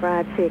 Kentucky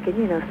Fried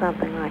Chicken,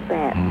 something like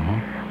that.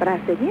 Mm-hmm. But I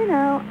said,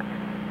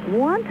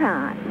 one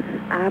time,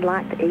 I'd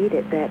like to eat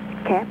at that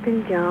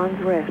Captain John's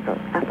restaurant.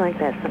 I think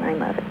that's the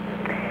name of it.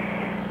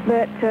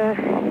 But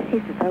he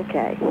says,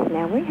 okay.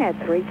 Now, we had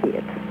 3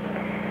 kids.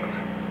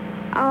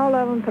 All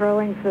of them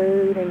throwing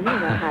food, and you know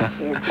how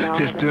kids are.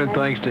 Just doing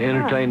things to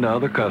entertain the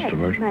other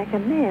customers. Make a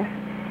mess.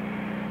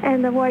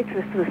 And the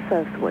waitress was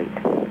so sweet.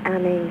 I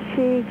mean,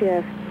 she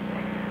just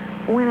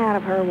went out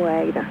of her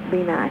way to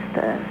be nice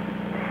to us.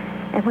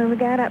 And when we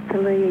got up to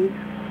leave,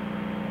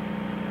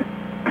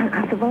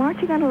 I said, well,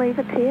 aren't you going to leave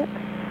a tip?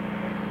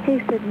 He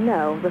said,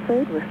 no, the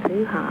food was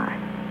too high,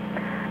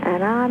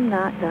 and I'm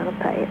not going to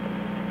pay it.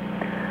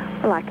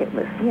 Like it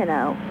was, you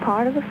know,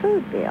 part of the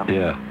food bill.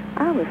 Yeah.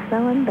 I was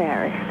so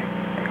embarrassed.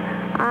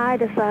 I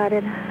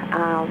decided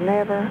I'll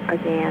never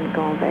again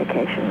go on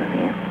vacation with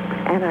him,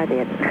 and I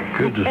didn't.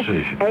 Good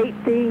decision.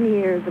 18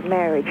 years of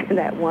marriage, and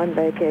that one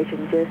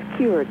vacation just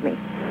cured me.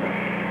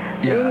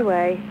 Yeah.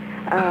 Anyway,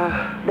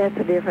 that's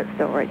a different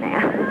story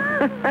now.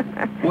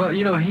 Well,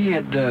 you know, he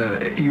had,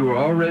 you were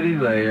already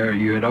there,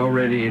 you had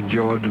already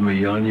enjoyed the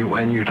meal, and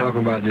you're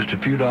talking about just a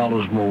few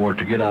dollars more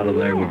to get out of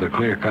there with a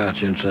clear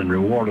conscience and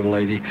reward a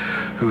lady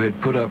who had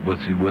put up with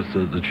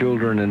the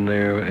children in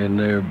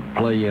their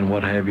play and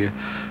what have you.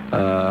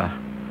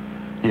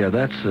 Yeah,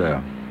 that's...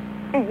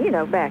 And, you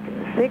know, back in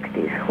the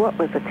 60s, what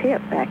was a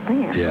tip back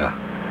then? Yeah.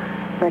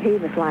 But he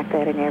was like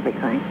that in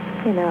everything,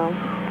 you know.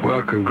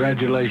 Well,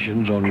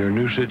 congratulations on your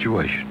new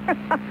situation.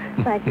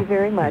 Thank you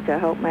very much. I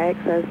hope my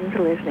ex-husband's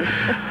listening.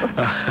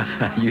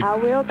 I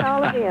will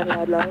call again,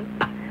 Ludlow.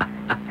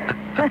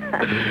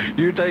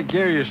 You take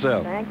care of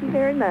yourself. Thank you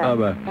very much.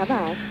 Bye-bye.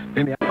 Bye-bye.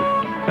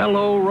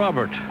 Hello,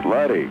 Robert.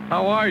 Luddy.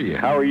 How are you?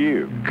 How are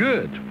you?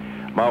 Good.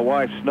 My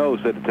wife, Snow,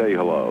 said to tell you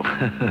hello.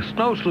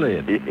 Snow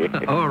slid.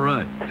 Yeah. All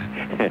right.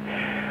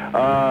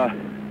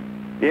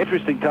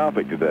 Interesting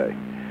topic today.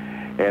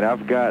 And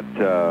I've got,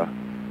 by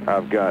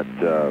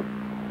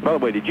the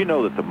way, did you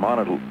know that the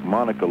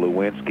Monica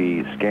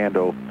Lewinsky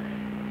scandal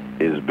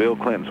is Bill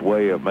Clinton's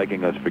way of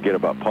making us forget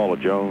about Paula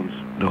Jones?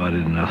 No, I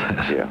didn't know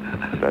that. Yeah,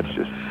 that's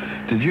just...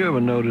 Did you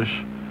ever notice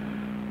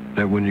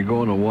that when you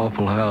go in a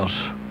Waffle House,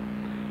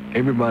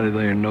 everybody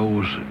there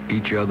knows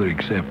each other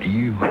except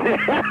you?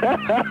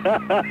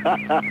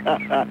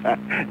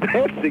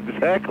 That's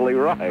exactly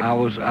right. I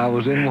was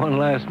in one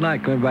last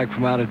night coming back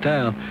from out of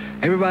town.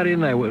 Everybody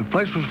in there, the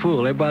place was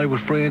full. Everybody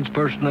was friends,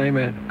 first name,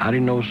 and I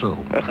didn't know a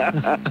soul.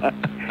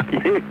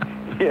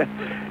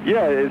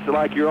 Yeah, it's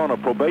like you're on a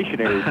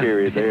probationary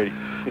period there.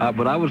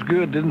 But I was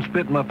good, didn't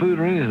spit in my food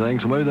or anything,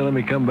 so maybe they'll let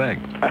me come back.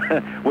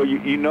 Well,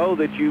 you know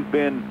that you've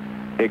been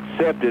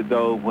accepted,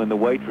 though, when the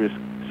waitress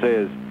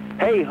says,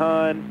 hey,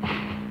 hon,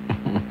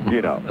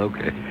 you know.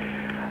 Okay.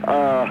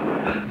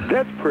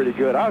 That's pretty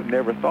good. I've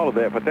never thought of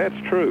that, but that's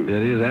true.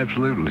 It is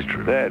absolutely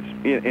true. That's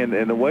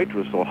and the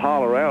waitress will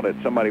holler out at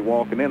somebody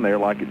walking in there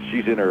like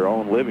she's in her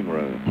own living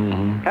room.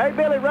 Mm-hmm. Hey,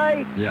 Billy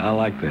Ray. Yeah, I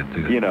like that,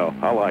 too. You know,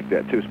 I like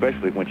that, too,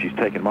 especially when she's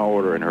taking my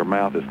order and her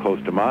mouth is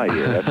close to my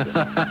ear. That's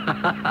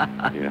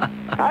yeah.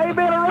 Hey,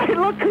 Billy Ray,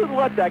 look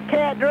what the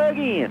cat drug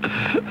in.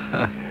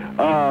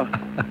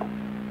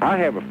 I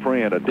have a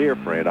friend, a dear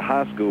friend, a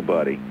high school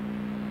buddy,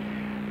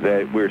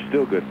 that we're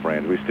still good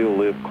friends. We still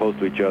live close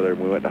to each other.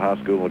 We went to high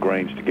school in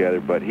LaGrange together.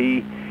 But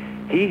he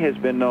has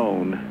been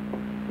known.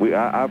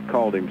 I've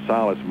called him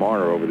Silas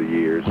Marner over the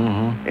years,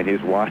 mm-hmm. and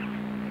his wife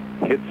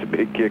gets a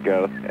big kick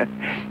out of that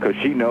because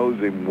she knows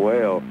him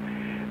well.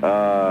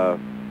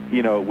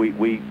 You know,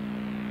 we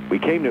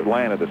came to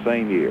Atlanta the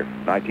same year,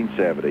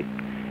 1970,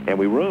 and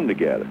we roomed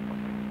together.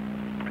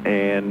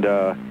 And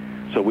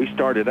so we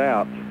started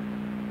out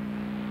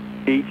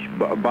each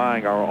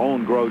buying our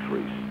own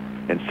groceries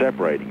and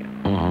separating it.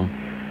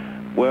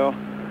 Mm-hmm. Well,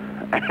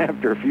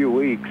 after a few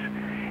weeks,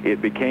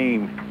 it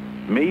became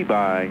me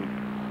buying,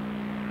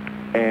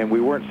 and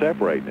we weren't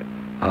separating it.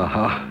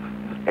 Uh-huh.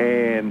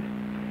 And...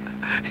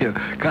 Yeah,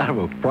 kind of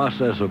a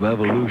process of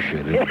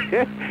evolution.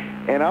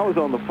 And I was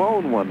on the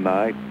phone one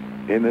night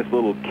in this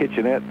little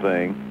kitchenette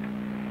thing,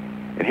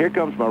 and here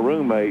comes my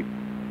roommate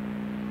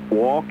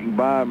walking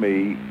by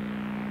me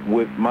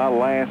with my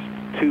last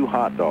 2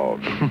 hot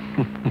dogs.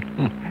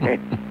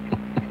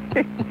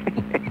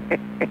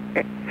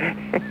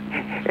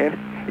 And,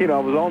 you know, I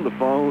was on the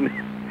phone,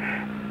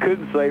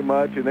 couldn't say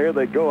much, and there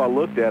they go. I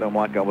looked at them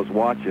like I was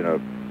watching a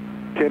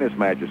tennis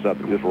match or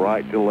something, just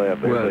right to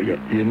left. There well,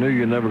 you knew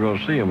you're never going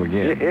to see them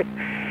again.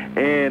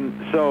 And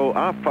so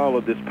I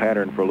followed this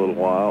pattern for a little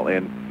while,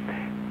 and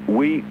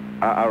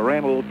I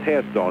ran a little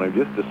test on him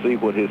just to see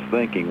what his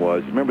thinking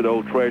was. Remember the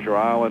old Treasure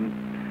Island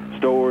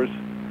stores?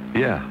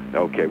 Yeah.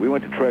 Okay, we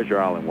went to Treasure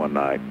Island one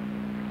night,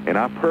 and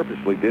I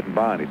purposely didn't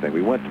buy anything.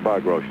 We went to buy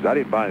groceries. I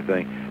didn't buy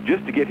anything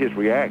just to get his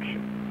reaction.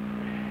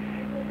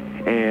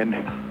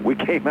 And we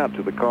came out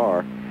to the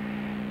car,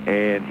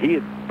 and he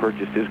had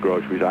purchased his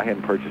groceries. I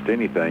hadn't purchased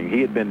anything.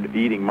 He had been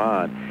eating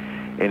mine,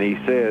 and he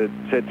said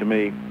to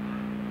me,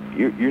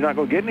 "You're not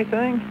going to get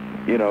anything?"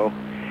 You know,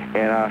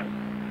 and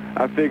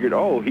I figured,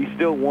 oh, he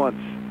still wants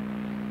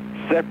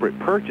separate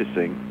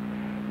purchasing,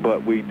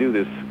 but we do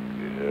this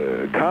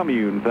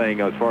commune thing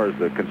as far as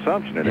the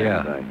consumption and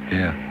everything.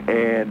 Yeah.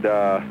 And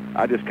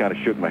I just kind of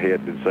shook my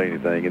head and didn't say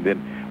anything. And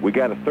then we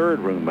got a third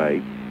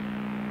roommate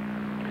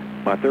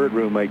my third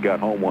roommate got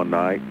home one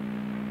night,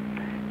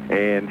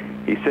 and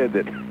he said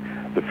that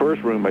the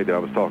first roommate that I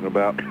was talking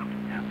about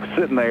was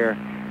sitting there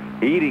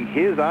eating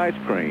his ice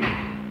cream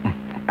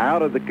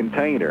out of the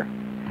container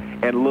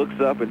and looks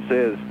up and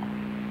says,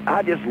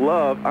 "I just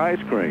love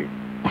ice cream."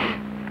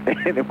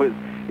 And it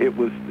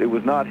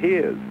was not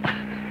his.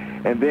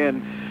 And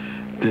then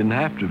didn't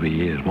have to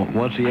be his.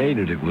 Once he ate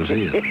it, it was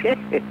his.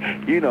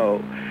 You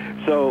know.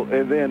 So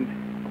and then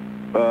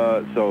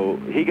so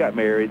he got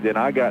married, then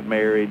I got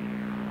married,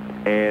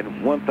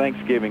 and one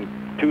Thanksgiving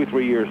 2 or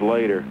 3 years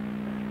later,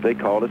 they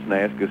called us and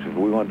asked us if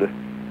we wanted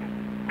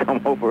to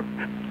come over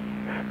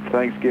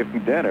Thanksgiving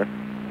dinner.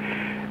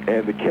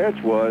 And the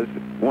catch was,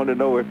 wanted to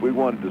know if we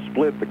wanted to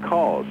split the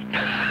cost.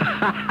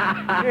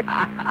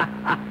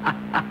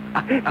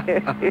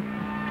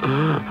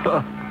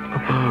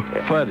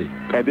 Funny.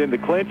 And then the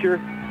clincher,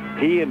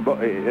 he and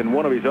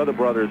one of his other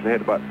brothers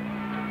had about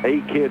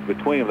 8 kids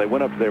between them. They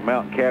went up to their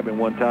mountain cabin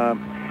one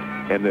time,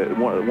 and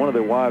one of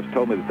their wives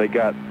told me that they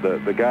got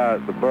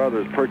the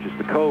brothers purchased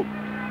the Coke,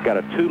 got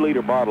a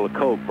 2-liter bottle of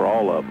Coke for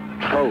all of them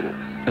total.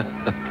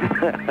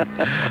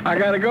 I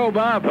gotta go,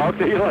 Bob. Talk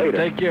to you later.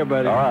 Take care,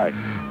 buddy. All right.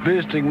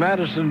 Visiting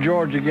Madison,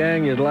 Georgia,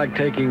 gang, is like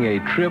taking a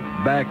trip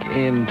back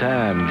in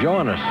time.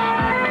 Join us.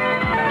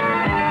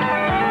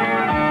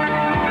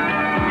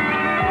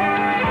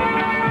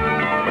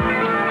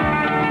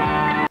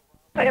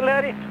 Hey,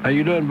 Letty. How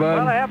you doing, bud?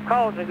 Well, I have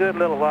called in a good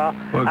little while.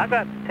 Well, I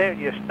got to tell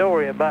you a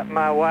story about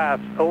my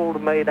wife's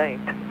old maid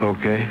aunt.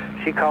 Okay.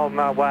 She called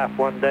my wife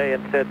one day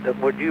and said,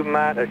 would you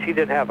mind, she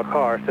didn't have a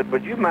car, said,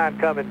 would you mind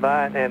coming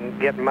by and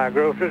getting my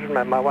groceries?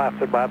 And my wife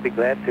said, well, I'd be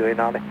glad to,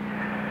 Nolly.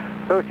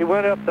 So she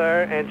went up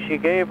there and she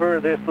gave her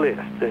this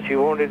list, and she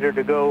wanted her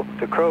to go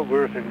to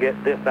Kroger's and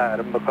get this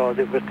item because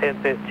it was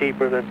 10 cents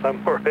cheaper than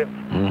somewhere else.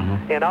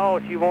 Mm-hmm. And all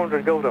she wanted her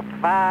to go to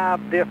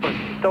 5 different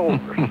stores.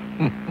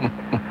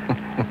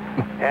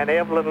 And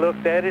Evelyn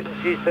looked at it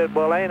and she said,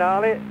 well, Aunt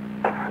Ollie,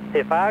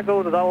 if I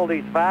go to all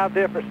these 5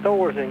 different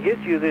stores and get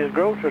you these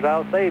groceries,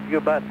 I'll save you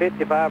about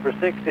 55 or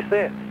 60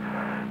 cents.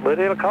 But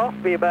it'll cost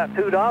me about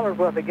 $2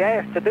 worth of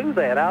gas to do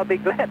that. I'll be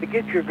glad to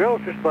get your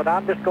groceries, but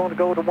I'm just going to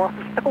go to one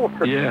store.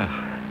 Yeah.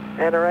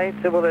 And her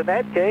aunt said, well, in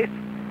that case,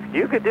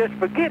 you could just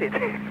forget it.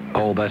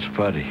 Oh, that's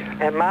funny.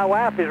 And my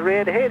wife is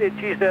red-headed.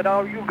 She said,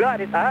 oh, you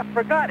got it. I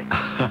forgot it.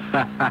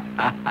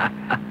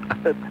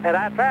 And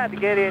I tried to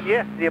get in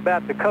yesterday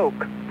about the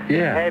Coke.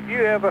 Yeah. Have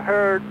you ever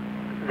heard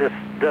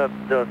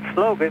the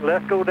slogan,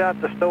 let's go down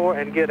to the store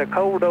and get a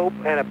cold oak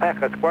and a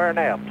pack of square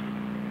nabs?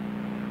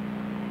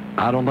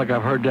 I don't think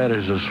I've heard that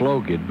as a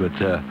slogan, but...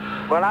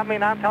 Well, I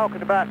mean, I'm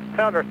talking about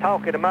fellas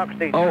talking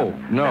amongst each other. Oh,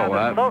 no.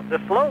 Now, the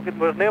slogan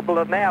was nibble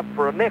a nab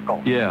for a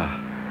nickel. Yeah.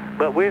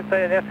 But we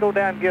said, let's go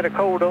down and get a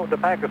cold oak, a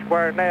pack of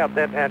square nabs.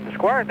 And the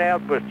square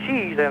nabs was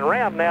cheese and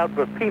round nabs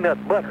was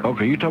peanut butter.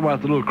 Okay, you're talking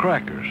about the little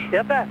crackers.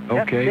 Yes, that.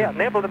 Okay. Yeah,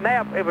 nibble the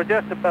nab, it was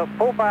just about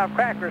 4 or 5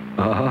 crackers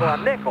for a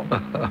nickel.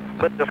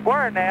 But the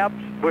square nabs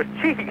was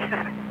cheese.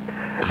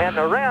 And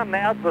the round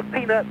nabs was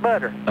peanut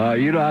butter.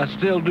 You know, I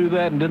still do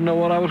that and didn't know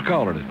what I was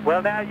calling it.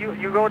 Well, now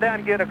you go down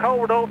and get a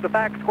cold oak, the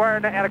pack of square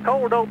nabs. And a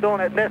cold oak don't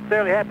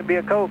necessarily have to be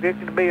a Coke. It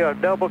can be a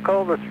double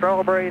cold, a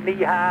strawberry,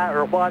 knee-high,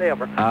 or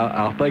whatever.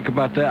 I'll think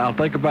about that. I'll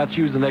think about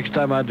you the next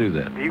time I do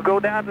that. You go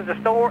down to the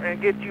store and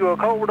get you a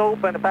cold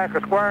oak and a pack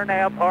of square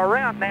nabs, or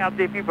round nabs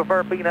if you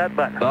prefer peanut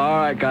butter. All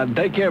right, Cotton.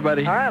 Take care,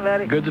 buddy. All right,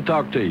 Letty. Good to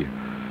talk to you.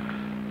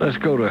 Let's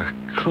go to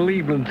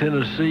Cleveland,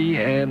 Tennessee,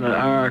 and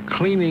our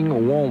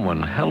cleaning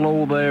woman.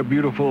 Hello there,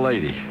 beautiful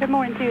lady. Good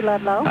morning to you,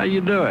 Ludlow. How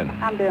you doing?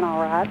 I'm doing all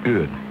right.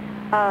 Good.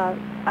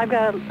 I've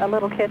got a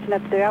little catching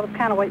up to do. I was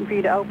kind of waiting for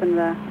you to open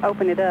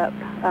it up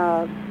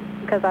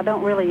because I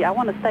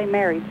want to stay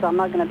married, so I'm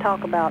not going to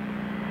talk about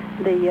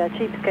the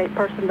cheapskate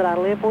person that I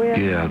live with.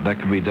 Yeah, that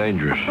could be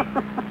dangerous.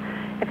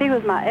 If he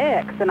was my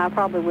ex, then I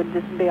probably would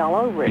just be all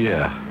over it.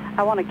 Yeah.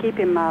 I want to keep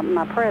him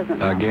my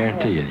present. I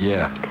guarantee it,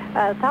 yeah.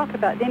 Talked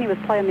about Denny was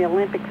playing the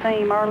Olympic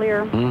theme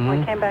earlier when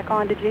he came back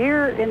on. Did you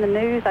hear in the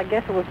news, I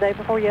guess it was the day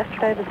before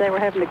yesterday, that they were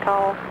having to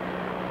call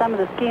some of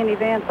the skiing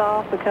events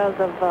off because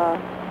of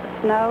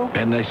snow?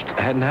 And they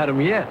hadn't had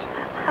them yet.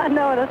 I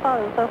know it. I thought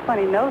it was so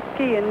funny. No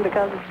skiing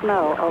because of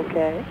snow.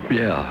 Okay.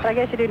 Yeah. But I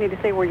guess you do need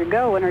to see where you're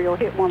going or you'll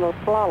hit one of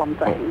those slalom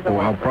things. Oh,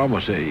 I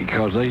promise you,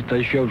 because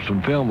they showed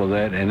some film of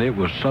that, and it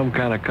was some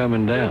kind of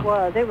coming down. It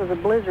was. It was a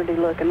blizzardy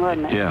looking,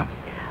 wasn't it? Yeah.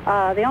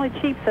 The only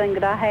cheap thing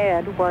that I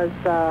had was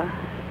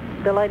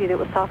the lady that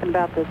was talking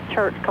about the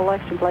church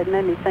collection plate.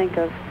 Made me think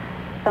of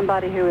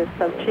somebody who is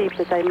so cheap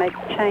that they make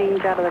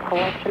change out of the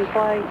collection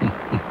plate.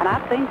 And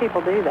I've seen people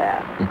do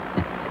that.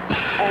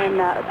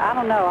 And I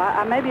don't know.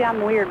 Maybe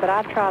I'm weird, but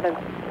I try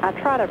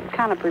to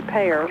kind of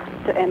prepare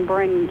and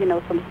bring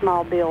some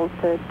small bills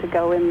to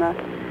go in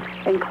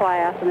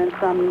class, and then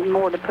some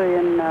more to put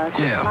in.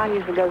 Mine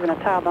usually goes in a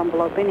tiled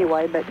envelope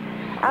anyway, but.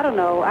 I don't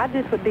know. I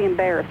just would be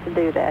embarrassed to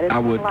do that. It's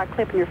like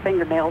clipping your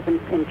fingernails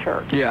in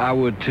church. Yeah, I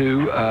would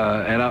too.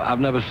 And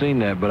I've never seen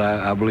that, but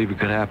I believe it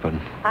could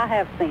happen. I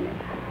have seen it.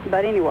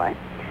 But anyway,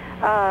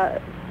 I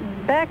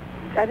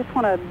just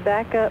want to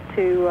back up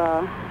to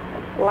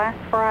last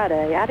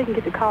Friday. I didn't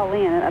get to call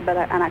in,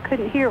 and I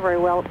couldn't hear very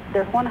well.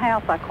 There's one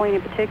house I clean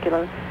in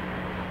particular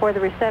where the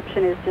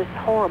reception is just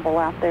horrible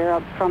out there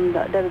from the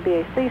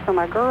WBAC. So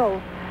my girls,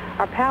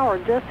 our power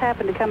just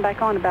happened to come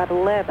back on about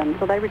 11,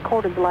 so they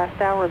recorded the last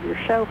hour of your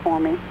show for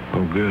me.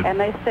 Oh, good. And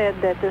they said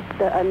that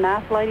a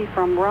nice lady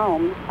from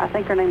Rome, I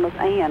think her name was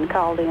Ann,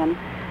 called in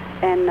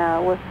and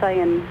was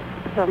saying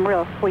some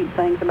real sweet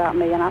things about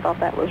me, and I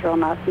thought that was real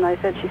nice. And they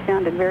said she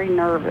sounded very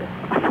nervous.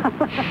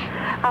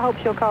 I hope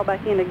she'll call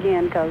back in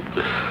again, because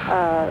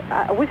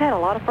we've had a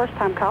lot of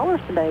first-time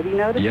callers today. Have you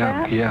noticed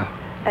that? Yeah.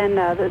 And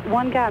the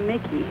one guy,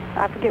 Mickey,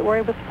 I forget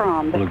where he was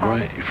from.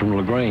 From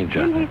LaGrange.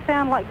 Didn't he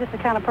sound like just the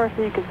kind of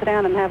person you could sit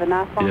down and have a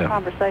nice long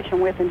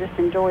conversation with and just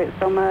enjoy it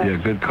so much? Yeah,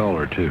 good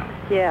caller, too.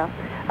 Yeah.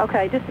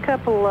 Okay, just a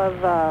couple of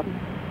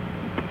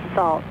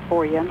thoughts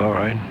for you. All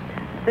right.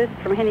 This is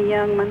from Henny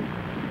Youngman.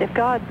 If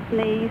God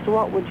sneezed,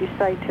 what would you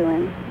say to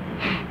him?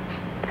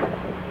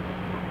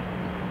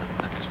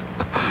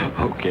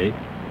 Okay.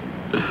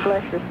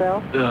 Bless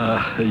yourself.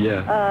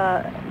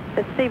 Yeah.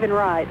 It's Stephen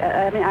Wright.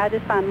 I mean, I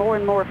just find more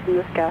and more from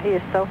this guy. He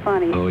is so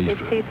funny. Oh, he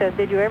says,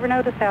 did you ever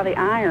notice how the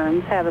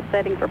irons have a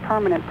setting for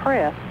permanent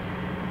press?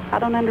 I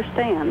don't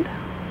understand.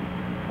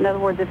 In other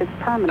words, if it's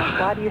permanent,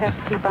 why do you have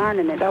to keep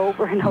ironing it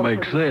over and over?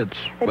 Makes sense.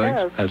 It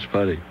does. That's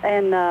funny.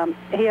 And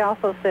he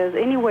also says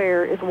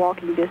anywhere is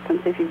walking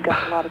distance if you've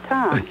got a lot of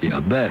time. Yeah,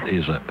 that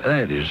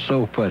is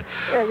so funny.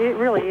 Yeah, it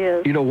really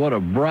is. You know what a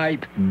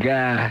bright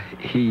guy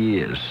he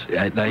is.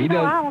 Now,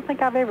 I don't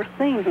think I've ever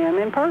seen him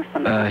in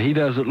person. He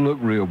doesn't look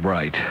real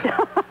bright.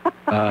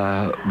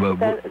 But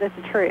that's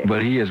a trick.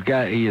 But he has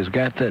got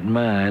that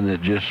mind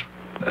that just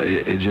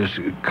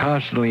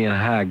constantly in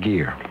high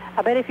gear.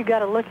 I bet if you got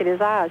to look at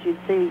his eyes, you'd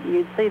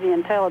see the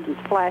intelligence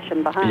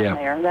flashing behind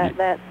there.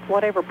 That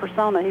whatever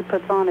persona he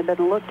puts on, it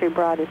doesn't look too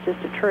bright. It's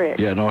just a trick.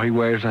 Yeah, no, he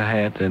wears a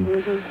hat, and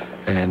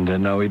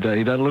no, he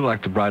doesn't look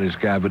like the brightest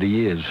guy, but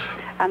he is.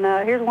 And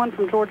here's one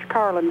from George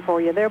Carlin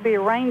for you. There'll be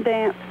a rain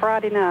dance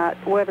Friday night,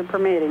 weather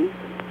permitting.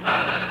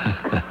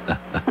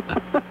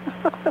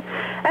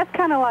 That's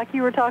kind of like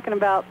you were talking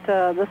about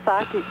the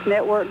psychics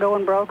network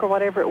going broke or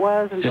whatever it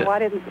was, and so why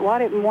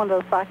didn't one of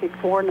those psychics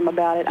warn them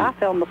about it? I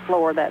fell on the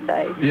floor that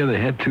day. Yeah, they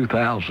had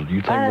 2,000.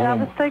 You think I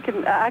was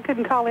thinking I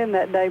couldn't call in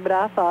that day, but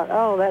I thought,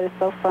 oh, that is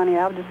so funny.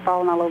 I was just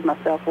falling all over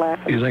myself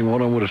laughing. You think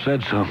one of them would have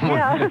said something?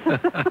 Yeah,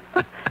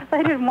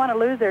 they didn't want to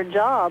lose their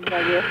jobs.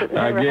 I guess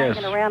they were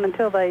hanging around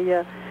until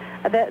they.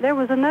 There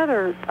was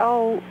another.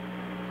 Oh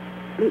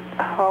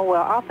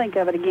well, I'll think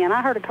of it again.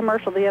 I heard a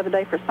commercial the other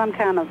day for some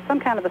kind of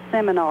a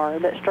seminar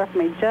that struck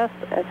me just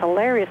as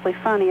hilariously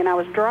funny, and I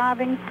was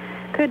driving,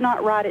 could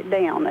not write it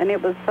down, and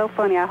it was so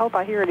funny. I hope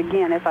I hear it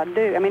again if I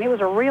do. I mean, it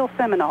was a real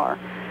seminar,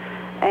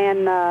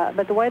 and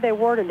but the way they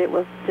worded it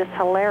was just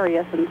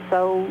hilarious, and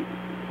so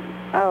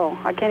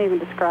I can't even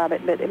describe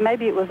it, but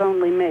maybe it was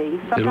only me.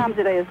 Sometimes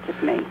it is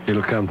just me.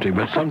 It'll come to you,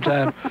 but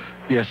sometimes,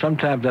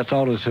 sometimes that's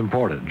all that's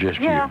important, just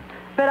you.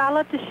 But I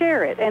love to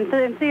share it and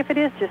see if it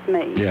is just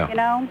me, you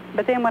know.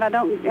 But then when I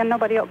don't and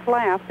nobody else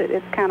laughs,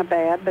 it's kind of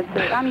bad. But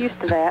I'm used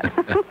to that.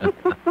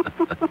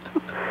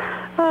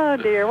 Oh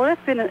dear. Well,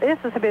 this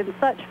has been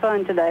such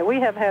fun today. We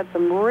have had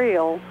some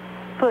real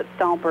foot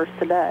stompers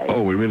today.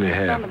 Oh, we really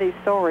have. Some of these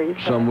stories.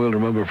 Some we'll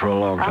remember for a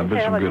long time.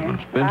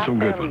 Been some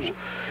good ones.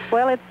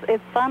 Well,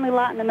 it's finally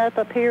lightening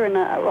up here, and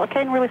I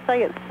can't really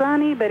say it's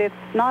sunny, but it's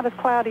not as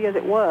cloudy as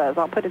it was.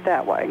 I'll put it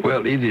that way.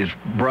 Well, it is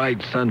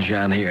bright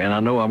sunshine here, and I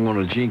know I'm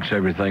going to jinx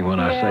everything when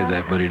I say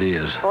that, but it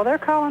is. Well, they're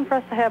calling for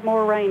us to have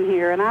more rain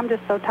here, and I'm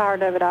just so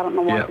tired of it, I don't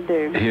know what to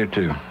do. Here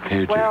too.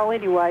 Well,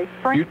 anyway,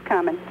 spring's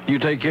coming. You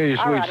take care of your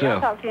sweet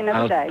self. I'll talk to you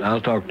another day. I'll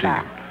talk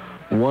to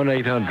you.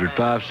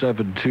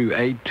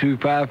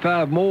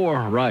 1-800-572-8255.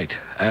 More right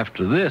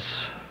after this.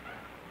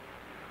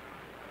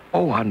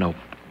 Oh, I know.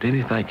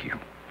 Denny, thank you.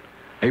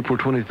 April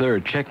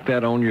 23rd. Check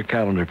that on your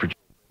calendar.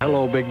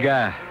 Hello, big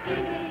guy.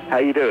 How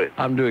you doing?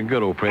 I'm doing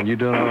good, old friend. You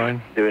doing all right?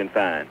 Doing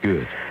fine.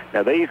 Good.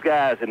 Now, these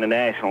guys in the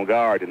National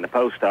Guard in the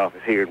post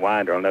office here in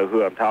Winder will know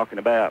who I'm talking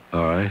about.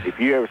 All right. If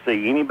you ever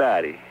see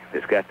anybody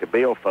that's got the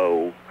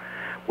billfold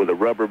with a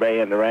rubber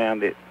band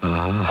around it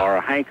or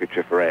a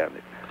handkerchief around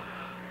it,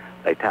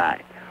 they tie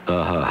it.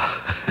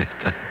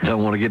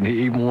 Don't want to get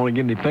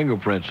any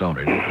fingerprints on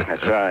it.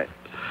 That's right.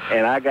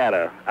 And I got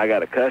a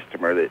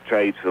customer that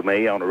trades for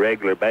me on a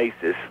regular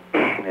basis,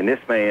 and this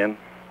man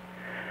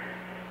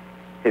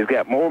has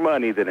got more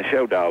money than a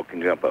show dog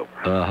can jump over.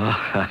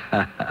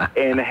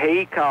 And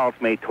he calls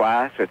me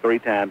twice or three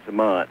times a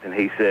month, and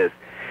he says,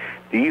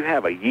 do you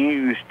have a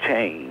used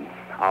chain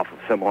off of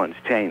someone's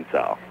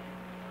chainsaw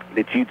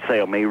that you'd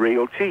sell me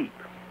real cheap?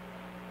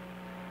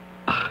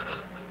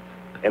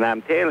 And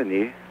I'm telling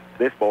you,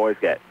 this boy's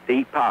got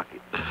deep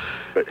pockets,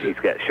 but he's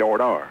got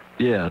short arms.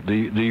 Yeah. Do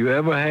you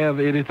ever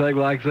have anything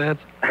like that?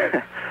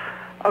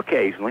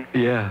 Occasionally.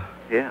 Yeah.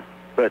 Yeah.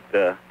 But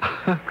I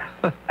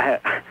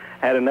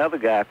had another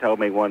guy told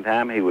me one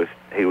time he was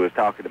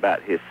talking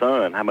about his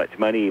son, how much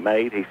money he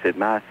made. He said,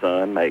 my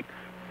son makes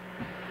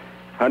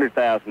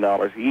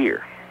 $100,000 a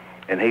year.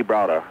 And he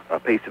brought a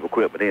piece of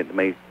equipment in to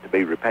me to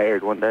be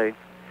repaired one day.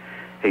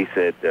 he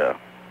said,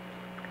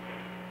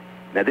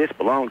 now this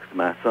belongs to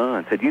my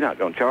son. Said, you're not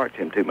going to charge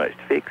him too much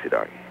to fix it,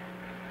 are you?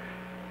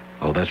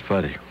 Oh, that's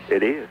funny.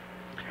 It is.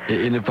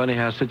 Isn't it funny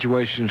how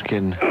situations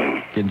can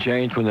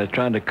change when they're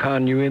trying to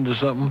con you into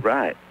something?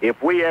 Right. If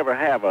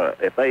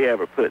they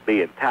ever put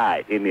being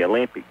tight in the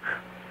Olympics,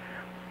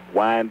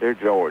 Winder,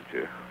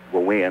 Georgia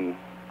will win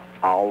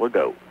all the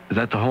gold. Is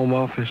that the home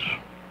office?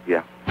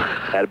 Yeah,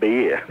 that'll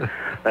be it.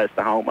 That's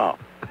the home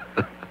office.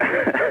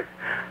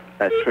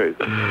 That's true.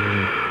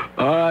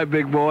 All right,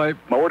 big boy.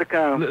 More to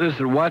come.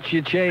 Listen, watch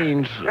your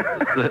chains.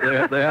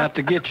 They're out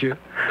to get you.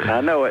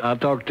 I know it. I'll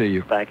talk to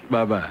you. Thank you.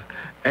 Bye-bye.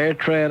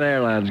 AirTran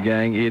Airlines,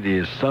 gang, it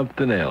is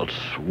something else.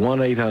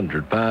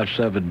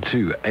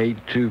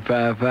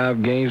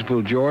 1-800-572-8255,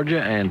 Gainesville,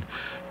 Georgia, and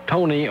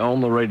Tony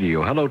on the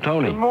radio. Hello,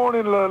 Tony. Good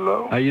morning,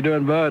 Ludlow. How you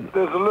doing, bud?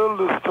 There's a little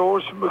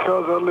distortion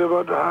because I live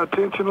under high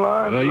tension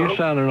line. Well, you're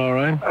sounding all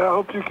right. I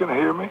hope you can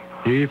hear me.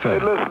 Hear you fine.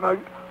 Hey,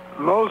 listen,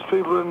 most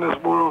people in this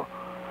world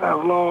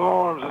have long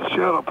arms and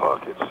shadow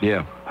pockets.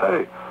 Yeah.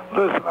 Hey,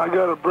 listen, I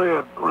got a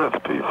bread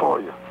recipe for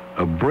you.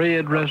 A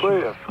bread recipe?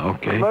 Bread.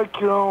 Okay. Make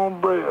your own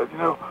bread, you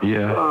know.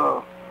 Yeah.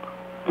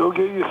 Go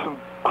get you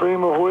some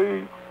cream of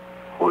wheat,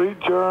 wheat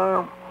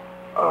germ,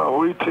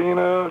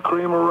 wheatina,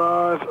 cream of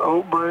rice,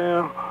 oat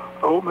bran,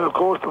 oatmeal, of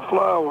course, the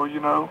flour, you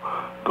know.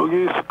 Go get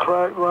you some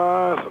cracked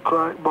rice, some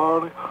cracked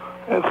barley,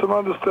 and some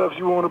other stuff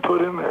you want to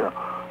put in there.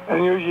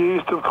 And your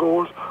yeast, of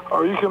course,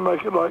 or you can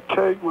make it like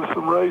cake with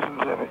some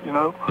raisins in it, you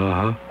know.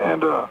 Uh-huh.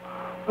 And the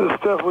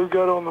stuff we've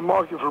got on the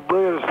market for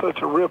bread is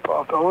such a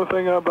rip-off. The only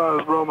thing I buy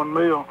is Roman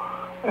meal,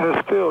 and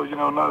it's still, you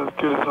know, not as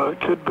good as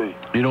it could be.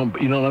 You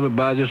don't ever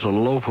buy just a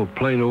loaf of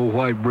plain old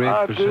white bread?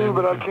 I do,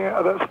 but I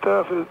can't. That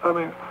stuff is,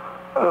 it's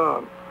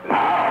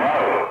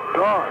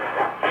dark.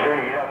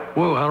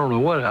 Well, I don't know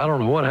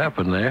what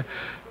happened there,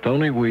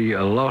 Tony. We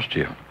lost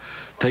you.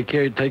 Take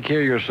care of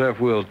yourself.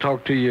 We'll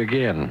talk to you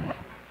again.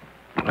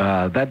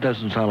 That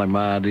doesn't sound like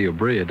my idea of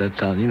bread. That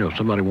sounds,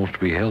 somebody wants to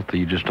be healthy.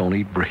 You just don't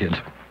eat bread.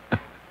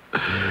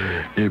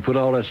 You put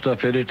all that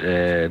stuff in it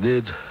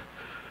and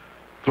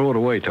throw it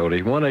away,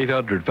 Tony.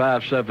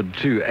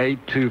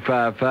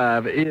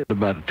 1-800-572-8255 is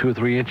about 2 or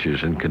 3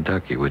 inches in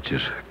Kentucky, which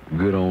is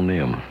good on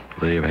them.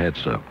 They have had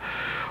some.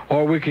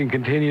 Or we can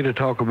continue to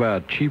talk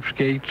about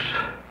cheapskates,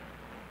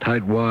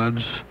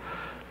 tightwads,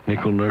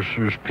 nickel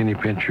nursers, penny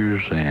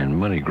pinchers, and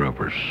money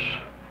grubbers.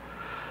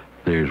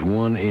 There's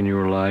one in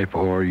your life,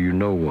 or you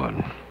know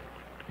one.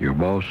 Your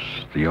boss,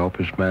 the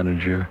office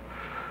manager,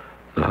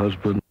 the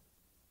husband,